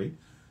slave trade.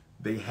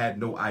 They had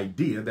no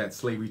idea that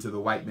slavery to the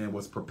white man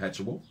was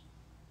perpetual,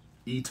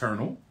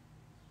 eternal.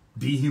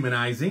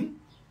 dehumanizing.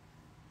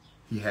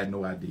 He had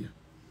no idea.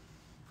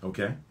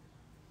 Okay?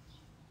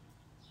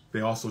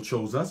 They also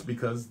chose us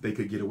because they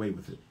could get away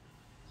with it.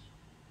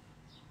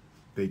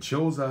 They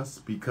chose us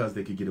because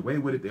they could get away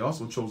with it. They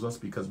also chose us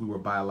because we were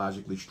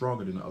biologically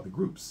stronger than the other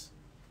groups.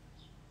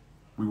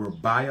 We were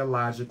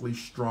biologically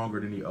stronger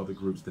than the other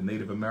groups. The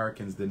Native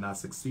Americans did not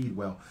succeed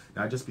well,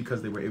 not just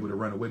because they were able to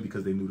run away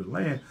because they knew the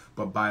land,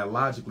 but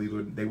biologically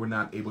they were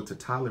not able to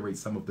tolerate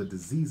some of the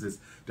diseases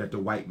that the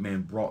white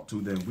man brought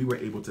to them. We were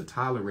able to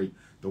tolerate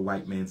the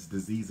white man's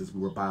diseases. We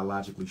were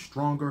biologically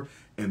stronger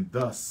and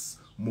thus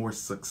more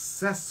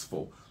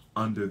successful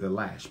under the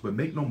lash. But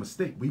make no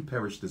mistake, we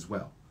perished as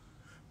well.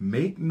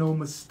 Make no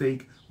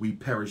mistake, we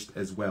perished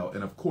as well.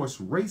 And of course,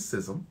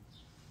 racism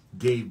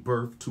gave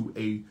birth to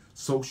a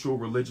social,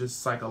 religious,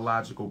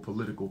 psychological,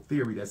 political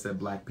theory that said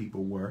black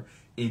people were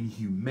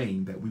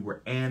inhumane, that we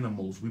were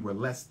animals, we were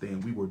less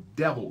than, we were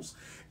devils.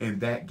 And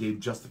that gave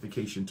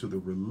justification to the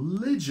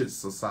religious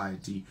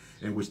society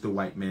in which the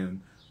white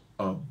man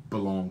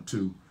belonged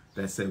to,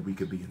 that said we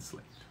could be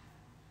enslaved.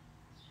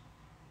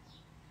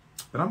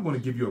 But I'm going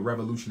to give you a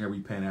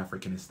revolutionary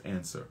Pan-Africanist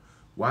answer.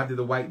 Why did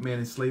the white man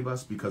enslave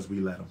us? Because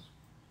we let him.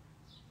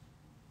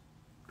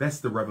 That's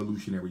the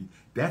revolutionary.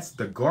 That's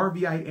the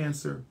Garveyite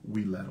answer.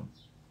 We let him.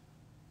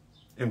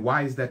 And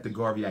why is that the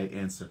Garveyite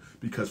answer?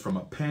 Because from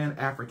a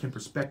Pan-African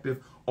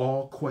perspective,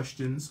 all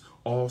questions,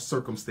 all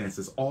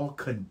circumstances, all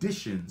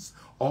conditions,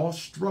 all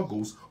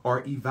struggles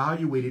are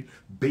evaluated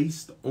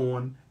based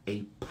on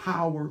a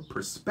power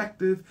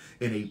perspective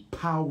and a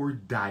power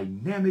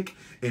dynamic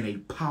and a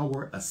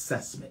power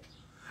assessment.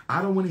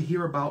 I don't want to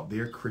hear about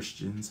they're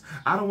Christians.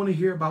 I don't want to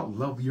hear about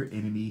love your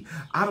enemy.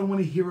 I don't want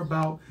to hear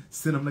about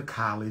send them to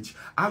college.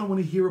 I don't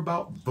want to hear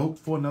about vote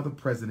for another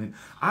president.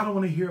 I don't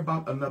want to hear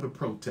about another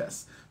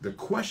protest. The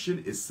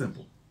question is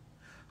simple.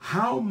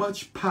 How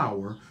much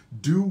power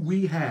do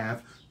we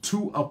have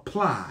to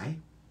apply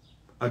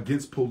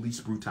against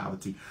police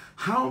brutality?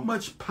 How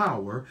much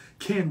power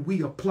can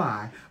we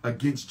apply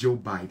against Joe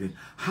Biden?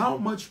 How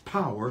much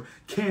power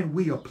can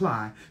we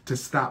apply to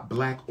stop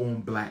black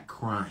on black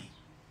crime?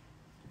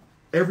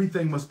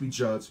 Everything must be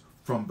judged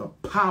from the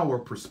power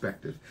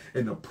perspective.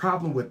 And the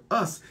problem with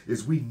us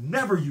is we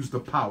never use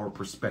the power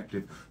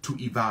perspective to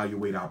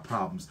evaluate our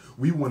problems.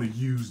 We want to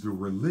use the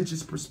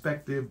religious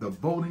perspective, the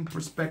voting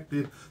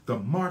perspective, the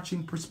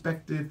marching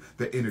perspective,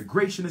 the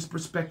integrationist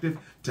perspective.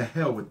 To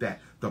hell with that.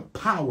 The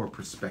power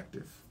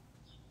perspective.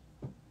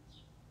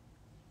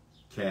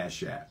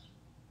 Cash App.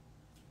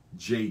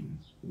 Jaden,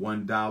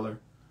 $1.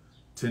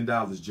 $10,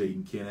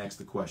 Jaden. Can't ask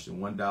the question.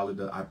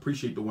 $1. I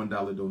appreciate the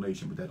 $1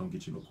 donation, but that don't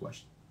get you no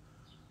question.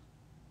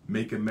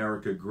 Make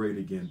America great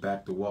again.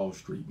 Back to Wall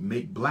Street.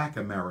 Make black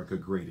America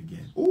great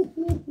again. Ooh,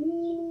 ooh,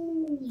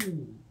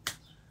 ooh.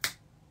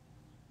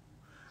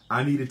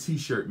 I need a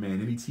t-shirt,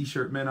 man. Any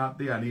t-shirt men out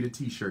there? I need a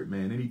t-shirt,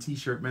 man. Any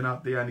t-shirt men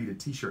out there? I need a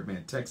t-shirt,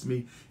 man. Text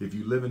me if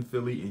you live in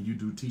Philly and you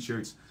do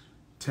t-shirts.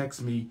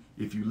 Text me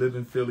if you live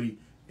in Philly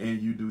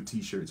and you do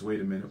t-shirts.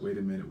 Wait a minute, wait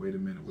a minute, wait a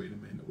minute, wait a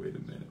minute, wait a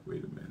minute,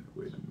 wait a minute,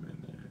 wait a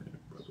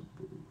minute, Brother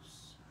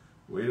Bruce.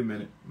 Wait a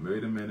minute,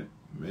 wait a minute,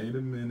 wait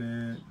a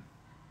minute.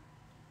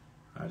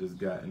 I just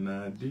got an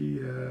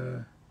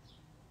idea.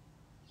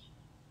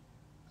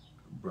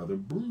 Brother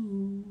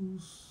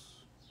Bruce.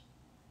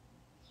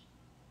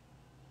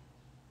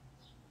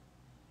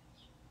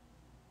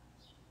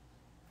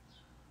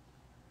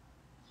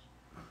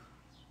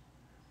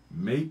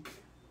 Make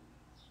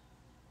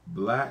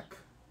black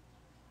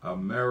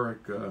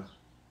America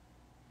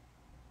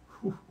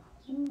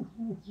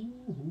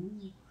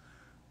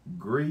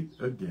great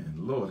again.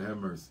 Lord have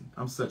mercy.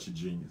 I'm such a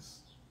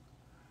genius.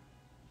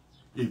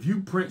 If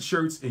you print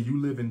shirts and you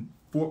live in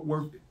Fort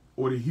Worth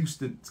or the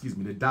Houston,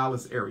 the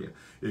Dallas area,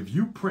 if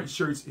you print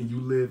shirts and you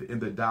live in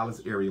the Dallas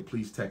area,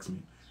 please text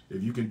me.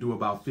 If you can do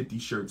about 50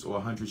 shirts or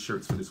 100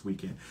 shirts for this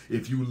weekend.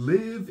 If you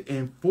live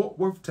in Fort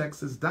Worth,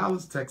 Texas,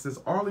 Dallas, Texas,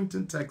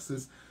 Arlington,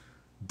 Texas,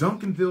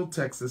 Duncanville,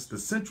 Texas, the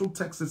Central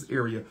Texas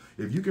area,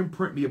 if you can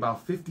print me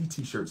about 50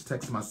 t-shirts,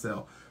 text my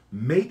cell.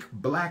 Make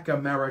black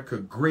America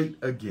great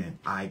again.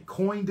 I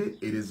coined it.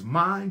 It is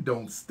mine.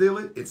 Don't steal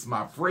it. It's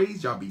my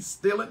phrase. Y'all be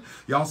stealing.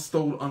 Y'all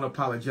stole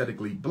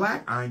unapologetically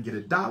black. I ain't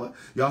get $1.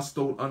 Y'all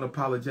stole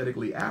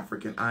unapologetically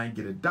African. I ain't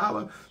get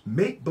 $1.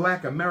 Make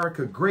black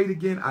America great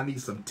again. I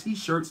need some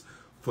t-shirts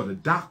for the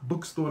Doc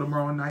bookstore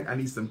tomorrow night. I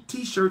need some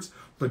t-shirts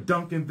for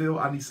Duncanville.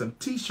 I need some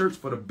t-shirts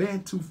for the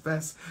Bantu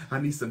Fest.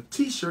 I need some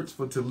t-shirts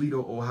for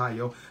Toledo,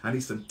 Ohio. I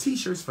need some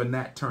t-shirts for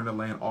Nat Turner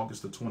Land,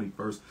 August the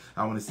 21st.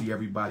 I want to see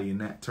everybody in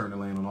Nat Turner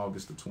Land on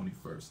August the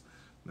 21st.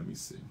 Let me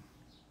see.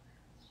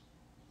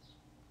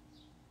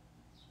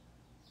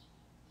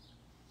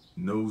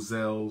 No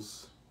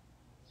Zells.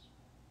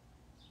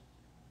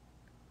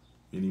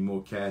 Any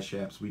more Cash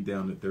Apps? We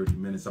down to 30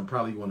 minutes. I'm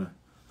probably going to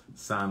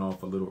sign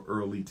off a little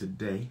early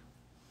today.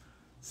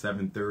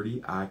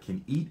 7:30. I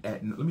can eat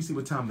at, let me see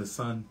what time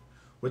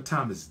what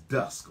time is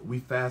dusk? We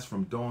fast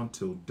from dawn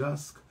till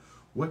dusk.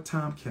 What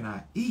time can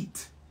I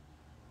eat?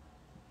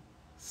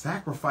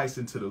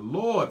 Sacrificing to the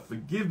Lord.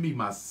 Forgive me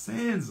my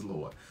sins,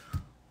 Lord.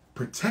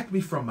 Protect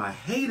me from my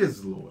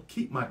haters, Lord.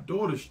 Keep my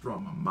daughter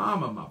strong, my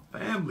mama, my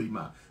family,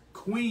 my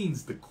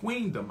queens, the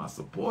queendom, my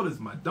supporters,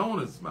 my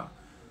donors, my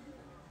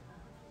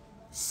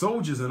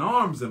soldiers in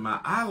arms, and my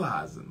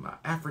allies, and my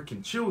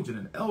African children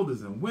and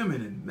elders and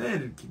women and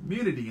men and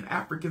community and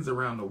Africans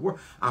around the world.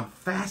 I'm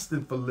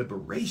fasting for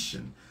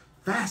liberation.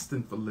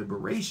 Fasting for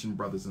liberation,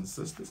 brothers and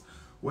sisters.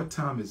 What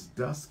time is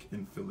dusk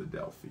in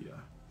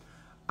Philadelphia?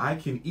 I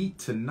can eat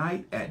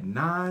tonight at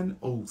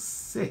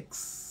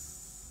 9:06.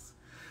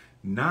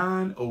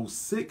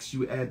 9:06,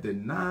 you add the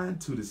 9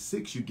 to the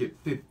 6, you get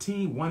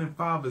 15. 1 and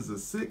 5 is a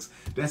 6.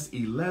 That's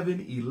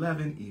 11,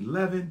 11,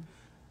 11.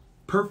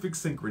 Perfect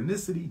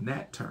synchronicity,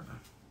 Nat Turner.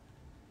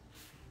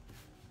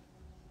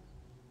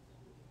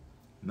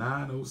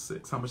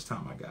 9:06. How much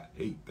time I got?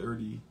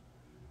 8:30.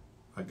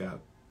 I got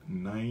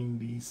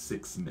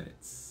 96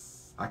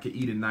 minutes. I can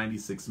eat in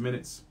 96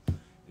 minutes.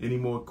 Any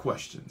more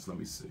questions? Let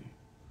me see.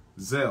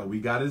 Zell, we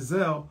got a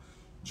Zell.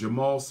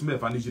 Jamal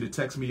Smith, I need you to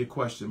text me a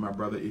question, my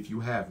brother, if you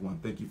have one.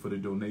 Thank you for the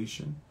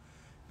donation.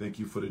 Thank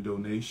you for the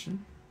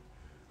donation.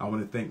 I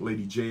want to thank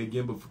Lady J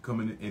again for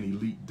becoming an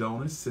elite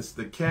donor.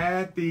 Sister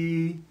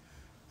Kathy.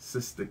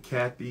 Sister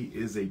Kathy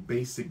is a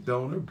basic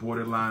donor,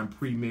 borderline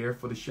premier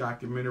for the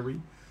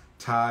shockumentary.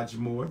 Taj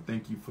Moore,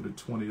 thank you for the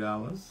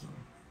 $20.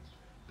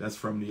 That's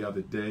from the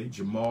other day.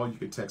 Jamal, you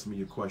can text me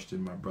your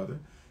question, my brother.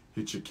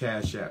 Hit your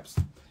cash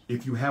apps.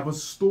 If you have a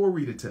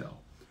story to tell,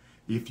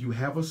 if you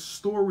have a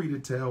story to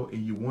tell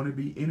and you want to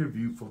be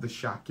interviewed for the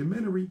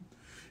shockumentary,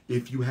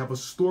 if you have a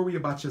story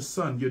about your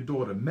son, your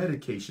daughter,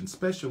 medication,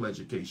 special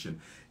education,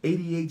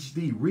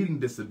 ADHD, reading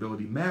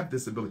disability, math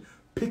disability,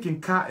 picking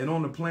cotton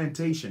on the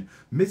plantation,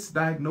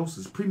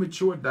 misdiagnosis,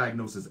 premature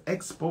diagnosis,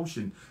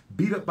 expulsion,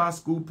 beat up by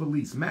school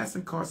police, mass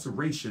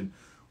incarceration,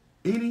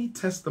 any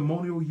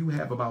testimonial you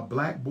have about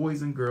black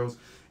boys and girls,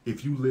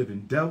 if you live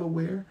in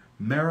Delaware,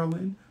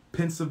 Maryland,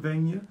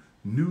 Pennsylvania,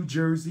 New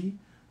Jersey,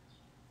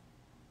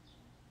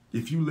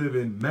 if you live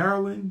in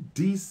Maryland,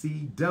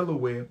 D.C.,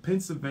 Delaware,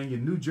 Pennsylvania,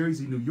 New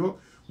Jersey, New York,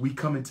 we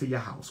come into your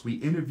house. We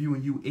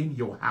interviewing you in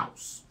your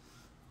house.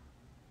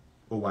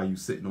 Or while you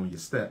sitting on your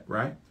step,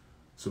 right?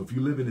 So if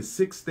you live in the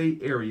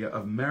 6-state area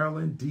of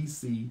Maryland,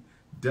 D.C.,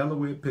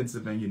 Delaware,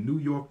 Pennsylvania, New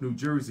York, New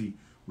Jersey,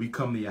 we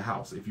come to your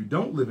house. If you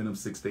don't live in them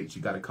 6 states,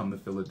 you got to come to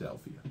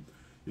Philadelphia.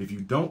 If you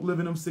don't live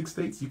in them 6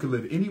 states, you can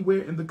live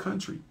anywhere in the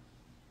country.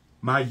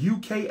 My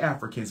UK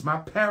Africans, my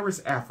Paris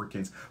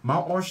Africans, my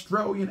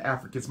Australian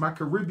Africans, my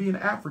Caribbean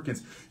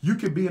Africans. You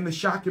could be in the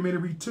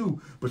shockumentary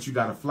too, but you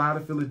got to fly to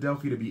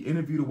Philadelphia to be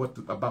interviewed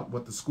about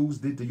what the schools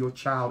did to your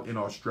child in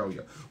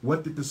Australia.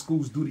 What did the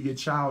schools do to your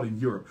child in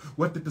Europe?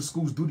 What did the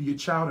schools do to your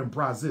child in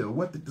Brazil?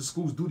 What did the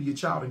schools do to your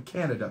child in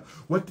Canada?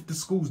 What did the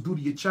schools do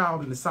to your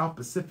child in the South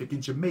Pacific,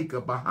 in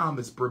Jamaica,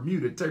 Bahamas,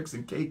 Bermuda, Turks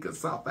and Caicos,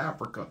 South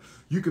Africa?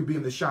 You could be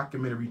in the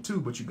shockumentary too,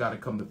 but you got to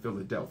come to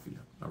Philadelphia,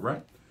 all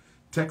right?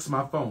 Text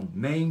my phone,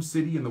 name,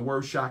 city, and the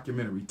word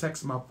shockumentary.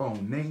 Text my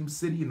phone, name,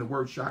 city, and the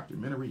word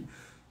shockumentary.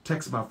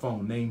 Text my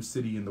phone, name,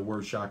 city, and the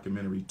word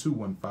shockumentary.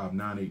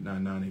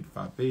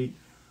 215-989-9858.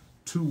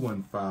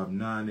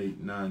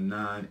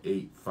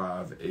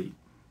 215-989-9858.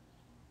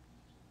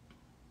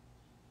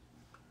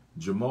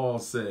 Jamal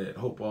said,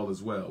 hope all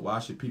is well. Why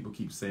should people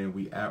keep saying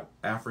we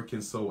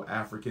Africans sold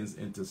Africans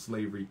into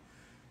slavery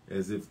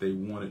as if they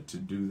wanted to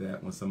do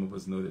that when some of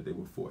us know that they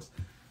were forced?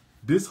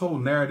 This whole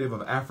narrative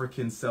of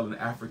Africans selling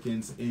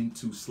Africans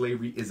into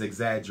slavery is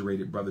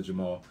exaggerated, Brother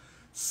Jamal.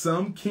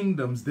 Some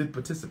kingdoms did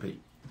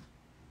participate.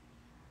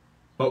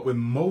 But when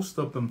most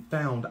of them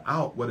found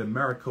out what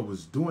America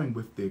was doing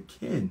with their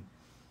kin,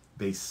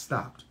 they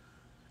stopped.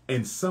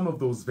 And some of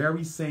those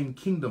very same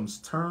kingdoms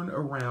turned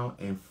around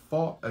and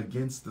fought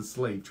against the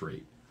slave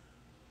trade.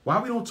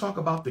 Why we don't talk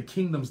about the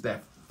kingdoms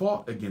that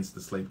fought against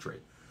the slave trade?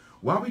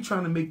 Why are we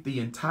trying to make the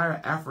entire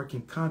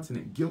African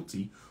continent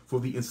guilty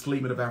for the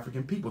enslavement of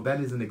African people? That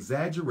is an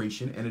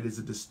exaggeration and it is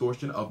a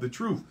distortion of the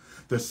truth.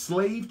 The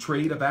slave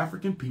trade of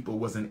African people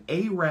was an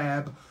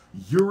Arab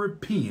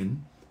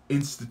European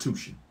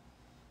institution.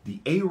 The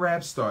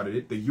Arabs started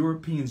it. The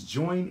Europeans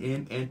joined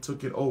in and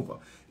took it over.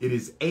 It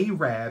is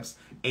Arabs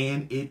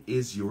and it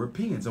is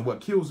Europeans. And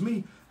what kills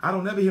me, I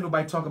don't ever hear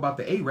nobody talk about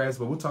the Arabs,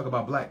 but we'll talk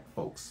about black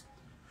folks.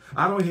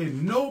 I don't hear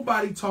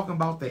nobody talking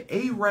about the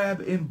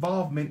Arab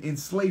involvement in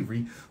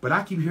slavery, but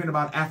I keep hearing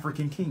about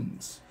African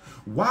kings.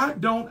 Why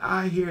don't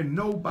I hear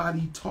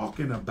nobody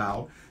talking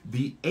about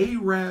the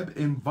Arab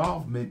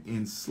involvement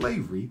in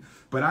slavery,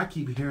 but I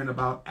keep hearing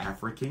about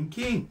African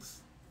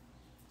kings?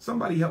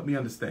 Somebody help me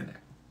understand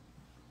that.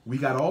 We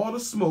got all the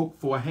smoke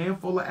for a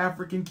handful of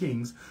African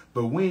kings,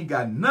 but we ain't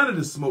got none of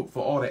the smoke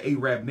for all the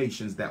Arab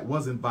nations that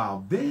was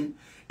involved then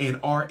and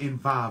are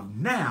involved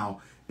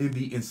now in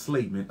the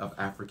enslavement of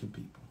African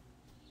people.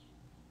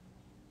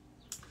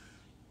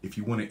 If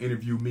you want to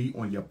interview me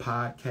on your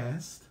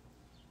podcast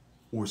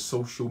or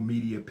social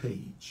media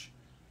page,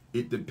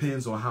 it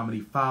depends on how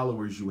many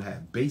followers you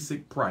have.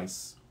 Basic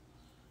price,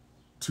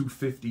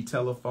 $250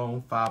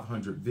 telephone,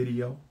 $500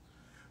 video.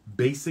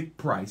 Basic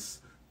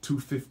price,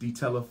 $250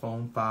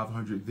 telephone,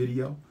 $500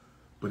 video.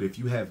 But if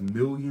you have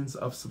millions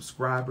of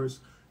subscribers,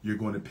 you're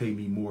going to pay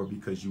me more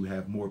because you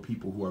have more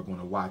people who are going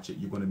to watch it.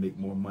 You're going to make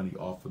more money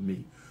off of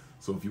me.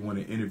 So if you want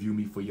to interview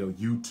me for your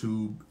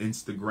YouTube,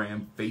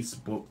 Instagram,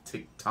 Facebook,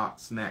 TikTok,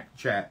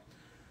 Snapchat,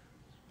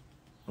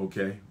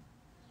 okay,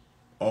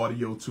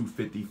 audio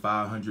 250,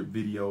 500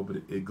 video, but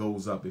it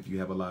goes up if you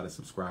have a lot of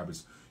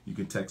subscribers. You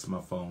can text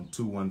my phone,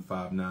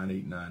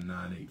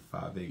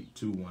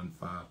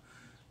 215-989-9858,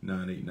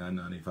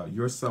 215-989-9858.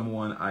 You're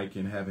someone I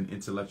can have an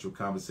intellectual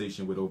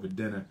conversation with over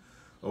dinner.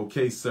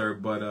 Okay, sir,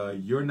 but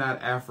you're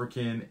not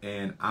African,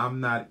 and I'm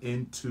not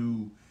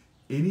into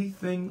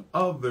anything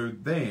other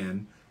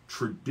than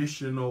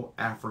traditional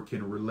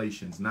African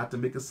relations. Not to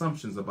make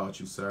assumptions about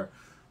you, sir,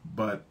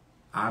 but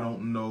I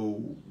don't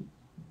know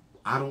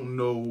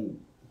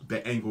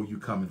the angle you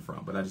coming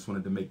from, but I just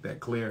wanted to make that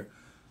clear.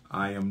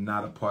 I am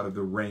not a part of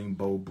the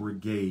Rainbow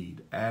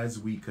Brigade. As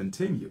we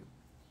continue,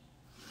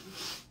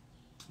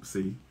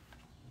 see,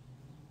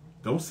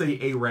 don't say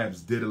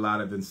Arabs did a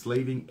lot of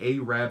enslaving.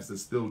 Arabs are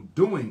still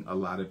doing a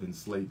lot of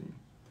enslaving.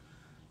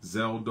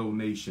 Zell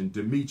donation.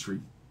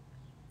 Dimitri,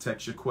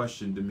 text your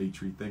question,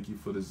 Dimitri. Thank you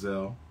for the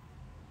Zell.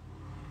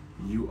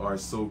 You are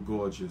so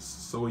gorgeous.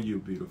 So are you,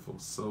 beautiful.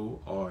 So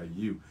are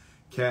you.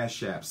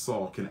 Cash App,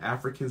 Saul, can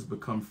Africans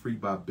become free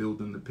by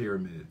building the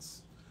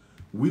pyramids?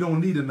 We don't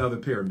need another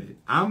pyramid.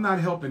 I'm not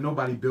helping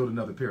nobody build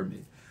another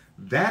pyramid.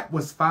 That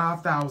was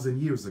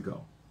 5,000 years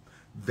ago.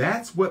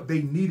 That's what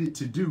they needed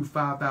to do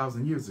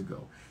 5,000 years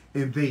ago.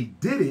 And they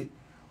did it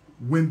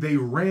when they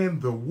ran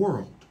the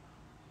world.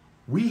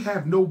 We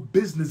have no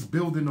business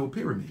building no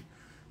pyramid.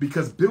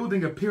 Because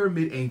building a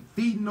pyramid ain't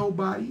feeding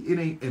nobody. It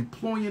ain't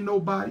employing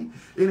nobody.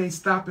 It ain't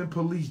stopping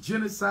police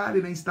genocide.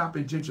 It ain't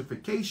stopping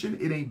gentrification.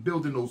 It ain't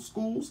building no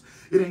schools.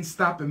 It ain't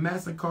stopping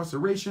mass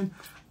incarceration.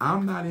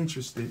 I'm not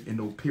interested in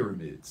no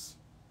pyramids.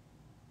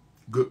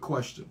 Good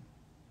question.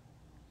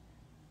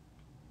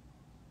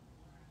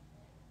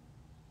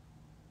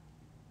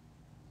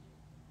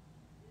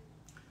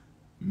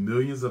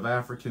 Millions of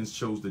Africans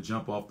chose to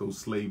jump off those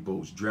slave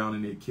boats,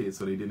 drowning their kids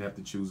so they didn't have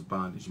to choose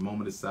bondage.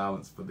 Moment of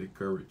silence for their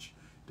courage.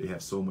 They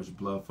have so much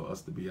blood for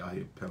us to be out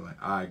here peddling.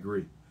 I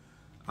agree.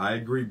 I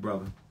agree,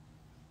 brother.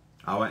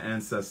 Our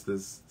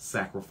ancestors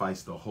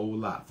sacrificed a whole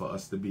lot for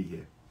us to be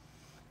here.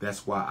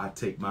 That's why I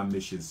take my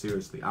mission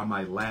seriously. I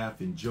might laugh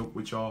and joke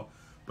with y'all,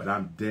 but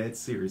I'm dead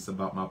serious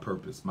about my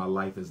purpose. My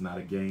life is not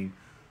a game.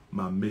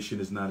 My mission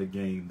is not a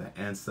game. The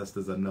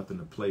ancestors are nothing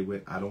to play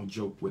with. I don't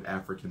joke with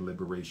African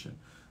liberation.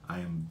 I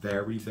am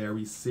very,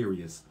 very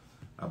serious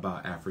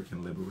about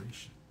African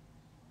liberation.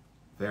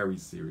 Very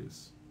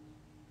serious.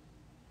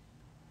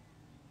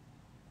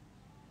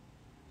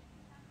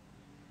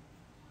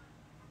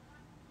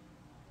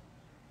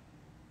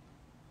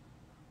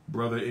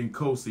 Brother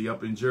Nkosi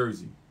up in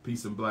Jersey.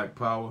 Peace and black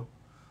power.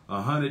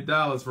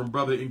 $100 from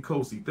Brother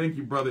Nkosi. Thank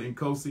you, Brother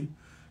Nkosi.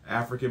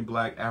 African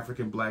black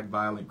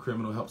violent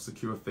criminal help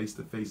secure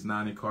face-to-face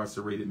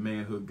non-incarcerated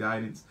manhood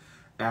guidance.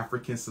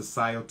 African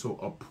societal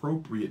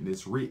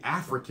appropriateness.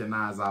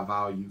 Re-Africanize our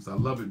values. I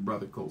love it,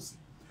 Brother Kosi.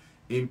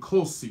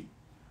 Nkosi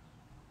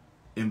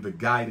in the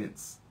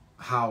guidance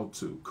how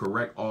to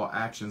correct all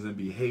actions and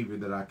behavior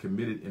that are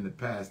committed in the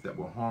past that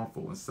were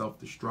harmful and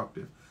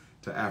self-destructive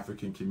to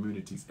African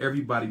communities.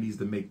 Everybody needs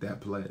to make that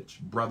pledge.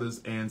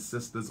 Brothers and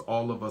sisters,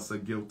 all of us are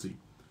guilty.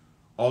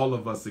 All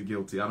of us are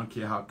guilty. I don't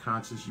care how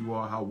conscious you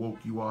are, how woke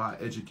you are, how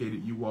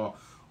educated you are.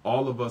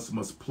 All of us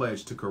must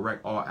pledge to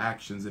correct all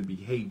actions and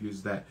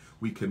behaviors that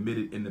we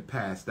committed in the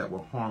past that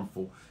were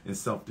harmful and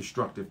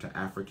self-destructive to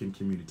African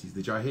communities.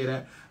 Did y'all hear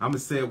that? I'm going to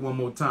say it one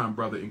more time,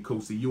 Brother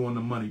Nkosi. You on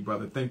the money,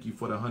 brother. Thank you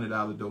for the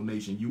 $100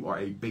 donation. You are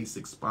a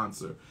basic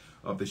sponsor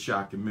of the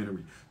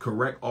Shockumentary.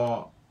 Correct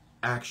all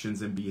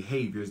actions and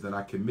behaviors that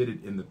I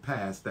committed in the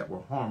past that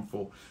were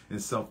harmful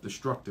and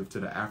self-destructive to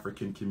the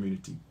African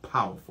community.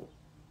 Powerful.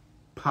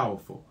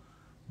 Powerful.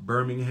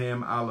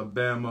 Birmingham,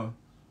 Alabama,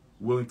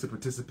 willing to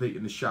participate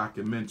in the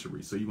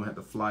Shockumentary. So you're going to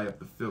have to fly up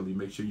to Philly.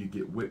 Make sure you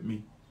get with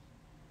me.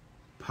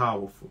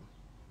 Powerful.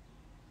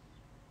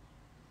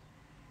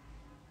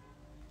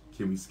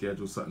 Can we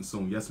schedule something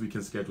soon? Yes, we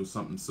can schedule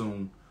something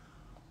soon.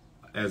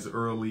 As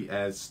early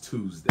as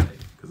Tuesday,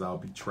 because I'll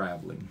be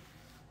traveling.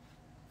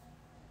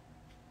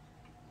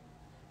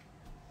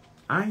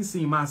 I ain't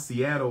seen my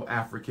Seattle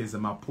Africans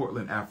and my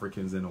Portland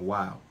Africans in a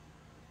while.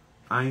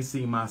 I ain't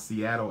seen my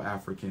Seattle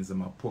Africans and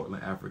my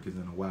Portland Africans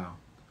in a while.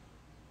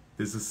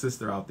 There's a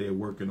sister out there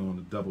working on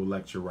a double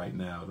lecture right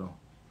now, though.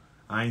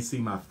 I ain't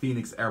seen my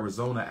Phoenix,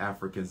 Arizona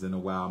Africans in a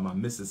while. My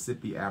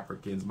Mississippi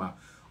Africans, my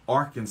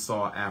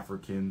Arkansas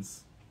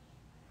Africans.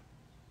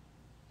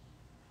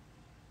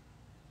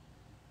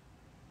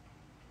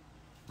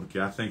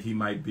 Okay, I think he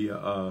might be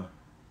a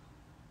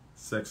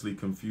sexually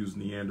confused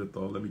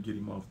Neanderthal. Let me get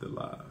him off the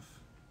live.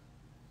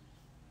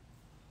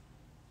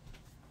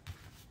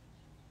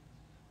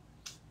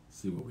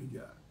 See what we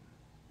got.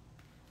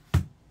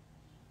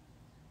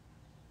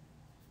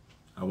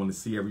 I want to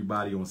see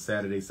everybody on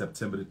Saturday,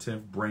 September the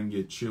 10th. Bring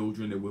your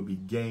children. There will be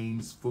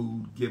games,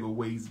 food,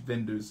 giveaways,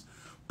 vendors,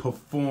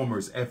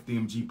 performers,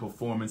 FDMG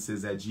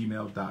Performances at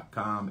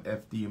gmail.com,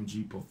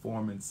 FDMG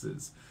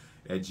Performances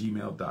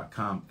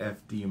fdmgvending@gmail.com.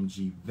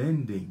 FDMG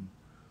Vending.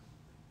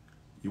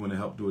 You want to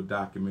help do a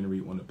documentary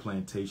on the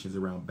plantations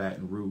around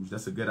Baton Rouge.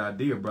 That's a good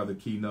idea, Brother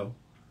Keno.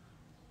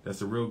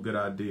 That's a real good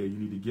idea. You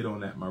need to get on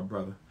that, my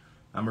brother.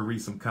 I'm going to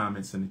read some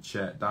comments in the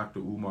chat. Dr.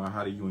 Umar,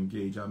 how do you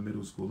engage our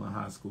middle school and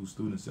high school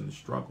students in the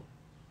struggle?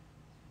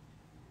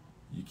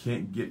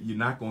 You're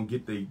not going to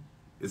get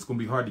it's going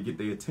to be hard to get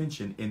their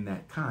attention in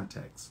that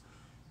context.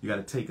 You got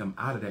to take them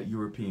out of that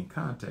European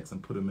context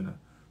and put them in a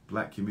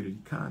black community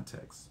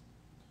context.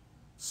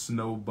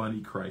 Snow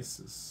Bunny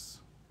Crisis.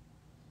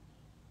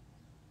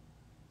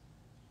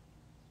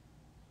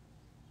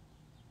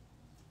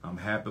 I'm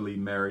happily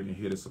married and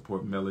here to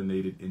support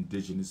melanated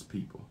indigenous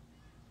people.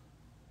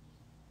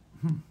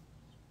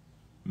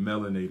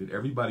 Melanated.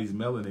 Everybody's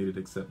melanated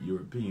except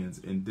Europeans.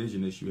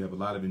 Indigenous, you have a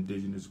lot of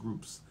indigenous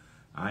groups.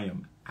 I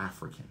am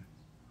African.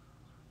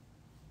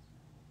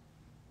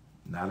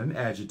 Not an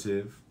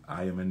adjective.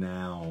 I am a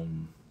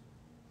noun.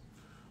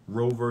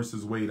 Roe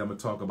versus Wade, I'm going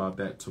to talk about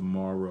that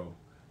tomorrow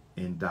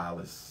in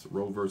Dallas.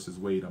 Roe versus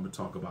Wade, I'm going to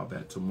talk about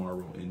that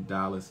tomorrow in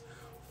Dallas.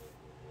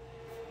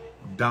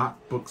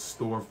 Doc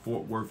Bookstore,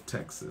 Fort Worth,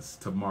 Texas.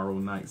 Tomorrow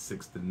night,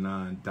 6 to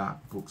 9.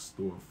 Doc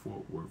Bookstore,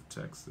 Fort Worth,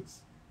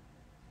 Texas.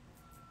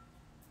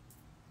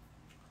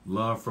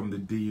 Love from the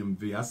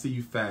DMV. I see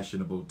you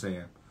fashionable,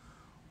 Tam.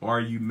 Are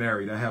you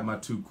married? I have my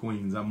 2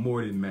 queens. I'm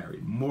more than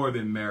married. More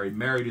than married.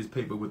 Married is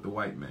paper with the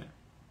white man.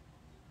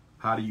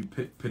 How do you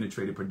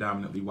penetrate a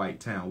predominantly white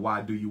town?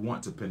 Why do you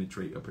want to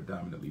penetrate a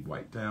predominantly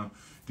white town?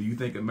 Do you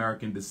think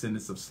American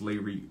descendants of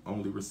slavery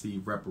only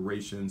receive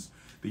reparations?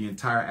 The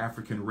entire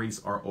African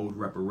race are owed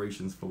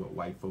reparations for what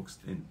white folks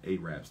and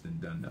Arabs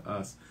done to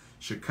us.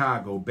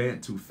 Chicago,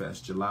 Bantu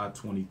Fest, July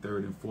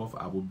 23rd and 4th.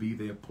 I will be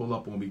there. Pull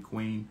up on me,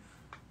 Queen.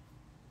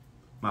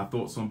 My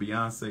thoughts on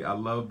Beyonce. I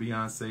love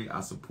Beyonce.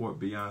 I support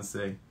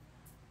Beyonce.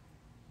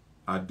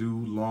 I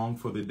do long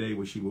for the day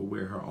where she will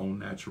wear her own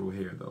natural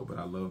hair, though, but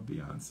I love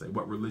Beyonce.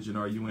 What religion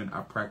are you in?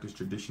 I practice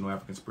traditional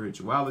African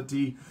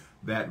spirituality,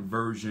 that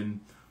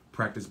version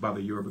practiced by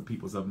the Yoruba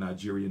peoples of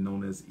Nigeria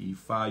known as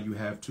Ifa. You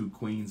have 2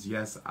 queens.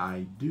 Yes,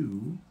 I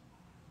do.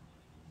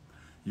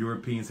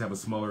 Europeans have a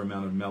smaller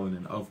amount of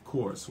melanin, of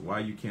course. Why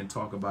you can't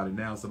talk about it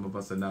now? Some of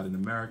us are not in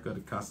America.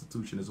 The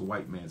Constitution is a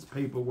white man's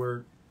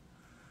paperwork.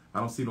 I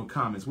don't see no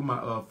comments. With my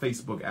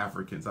Facebook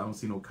Africans, I don't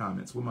see no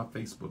comments. With my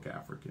Facebook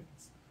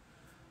Africans.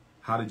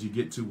 How did you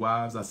get 2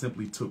 wives? I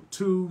simply took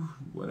 2.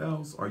 What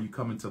else? Are you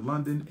coming to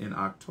London in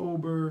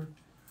October?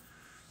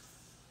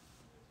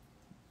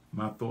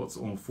 My thoughts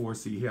on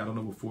 4C hair. I don't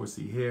know what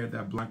 4C hair.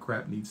 That black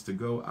crap needs to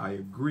go. I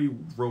agree.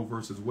 Roe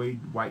versus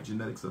Wade. White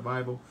genetic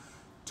survival.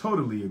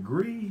 Totally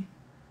agree.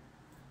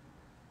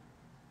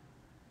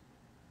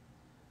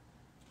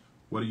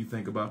 What do you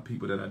think about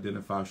people that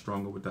identify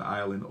stronger with the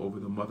island over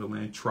the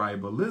motherland?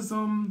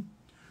 Tribalism.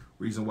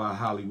 Reason why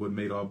Hollywood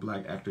made all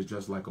black actors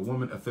dress like a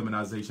woman. A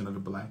feminization of the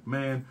black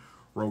man.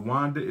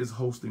 Rwanda is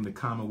hosting the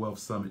Commonwealth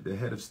Summit. The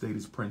head of state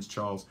is Prince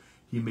Charles.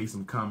 He made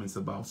some comments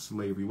about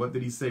slavery. What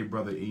did he say,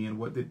 Brother Ian?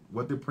 What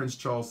did Prince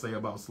Charles say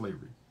about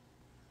slavery?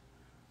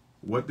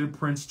 What did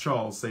Prince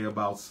Charles say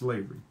about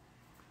slavery?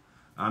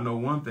 I know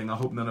one thing. I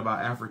hope none of our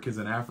Africans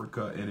in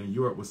Africa and in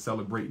Europe were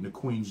celebrating the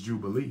Queen's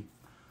Jubilee.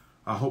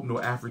 I hope no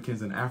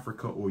Africans in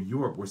Africa or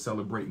Europe were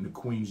celebrating the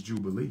Queen's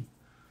Jubilee.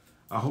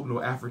 I hope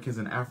no Africans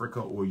in Africa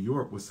or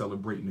Europe were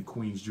celebrating the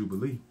Queen's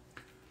Jubilee.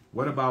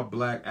 What about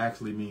black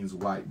actually means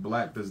white?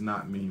 Black does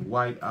not mean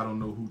white. I don't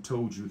know who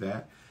told you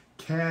that.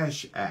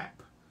 Cash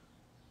App.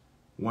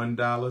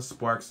 $1,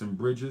 Sparks and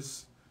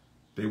Bridges.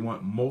 They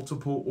want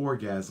multiple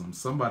orgasms.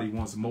 Somebody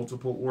wants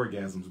multiple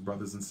orgasms,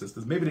 brothers and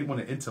sisters. Maybe they want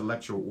an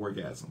intellectual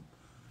orgasm.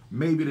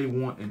 Maybe they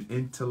want an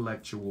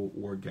intellectual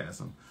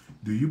orgasm.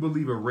 Do you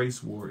believe a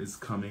race war is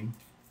coming?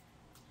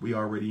 We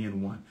already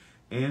in one.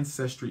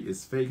 Ancestry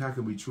is fake. How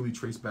can we truly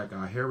trace back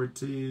our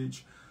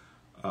heritage?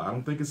 I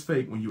don't think it's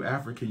fake. When you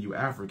African, you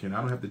African.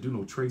 I don't have to do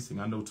no tracing.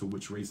 I know to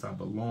which race I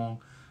belong.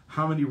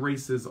 How many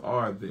races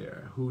are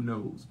there? Who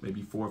knows?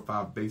 Maybe 4 or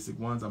 5 basic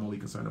ones. I'm only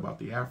concerned about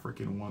the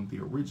African one, the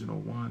original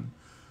one.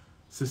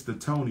 Sister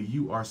Tony,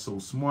 you are so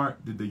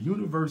smart. Did the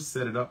universe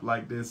set it up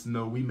like this?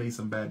 No, we made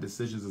some bad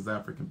decisions as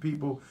African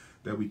people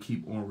that we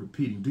keep on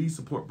repeating. Do you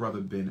support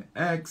Brother Ben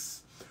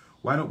X?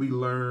 Why don't we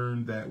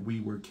learn that we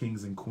were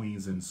kings and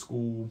queens in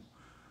school?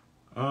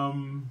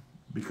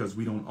 Because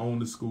we don't own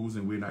the schools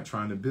and we're not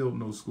trying to build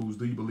no schools.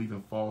 Do you believe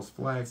in false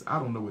flags? I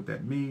don't know what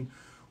that means.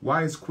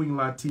 Why is Queen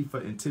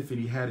Latifah and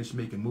Tiffany Haddish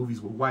making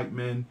movies with white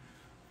men?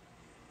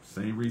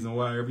 Same reason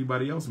why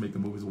everybody else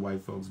making movies with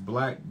white folks.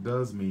 Black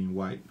does mean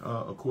white.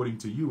 According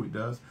to you, it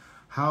does.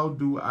 How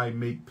do I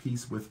make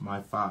peace with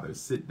my father?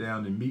 Sit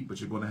down and meet, but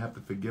you're going to have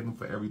to forgive him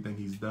for everything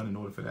he's done in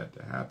order for that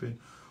to happen.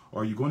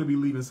 Are you going to be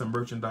leaving some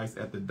merchandise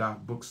at the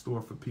Doc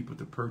Bookstore for people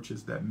to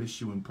purchase that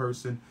miss you in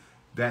person?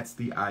 That's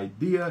the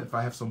idea. If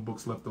I have some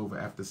books left over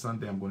after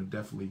Sunday, I'm going to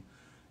definitely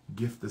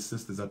gift the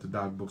sisters at the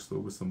Doc Bookstore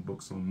with some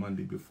books on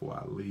Monday before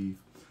I leave.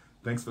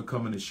 Thanks for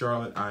coming to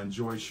Charlotte. I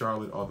enjoyed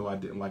Charlotte, although I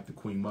didn't like the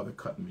Queen Mother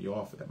cutting me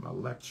off at my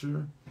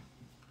lecture.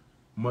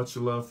 Much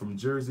love from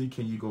Jersey.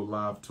 Can you go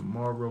live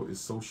tomorrow? Is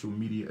social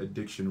media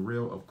addiction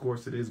real? Of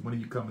course it is. When are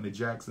you coming to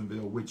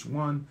Jacksonville? Which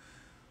one?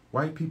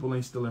 White people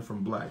ain't stealing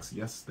from blacks.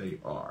 Yes, they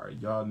are.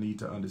 Y'all need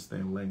to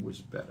understand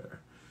language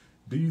better.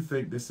 Do you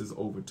think this is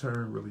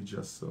overturned? Really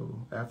just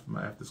so. After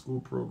my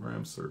after-school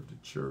program, served the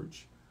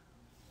church.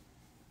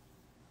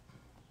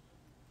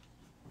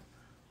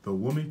 The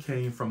woman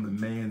came from the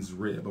man's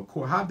rib. Of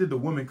course, how did the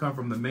woman come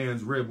from the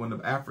man's rib when the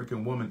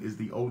African woman is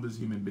the oldest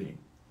human being?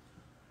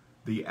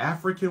 The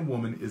African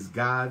woman is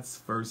God's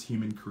first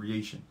human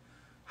creation.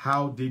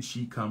 How did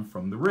she come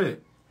from the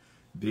rib?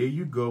 There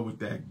you go with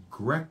that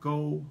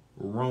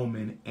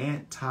Greco-Roman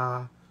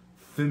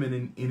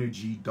anti-feminine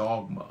energy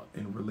dogma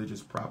and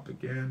religious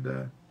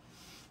propaganda.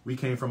 We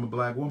came from a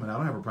black woman. I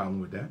don't have a problem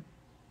with that.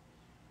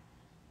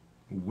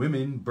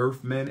 Women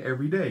birth men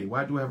every day.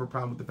 Why do I have a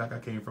problem with the fact I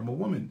came from a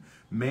woman?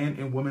 Man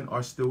and woman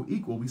are still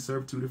equal. We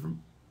serve two different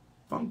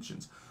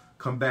functions.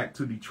 Come back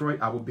to Detroit.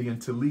 I will be in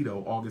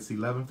Toledo August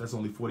 11th. That's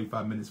only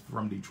 45 minutes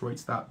from Detroit.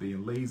 Stop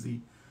being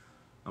lazy.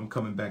 I'm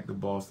coming back to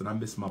Boston. I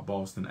miss my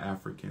Boston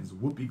Africans.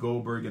 Whoopi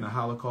Goldberg in the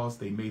Holocaust,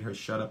 they made her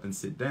shut up and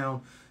sit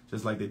down,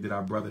 just like they did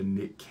our brother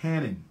Nick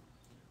Cannon.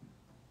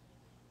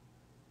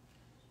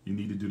 You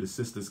need to do the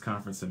Sisters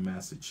Conference in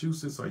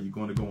Massachusetts. Are you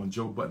going to go on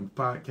Joe Button's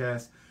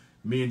podcast?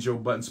 Me and Joe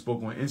Button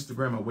spoke on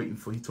Instagram. I'm waiting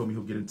for, he told me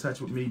he'll get in touch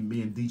with me.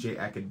 Me and DJ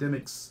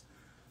Academics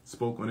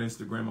spoke on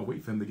Instagram. I'm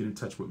waiting for him to get in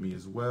touch with me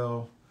as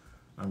well.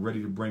 I'm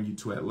ready to bring you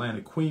to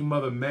Atlanta. Queen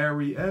Mother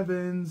Mary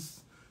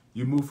Evans.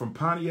 You moved from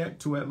Pontiac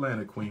to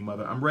Atlanta, Queen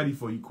Mother. I'm ready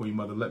for you, Queen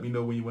Mother. Let me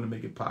know when you want to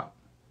make it pop.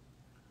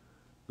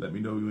 Let me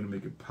know when you want to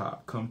make it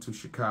pop. Come to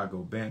Chicago,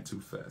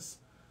 Bantu Fest.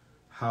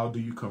 How do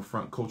you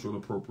confront cultural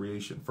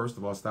appropriation? First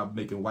of all, stop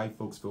making white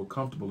folks feel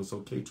comfortable. It's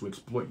okay to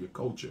exploit your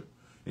culture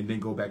and then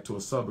go back to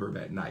a suburb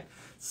at night.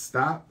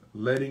 Stop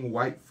letting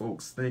white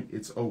folks think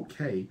it's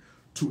okay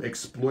to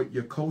exploit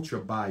your culture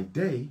by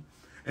day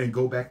and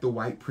go back to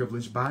white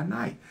privilege by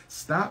night.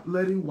 Stop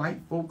letting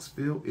white folks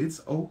feel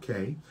it's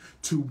okay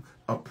to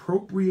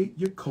appropriate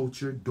your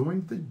culture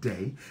during the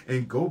day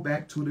and go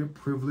back to their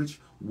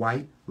privileged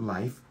white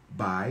life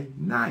by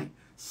night.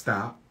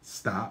 Stop,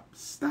 stop,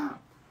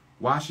 stop.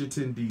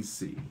 Washington,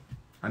 D.C.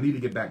 I need to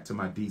get back to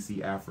my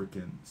D.C.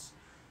 Africans.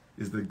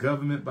 Is the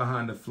government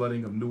behind the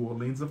flooding of New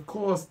Orleans? Of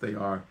course they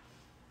are.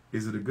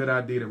 Is it a good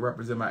idea to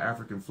represent my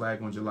African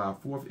flag on July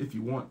 4th? If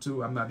you want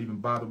to, I'm not even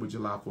bothered with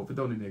July 4th. It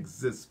don't even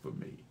exist for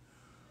me.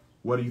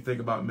 What do you think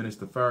about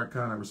Minister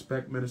Farrakhan? I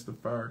respect Minister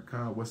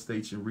Farrakhan. What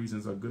states and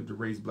reasons are good to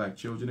raise black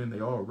children in?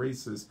 They all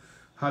racist.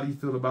 How do you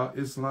feel about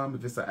Islam?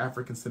 If it's an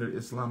African-centered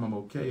Islam, I'm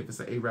okay. If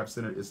it's an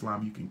Arab-centered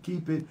Islam, you can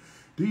keep it.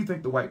 Do you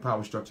think the white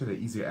power structure had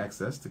easier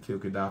access to kill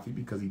Gaddafi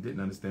because he didn't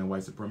understand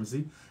white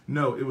supremacy?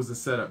 No, it was a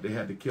setup. They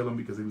had to kill him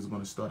because he was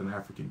going to start an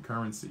African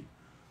currency.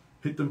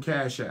 Hit them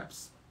cash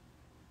apps.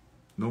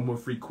 No more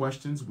free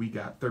questions. We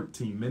got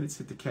 13 minutes.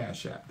 Hit the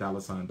cash app.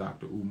 $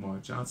 Dr. Umar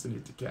Johnson.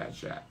 Hit the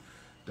cash app.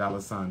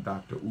 $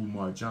 Dr.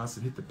 Umar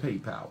Johnson. Hit the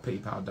PayPal.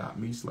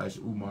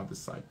 PayPal.me/Umar the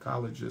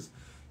Psychologist.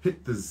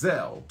 Hit the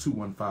Zelle.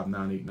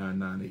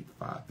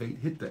 215-989-9858.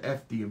 Hit the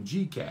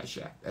FDMG cash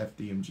app.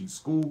 FDMG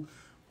School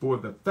for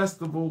the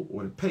festival,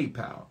 or the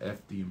PayPal.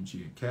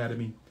 FDMG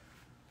Academy.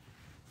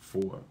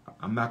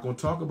 I'm not going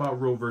to talk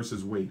about Roe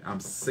versus Wade. I'm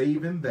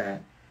saving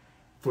that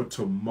for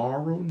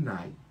tomorrow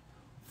night.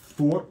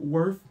 Fort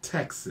Worth,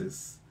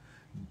 Texas,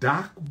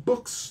 Doc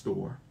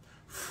Bookstore,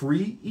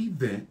 free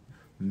event,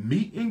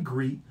 meet and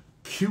greet,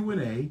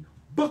 Q&A,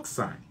 book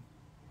signing.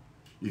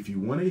 If you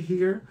want to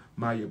hear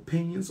my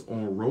opinions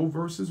on Roe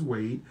versus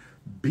Wade,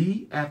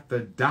 be at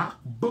the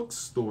Doc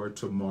Bookstore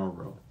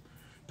tomorrow.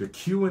 The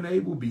Q&A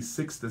will be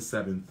 6 to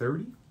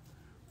 7:30,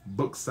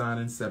 book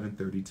signing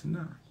 7:30 to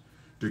 9.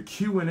 The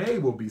Q&A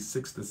will be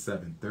 6 to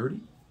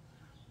 7:30,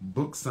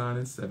 book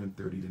signing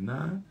 7:30 to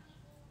 9.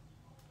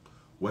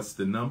 What's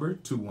the number?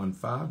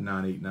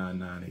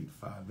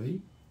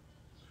 215-989-9858.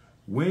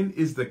 When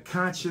is the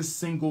Conscious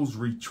Singles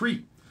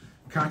Retreat?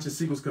 Conscious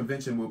Singles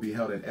Convention will be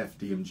held at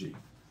FDMG.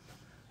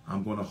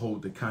 I'm going to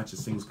hold the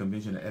Conscious Singles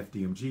Convention at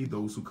FDMG.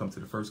 Those who come to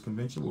the first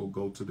convention will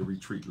go to the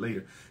retreat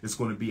later. It's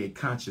going to be a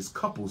Conscious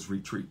Couples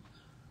Retreat.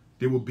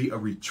 There will be a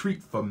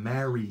retreat for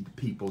married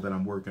people that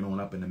I'm working on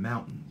up in the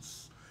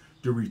mountains.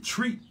 The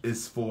retreat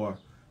is for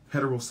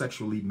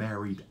heterosexually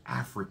married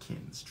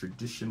Africans,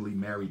 traditionally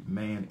married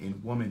man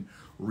and woman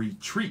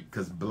retreat,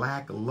 because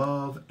black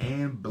love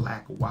and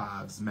black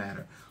wives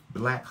matter.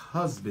 Black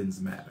husbands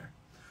matter.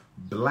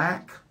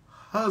 Black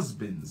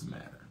husbands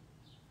matter.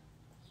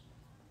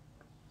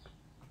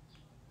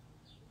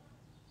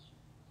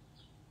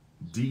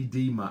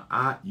 DD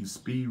Ma'at, you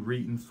speed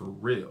reading for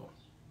real.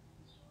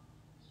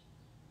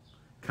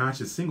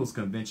 Conscious Singles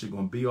Convention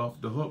going to be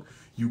off the hook.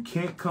 You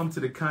can't come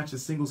to the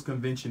Conscious Singles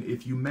Convention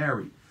if you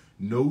married.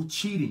 No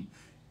cheating.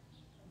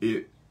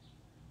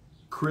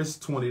 Chris,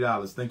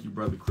 $20. Thank you,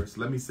 brother Chris.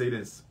 Let me say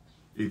this.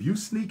 If you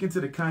sneak into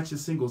the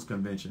Conscious Singles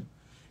Convention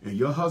and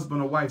your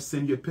husband or wife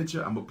send you a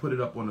picture, I'm going to put it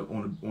up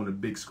on a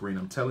big screen.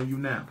 I'm telling you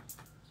now,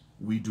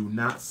 we do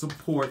not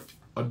support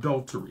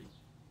adultery.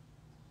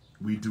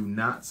 We do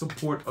not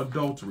support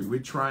adultery. We're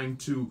trying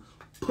to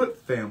put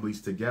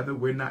families together.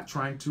 We're not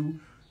trying to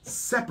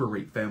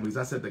separate families.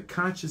 I said the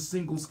Conscious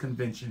Singles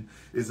Convention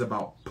is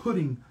about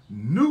putting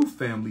new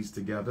families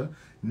together,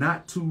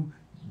 not to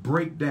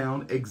break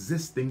down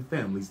existing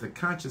families. The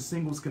Conscious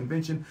Singles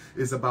Convention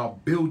is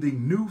about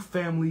building new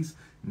families,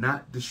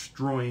 not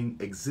destroying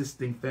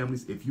existing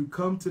families. If you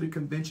come to the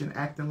convention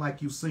acting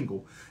like you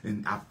single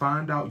and I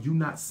find out you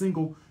not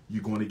single,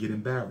 you're going to get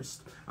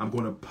embarrassed. I'm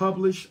going to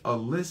publish a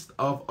list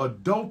of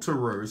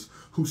adulterers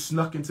who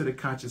snuck into the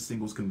Conscious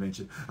Singles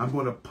Convention. I'm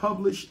going to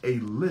publish a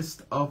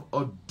list of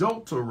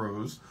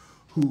adulterers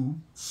who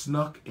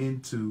snuck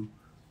into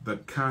the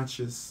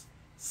Conscious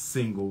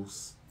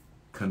Singles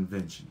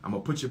Convention. I'm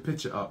going to put your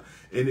picture up.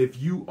 And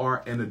if you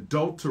are an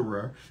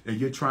adulterer and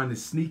you're trying to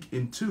sneak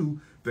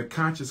into the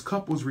Conscious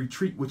Couples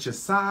Retreat with your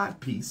side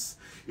piece,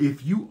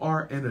 if you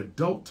are an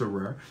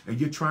adulterer and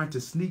you're trying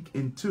to sneak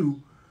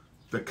into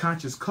the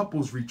Conscious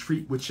Couples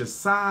Retreat with your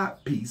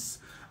side piece,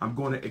 I'm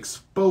going to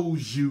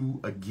expose you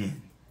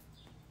again.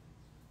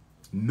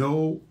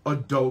 No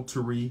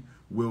adultery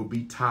will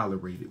be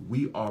tolerated.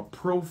 We are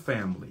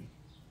pro-family.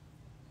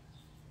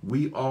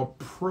 We are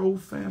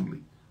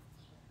pro-family.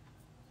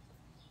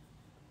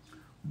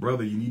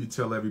 Brother, you need to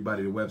tell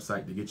everybody the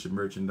website to get your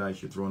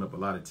merchandise. You're throwing up a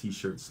lot of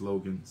t-shirt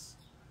slogans.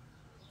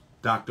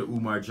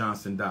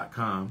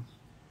 DrUmarJohnson.com.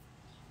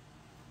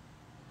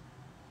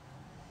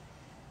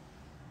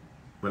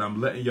 But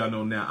I'm letting y'all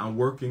know now, I'm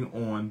working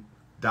on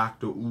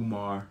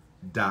DrUmar.tv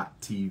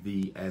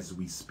as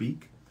we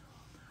speak.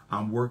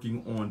 I'm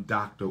working on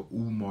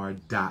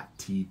DrUmar.tv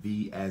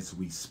as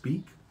we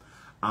speak.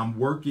 I'm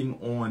working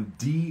on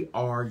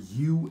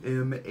DrUmar.tv.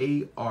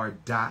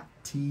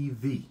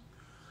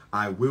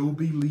 I will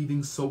be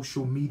leaving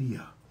social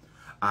media.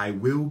 I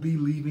will be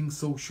leaving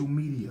social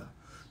media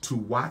to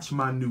watch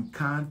my new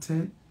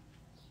content.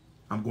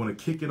 I'm going to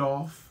kick it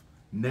off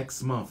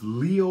next month.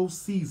 Leo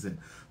season.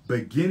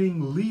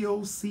 Beginning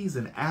Leo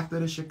season after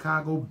the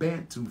Chicago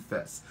Bantu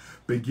Fest.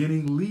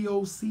 Beginning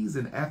Leo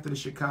season after the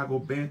Chicago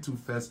Bantu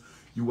Fest,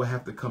 you will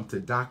have to come to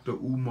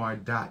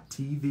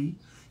DrUmar.tv.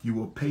 You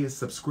will pay a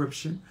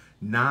subscription,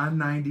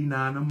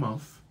 $9.99 a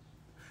month.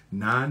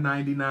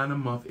 $9.99 a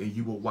month, and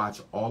you will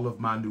watch all of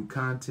my new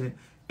content,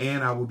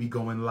 and I will be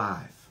going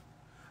live.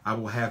 I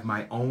will have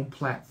my own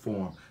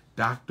platform.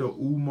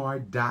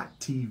 DrUmar.tv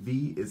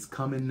is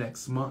coming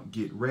next month.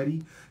 Get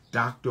ready.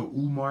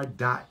 DrUmar.tv.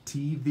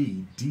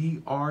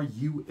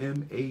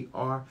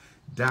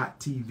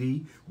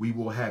 DrUmar.tv. We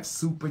will have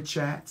super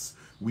chats.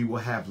 We will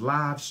have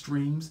live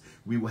streams.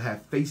 We will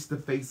have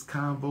face-to-face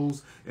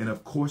convos. And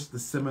of course, the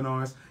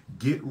seminars.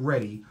 Get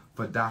ready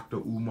for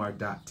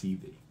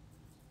DrUmar.tv.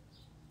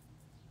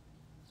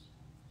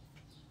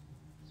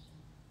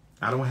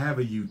 I don't have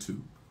a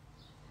YouTube.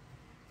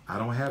 I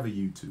don't have a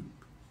YouTube.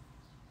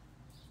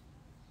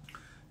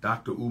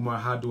 Dr. Umar,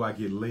 how do I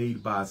get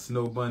laid by a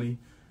snow bunny?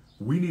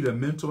 We need a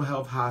mental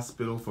health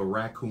hospital for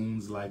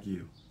raccoons like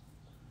you.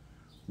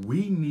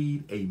 We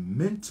need a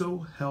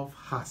mental health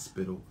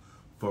hospital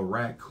for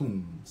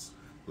raccoons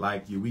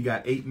like you. We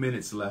got 8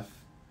 minutes left.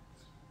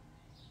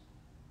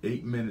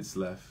 8 minutes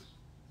left.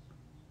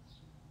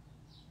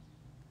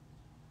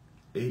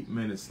 8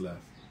 minutes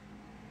left.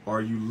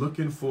 Are you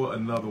looking for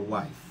another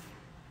wife?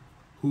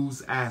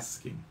 Who's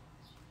asking?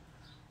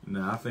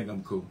 Nah, I think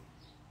I'm cool.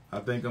 I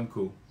think I'm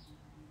cool.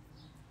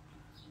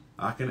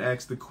 I can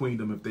ask the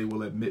queendom if they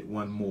will admit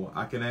one more.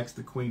 I can ask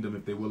the queendom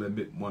if they will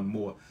admit one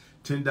more.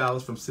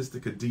 $10 from Sister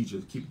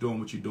Khadijah. Keep doing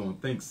what you're doing.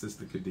 Thanks,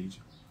 Sister Khadijah.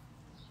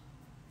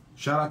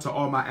 Shout out to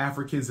all my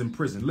Africans in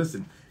prison.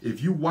 Listen,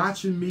 if you're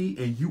watching me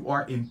and you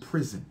are in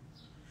prison,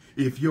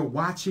 if you're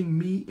watching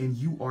me and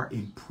you are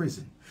in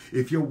prison,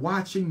 if you're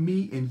watching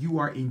me and you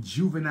are in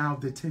juvenile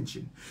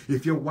detention,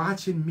 if you're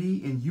watching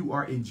me and you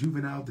are in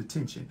juvenile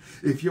detention,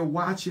 if you're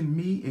watching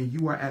me and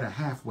you are at a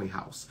halfway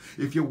house,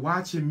 if you're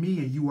watching me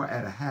and you are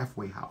at a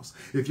halfway house,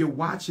 if you're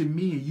watching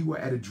me and you are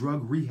at a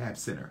drug rehab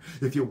center,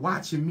 if you're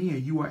watching me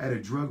and you are at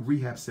a drug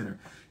rehab center,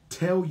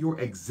 tell your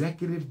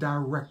executive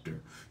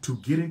director to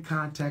get in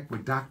contact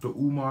with Dr.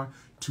 Umar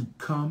to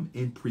come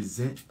and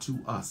present to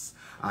us.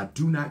 I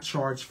do not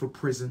charge for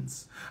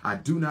prisons. I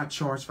do not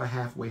charge for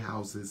halfway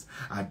houses.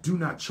 I do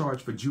not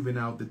charge for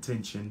juvenile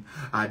detention.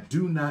 I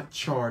do not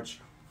charge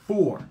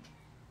for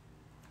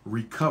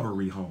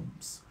recovery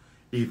homes.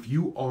 If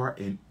you are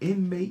an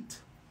inmate,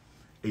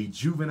 a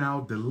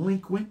juvenile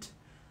delinquent,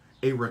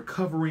 a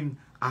recovering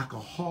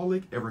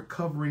alcoholic, a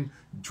recovering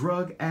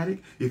drug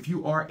addict, if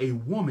you are a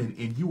woman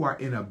and you are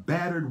in a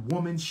battered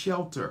woman's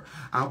shelter,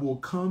 I will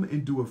come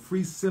and do a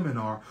free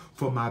seminar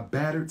for my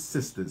battered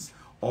sisters.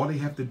 All they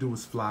have to do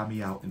is fly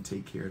me out and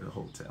take care of the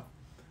hotel.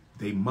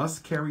 They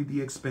must carry the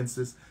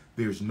expenses.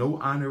 There's no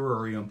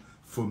honorarium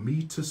for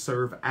me to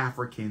serve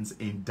Africans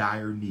in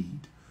dire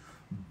need.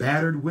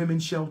 Battered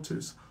women's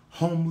shelters,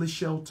 homeless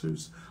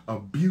shelters,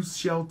 abuse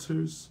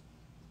shelters,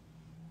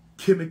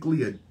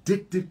 chemically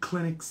addicted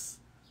clinics,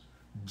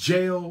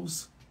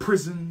 jails,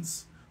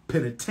 prisons,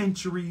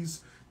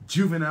 penitentiaries,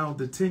 juvenile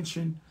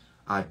detention.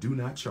 I do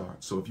not charge.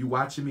 So if you're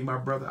watching me, my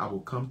brother, I will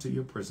come to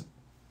your prison.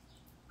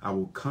 I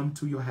will come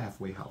to your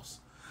halfway house.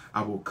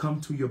 I will come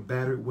to your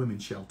battered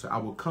women's shelter. I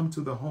will come to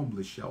the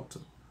homeless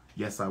shelter.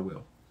 Yes, I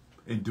will.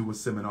 And do a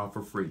seminar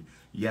for free.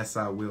 Yes,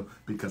 I will.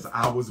 Because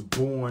I was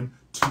born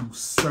to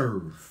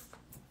serve.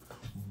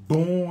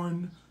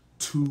 Born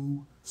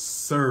to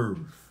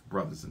serve,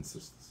 brothers and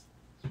sisters.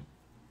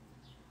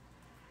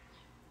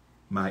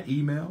 My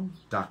email,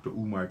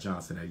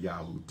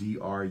 drumarjohnson@yahoo.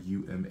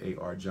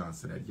 DRUMAR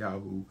Johnson at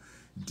Yahoo.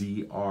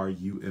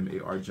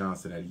 DRUMAR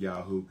Johnson at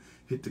Yahoo.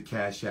 Hit the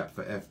Cash App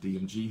for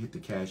FDMG. Hit the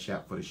Cash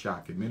App for the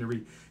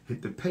Shockumentary.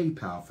 Hit the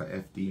PayPal for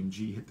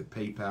FDMG. Hit the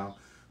PayPal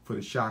for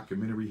the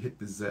Shockumentary. Hit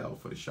the Zelle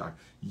for the Shock.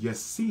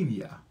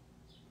 Yesenia,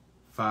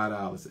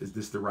 $5. Is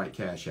this the right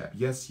Cash App?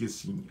 Yes,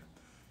 Yesenia.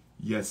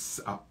 Yes,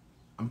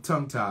 I'm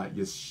tongue-tied.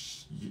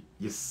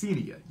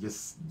 Yesenia.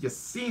 Yes,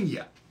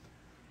 Yesenia.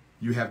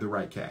 You have the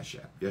right Cash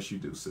App. Yes, you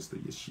do, Sister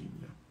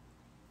Yesenia.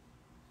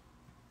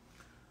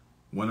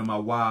 One of my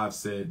wives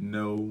said,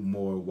 no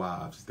more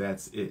wives.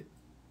 That's it.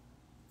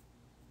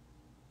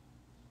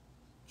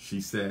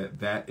 She said,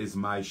 that is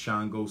my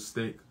Shango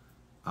stick.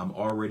 I'm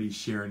already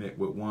sharing it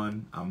with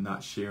one. I'm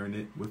not sharing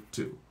it with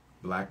two.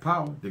 Black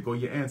power. There go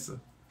your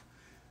answer.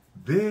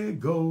 There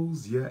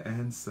goes your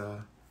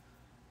answer.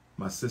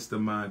 My sister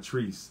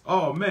Montrese.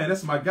 Oh, man,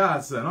 that's my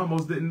godson. I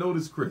almost didn't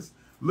notice Chris.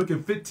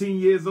 Looking 15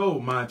 years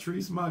old,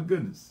 Montrese. My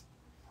goodness.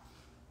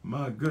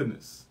 My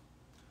goodness.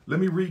 Let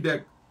me read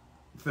that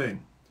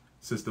thing,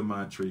 Sister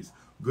Montrese.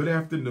 Good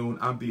afternoon.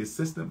 I'm the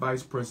Assistant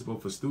Vice Principal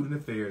for Student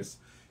Affairs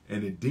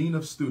and the Dean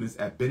of Students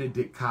at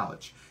Benedict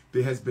College.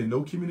 There has been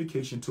no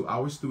communication to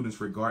our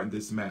students regarding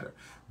this matter.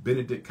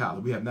 Benedict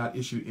College, we have not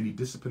issued any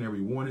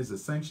disciplinary warnings or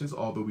sanctions,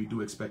 although we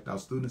do expect our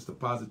students to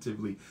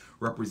positively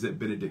represent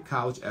Benedict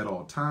College at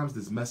all times.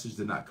 This message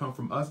did not come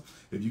from us.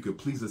 If you could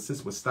please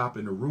assist with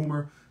stopping the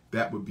rumor,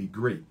 that would be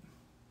great.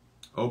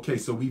 Okay,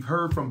 so we've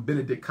heard from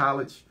Benedict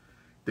College.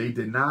 They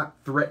did not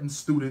threaten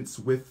students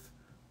with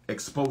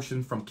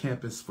expulsion from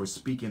campus for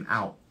speaking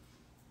out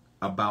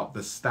about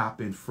the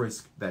stop and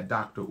frisk that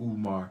Dr.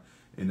 Umar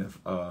and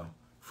the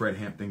Fred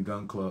Hampton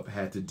Gun Club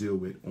had to deal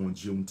with on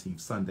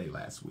Juneteenth Sunday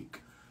last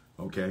week.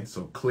 Okay,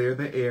 so clear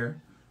the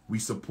air. We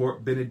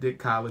support Benedict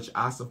College.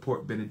 I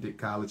support Benedict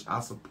College. I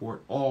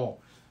support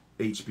all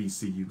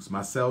HBCUs.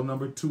 My cell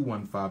number,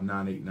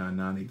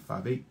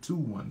 215-989-9858,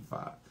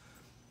 215.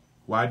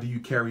 Why do you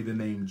carry the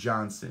name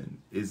Johnson?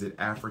 Is it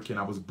African?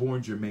 I was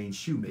born Jermaine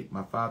Shoemake.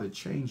 My father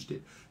changed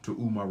it to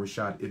Umar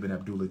Rashad Ibn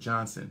Abdullah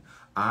Johnson.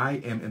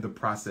 I am in the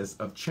process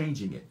of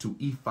changing it to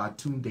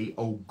Ifatunde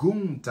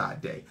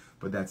Oguntade.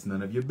 But that's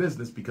none of your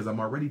business because I'm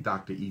already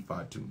Dr.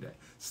 Ifatunde.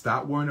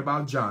 Stop worrying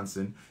about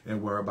Johnson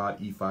and worry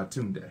about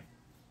Ifatunde.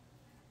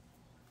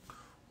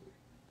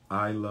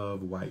 I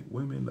love white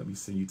women. Let me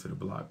send you to the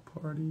block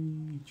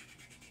party.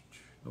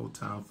 No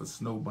time for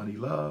snow bunny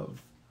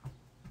love.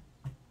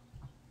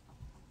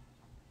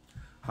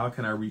 How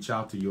can I reach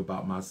out to you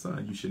about my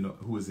son? You should know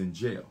who is in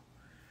jail.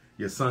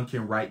 Your son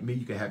can write me.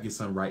 You can have your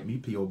son write me.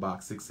 P.O.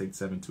 Box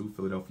 6872,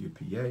 Philadelphia,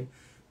 PA.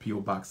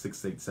 P.O. Box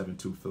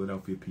 6872,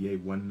 Philadelphia, PA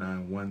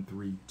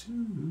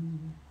 19132.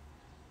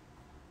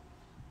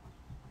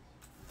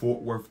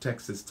 Fort Worth,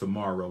 Texas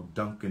tomorrow.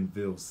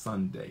 Duncanville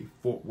Sunday.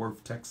 Fort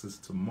Worth, Texas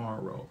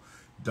tomorrow.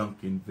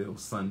 Duncanville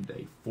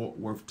Sunday. Fort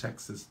Worth,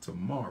 Texas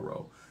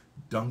tomorrow.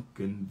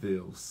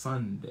 Duncanville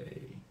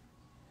Sunday.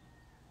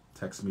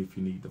 Text me if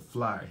you need the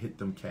flyer. Hit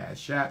them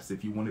Cash Apps.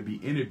 If you want to be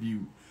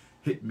interviewed,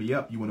 hit me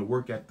up. You want to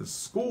work at the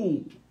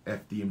school,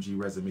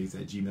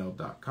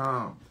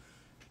 fdmgresumes@gmail.com.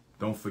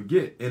 Don't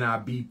forget,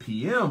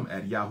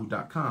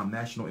 NIBPM@yahoo.com.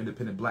 National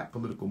Independent Black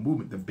Political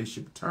Movement, the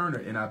Bishop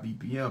Turner,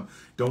 NIBPM.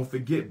 Don't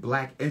forget,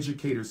 Black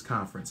Educators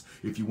Conference.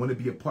 If you want to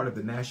be a part of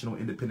the National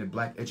Independent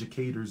Black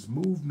Educators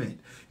Movement,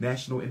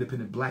 National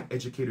Independent Black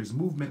Educators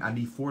Movement, I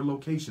need 4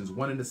 locations.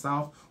 1 in the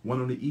South, 1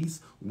 on the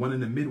East, 1 in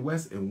the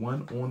Midwest, and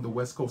 1 on the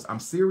West Coast. I'm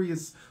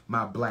serious,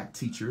 my Black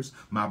teachers,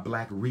 my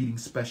Black reading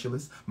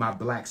specialists, my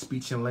Black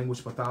speech and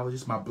language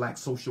pathologists, my Black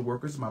social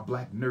workers, my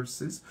Black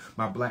nurses,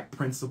 my Black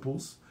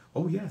principals.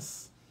 Oh,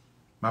 yes.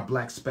 My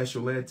Black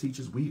special ed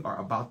teachers, we are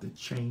about to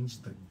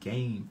change the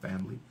game,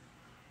 family.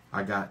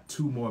 I got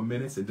 2 more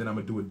minutes, and then I'm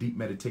going to do a deep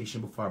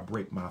meditation before I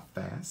break my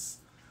fast.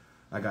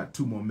 I got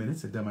 2 more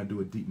minutes, and then I'm going to do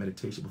a deep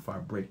meditation before I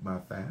break my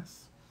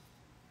fast.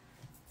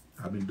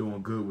 I've been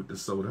doing good with the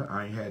soda.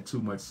 I ain't had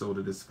too much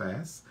soda this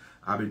fast.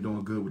 I've been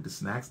doing good with the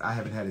snacks. I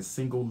haven't had a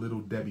single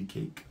Little Debbie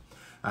cake.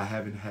 I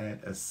haven't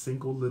had a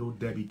single Little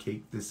Debbie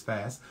cake this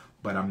fast,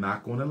 but I'm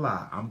not going to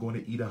lie. I'm going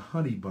to eat a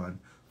honey bun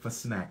for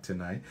snack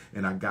tonight,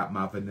 and I got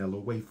my vanilla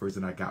wafers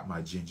and I got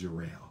my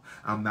ginger ale.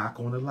 I'm not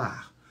going to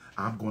lie.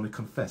 I'm going to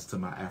confess to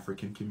my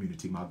African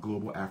community, my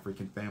global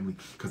African family,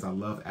 because I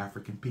love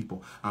African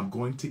people. I'm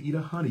going to eat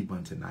a honey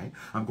bun tonight.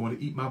 I'm going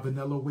to eat my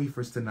vanilla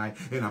wafers tonight,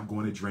 and I'm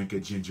going to drink a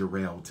ginger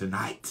ale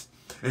tonight.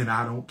 And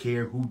I don't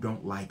care who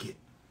don't like it.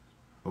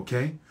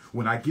 Okay?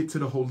 When I get to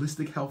the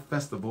Holistic Health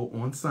Festival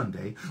on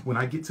Sunday, when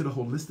I get to the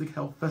Holistic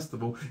Health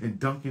Festival in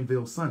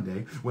Duncanville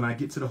Sunday, when I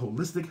get to the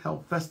Holistic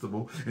Health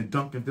Festival in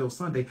Duncanville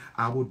Sunday,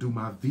 I will do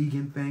my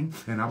vegan thing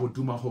and I will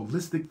do my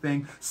holistic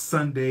thing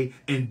Sunday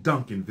in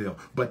Duncanville.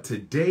 But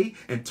today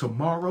and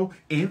tomorrow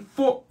in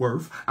Fort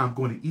Worth, I'm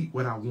going to eat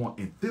what I want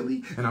in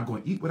Philly, and I'm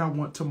going to eat what I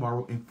want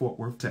tomorrow in Fort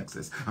Worth,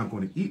 Texas. I'm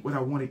going to eat what I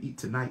want to eat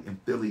tonight in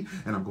Philly,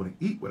 and I'm going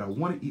to eat what I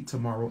want to eat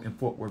tomorrow in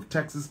Fort Worth,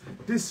 Texas.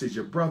 This is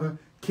your brother,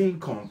 King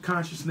Kong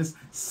Consciousness,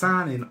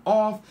 signing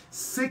off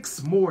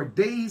 6 more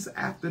days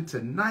after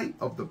tonight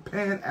of the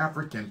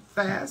Pan-African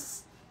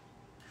fast.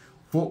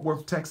 Fort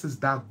Worth, Texas,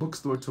 Doc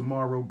Bookstore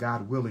tomorrow,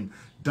 God willing.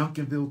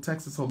 Duncanville,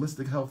 Texas,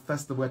 Holistic Health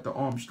Festival at the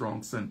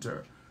Armstrong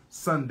Center.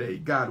 Sunday,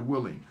 God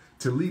willing.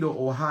 Toledo,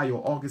 Ohio,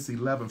 August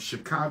 11th.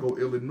 Chicago,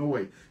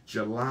 Illinois,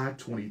 July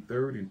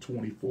 23rd and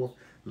 24th.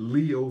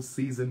 Leo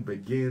season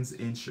begins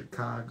in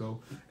Chicago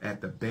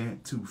at the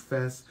Bantu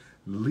Fest.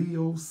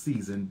 Leo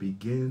season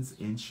begins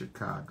in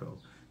Chicago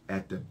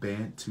at the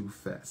Bantu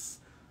Fest.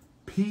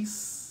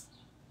 Peace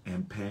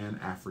and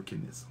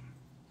Pan-Africanism.